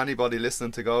implore anybody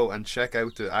listening to go and check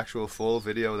out the actual full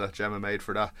video that Gemma made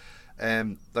for that.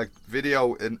 like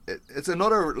video, it's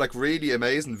another like really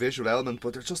amazing visual element,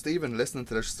 but there's just even listening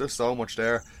to there's so much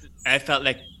there. I felt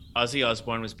like Ozzy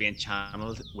Osbourne was being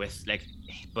channeled with like,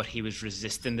 but he was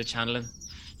resisting the channeling.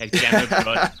 Like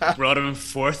Gemma brought him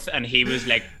forth, and he was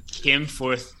like came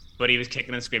forth, but he was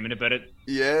kicking and screaming about it.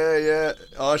 Yeah.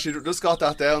 Oh, she just got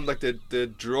that down, like the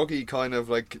druggy kind of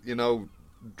like, you know,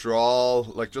 drawl,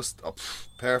 like just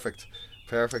perfect.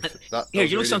 That yeah, you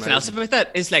know really something amazing. else about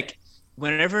that is like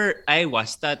whenever I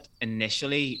watched that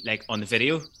initially, like on the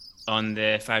video on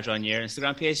the Fire Drawn Year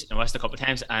Instagram page, and watched it a couple of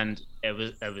times, and it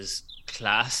was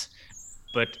class.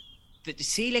 But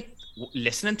see, like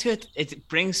listening to it, it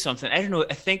brings something. I don't know.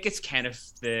 I think it's kind of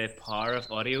the power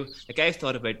of audio. Like I've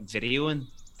thought about videoing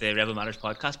the Rebel Matters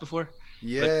podcast before.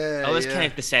 Yeah, but I always yeah. kind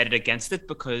of decided against it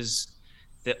because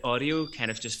the audio kind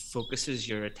of just focuses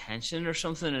your attention or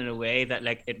something in a way that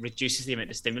like it reduces the amount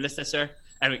of stimulus that's there.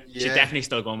 I mean, you should Yeah. definitely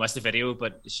still go and watch the video,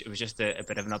 but it was just a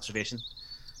bit of an observation.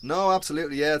 No,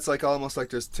 absolutely, yeah. It's like almost like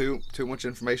there's too much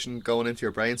information going into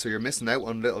your brain, so you're missing out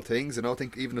on little things. And I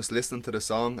think even just listening to the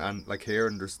song and like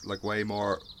hearing there's like way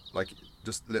more like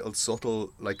just little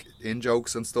subtle like in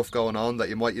jokes and stuff going on that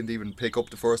you mightn't even pick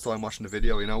up the first time watching the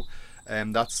video, you know.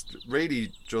 That's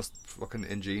really just fucking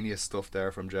ingenious stuff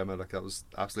there from Gemma. Like that was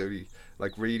absolutely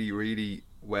like really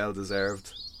well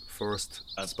deserved first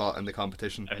spot in the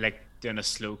competition. I like doing a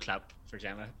slow clap for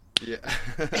Gemma. Yeah.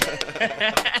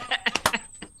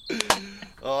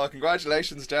 Oh,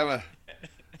 congratulations, Gemma.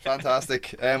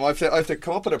 Fantastic. I have to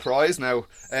come up with a prize now.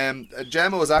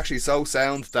 Gemma was actually so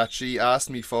sound that she asked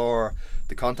me for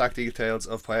the contact details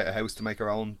of Pieta House to make her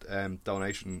own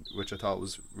donation, which I thought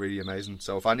was really amazing.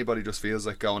 So if anybody just feels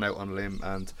like going out on a limb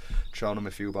and throwing them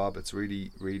a few bob, it's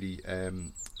really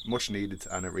much needed,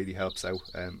 and it really helps out.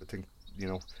 I think, you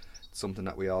know, it's something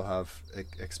that we all have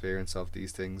experience of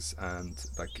these things, and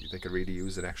like they could really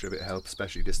use an extra bit of help,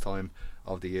 especially this time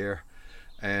of the year.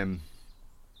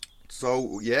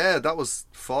 So yeah, that was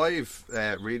 5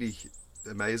 really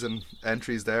amazing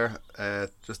entries there.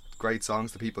 Just great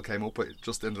songs that people came up with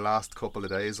just in the last couple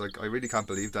of days. Like I really can't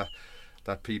believe that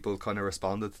people kind of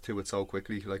responded to it so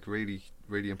quickly. Like really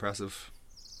impressive.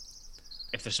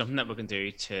 If there's something that we can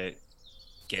do to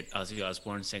get Ozzy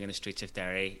Osbourne singing the Streets of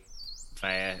Derry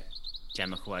via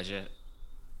Gemma Khawaja,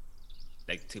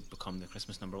 like to become the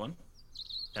Christmas #1,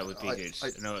 that would be good.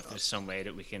 I don't know if there's some way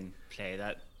that we can play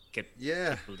that, get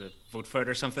people to vote for it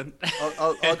or something.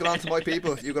 I'll get on to my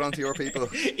people, you get on to your people.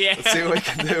 Yeah. Let's see what we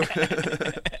can do.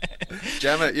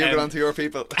 Gemma, you get on to your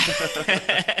people.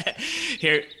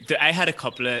 Here, I had a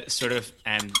couple of sort of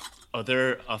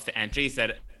other of the entries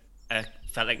that I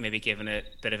felt like maybe giving a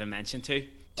bit of a mention to.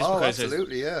 Just because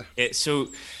absolutely, yeah. So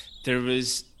there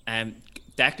was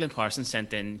Declan Parsons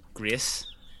sent in Grace.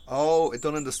 Oh, it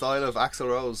done in the style of Axl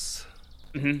Rose.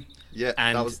 Mm-hmm. Yeah,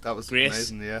 and that was Grace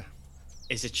amazing. Yeah,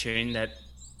 is a tune that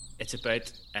it's about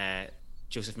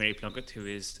Joseph Mary Plunkett,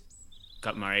 who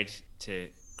got married to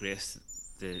Grace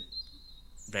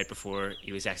right before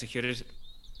he was executed,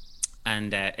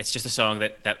 and it's just a song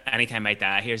that anytime my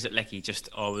dad hears it, like he just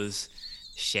always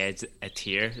sheds a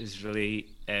tear. It's really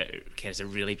it's a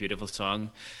really beautiful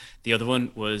song. The other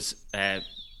one was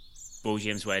Bo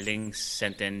James Wilding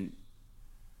sent in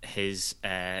his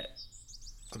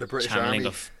the British channeling Army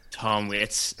of Tom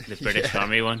Waits, the British Yeah.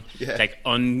 Army one. Yeah. Like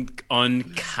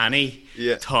uncanny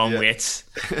Tom Waits.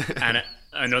 And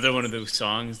another one of those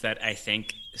songs that I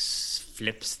think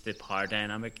flips the power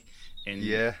dynamic and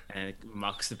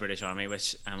mocks the British Army,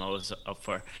 which I'm always up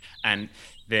for. And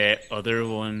the other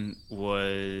one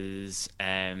was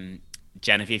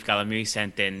Genevieve Galamu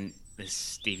sent in the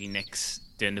Stevie Nicks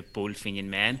doing the Bold Fenian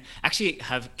Men. Actually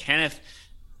have kind of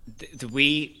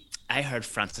I heard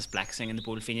Frances Black singing the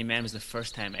Bold Fenian Men. It was the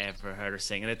first time I ever heard her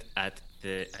singing it at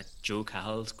Joe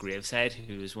Cahill's graveside,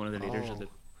 who was one of the leaders of the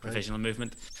provisional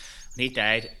movement. When he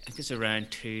died, I think it was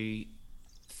around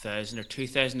 2000 or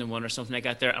 2001 or something like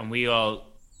that there, and we all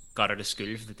got out of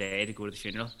school for the day to go to the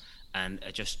funeral, and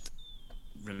I just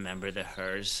remember the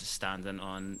hairs standing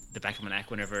on the back of my neck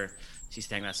whenever she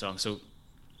sang that song. So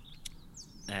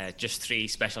just 3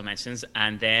 special mentions,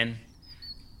 and then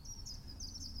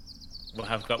we'll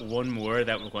have got one more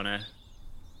that we're gonna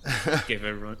give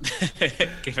a run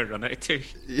out to.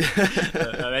 Yeah.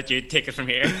 I'll let you take it from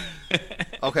here.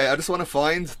 Okay, I just want to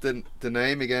find the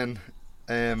name again.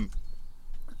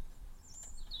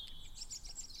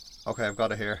 Okay, I've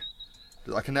got it here.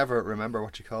 I can never remember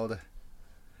what you called it.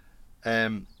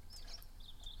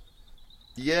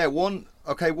 Yeah, one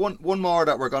more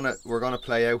that we're gonna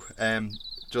play out.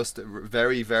 Just a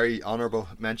very honourable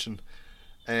mention.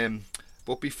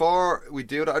 But before we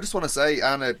do that, I just want to say,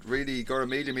 Anna, really, Gora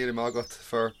Míle Mágat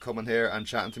for coming here and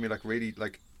chatting to me.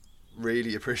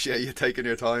 Really appreciate you taking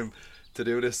your time to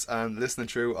do this and listening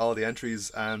through all the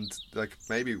entries, and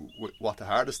maybe what the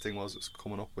hardest thing was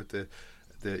coming up with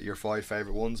your 5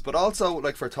 favourite ones, but also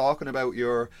for talking about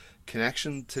your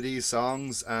connection to these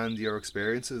songs and your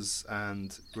experiences,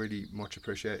 and really much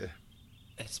appreciate it.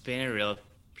 It's been a real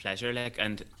pleasure,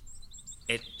 and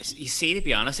you see, to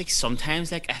be honest,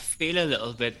 sometimes I feel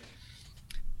a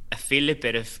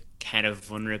bit of kind of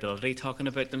vulnerability talking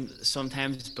about them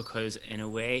sometimes, because in a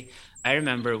way, I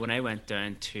remember when I went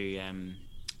down to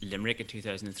Limerick in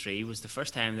 2003 was the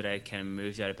first time that I kind of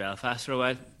moved out of Belfast for a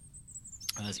while.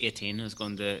 I was 18, I was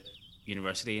going to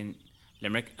university in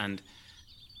Limerick, and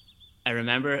I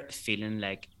remember feeling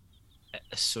like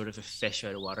a sort of a fish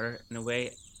out of water in a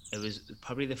way. It was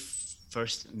probably the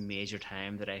first major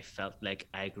time that I felt like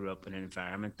I grew up in an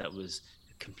environment that was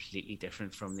completely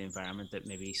different from the environment that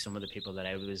maybe some of the people that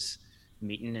I was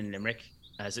meeting in Limerick,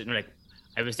 I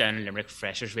was down in Limerick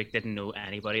Freshers Week, didn't know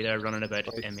anybody there, running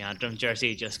about in my Antrim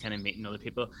jersey, just kind of meeting other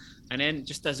people. And then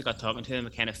just as I got talking to them, I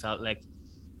kind of felt like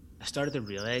I started to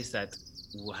realize that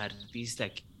we had these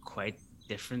quite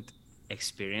different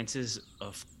experiences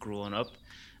of growing up,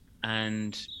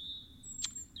 and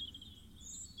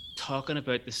talking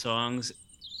about the songs,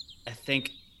 I think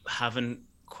having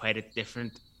quite a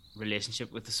different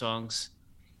relationship with the songs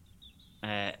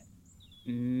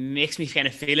makes me kind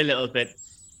of feel a little bit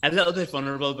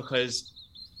vulnerable, because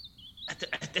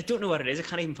I don't know what it is. I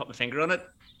can't even put my finger on it.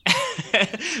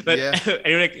 But yeah.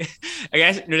 I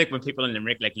guess when people in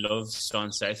Limerick love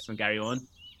Sean South from Gary Owen,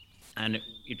 and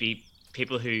it'd be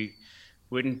people who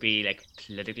wouldn't be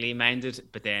politically minded,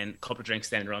 but then a couple of drinks,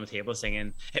 then around the table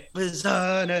singing "It was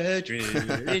on a dream."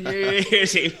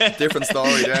 Different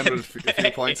story then, with a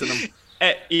few points in them.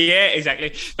 Yeah,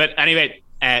 exactly. But anyway,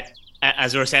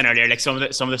 as we were saying earlier, some of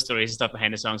the stories and stuff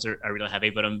behind the songs are real heavy.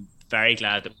 But I'm very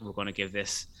glad that we're going to give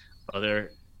this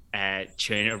other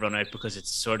tune a run out, because it's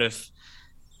sort of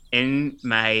in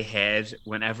my head.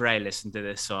 Whenever I listened to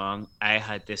this song, I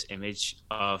had this image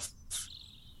of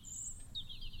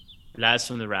lads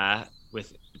from the Ra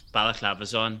with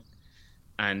balaclavas on,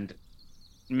 and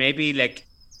maybe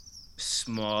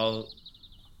small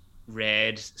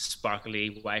red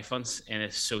sparkly Y-fonts in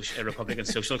a Republican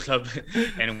social club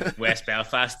in West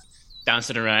Belfast,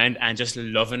 dancing around and just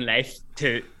loving life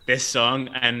to this song.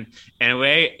 And in a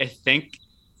way, I think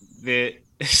the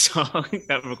song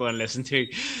that we're going to listen to,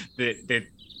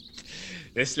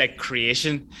 this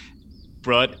creation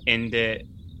brought into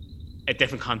a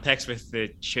different context with the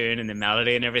tune and the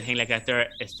melody and everything like that there,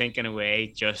 I think in a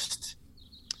way just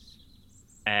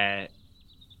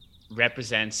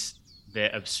represents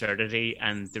the absurdity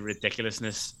and the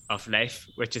ridiculousness of life,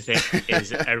 which I think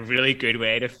is a really good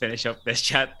way to finish up this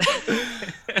chat.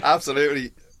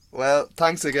 Absolutely. Well,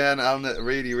 thanks again, Alan.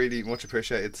 Really, really much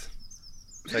appreciated.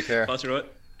 Take care.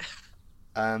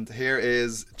 And here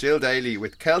is Jill Daly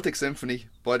with Celtic Symphony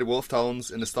by the Wolf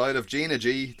Tones in the style of Gina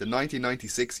G, the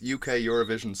 1996 UK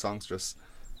Eurovision songstress.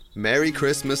 Merry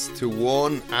Christmas to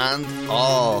one and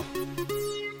all.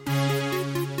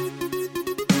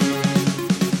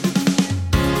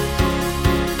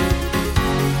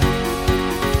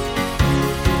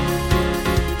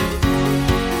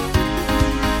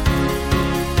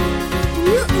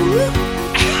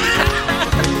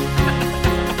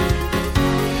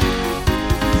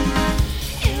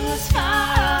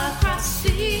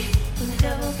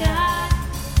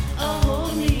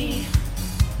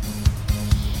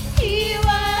 He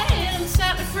would hit him,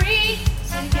 set me free,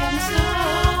 so he got me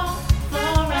so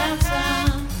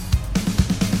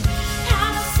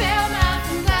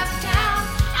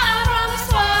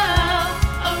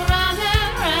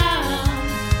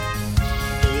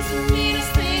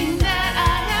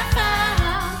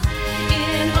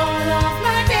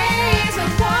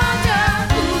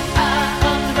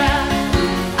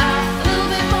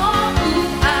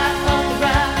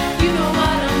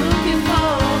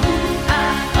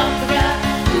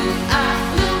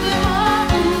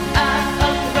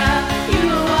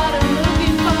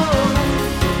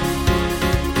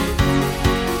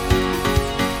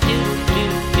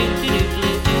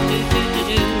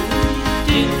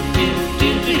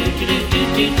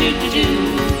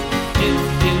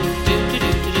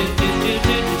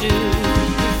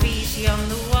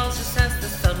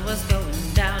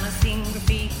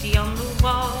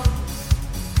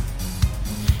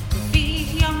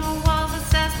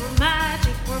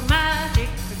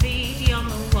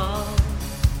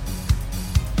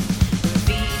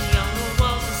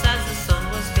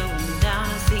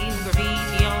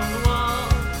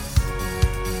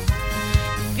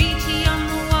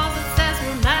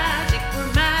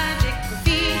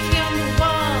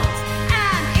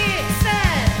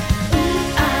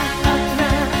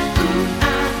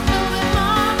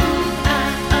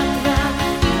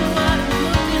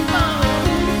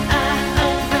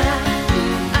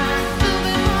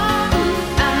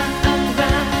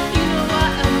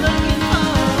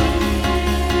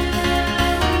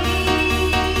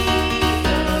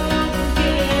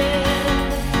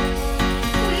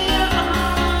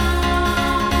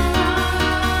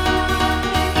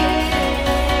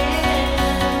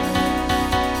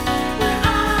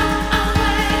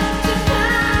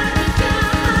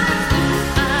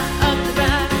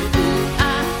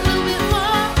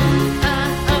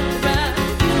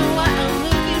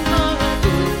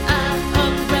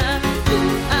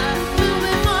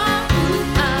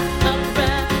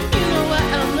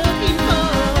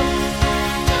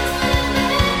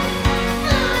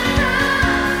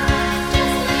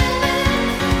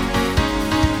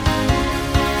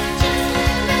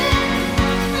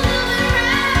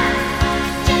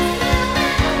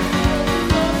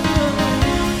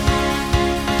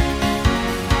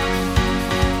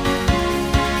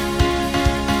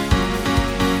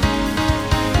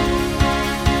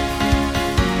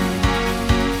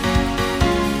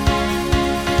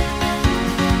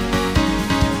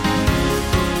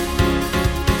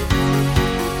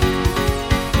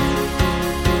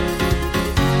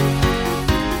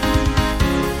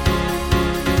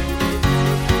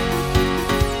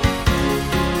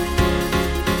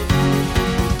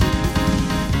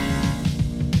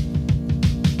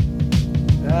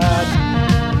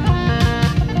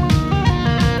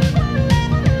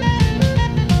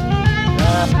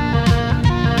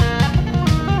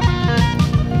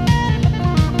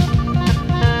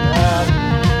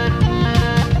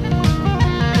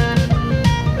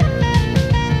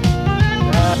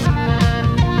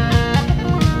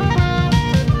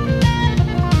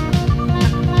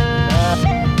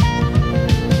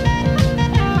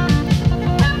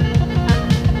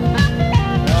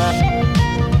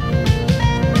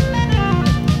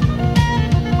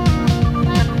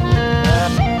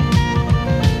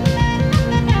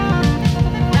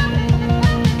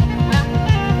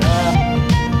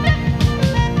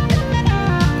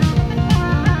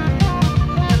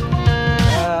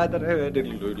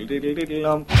diddle doodle diddle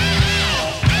diddle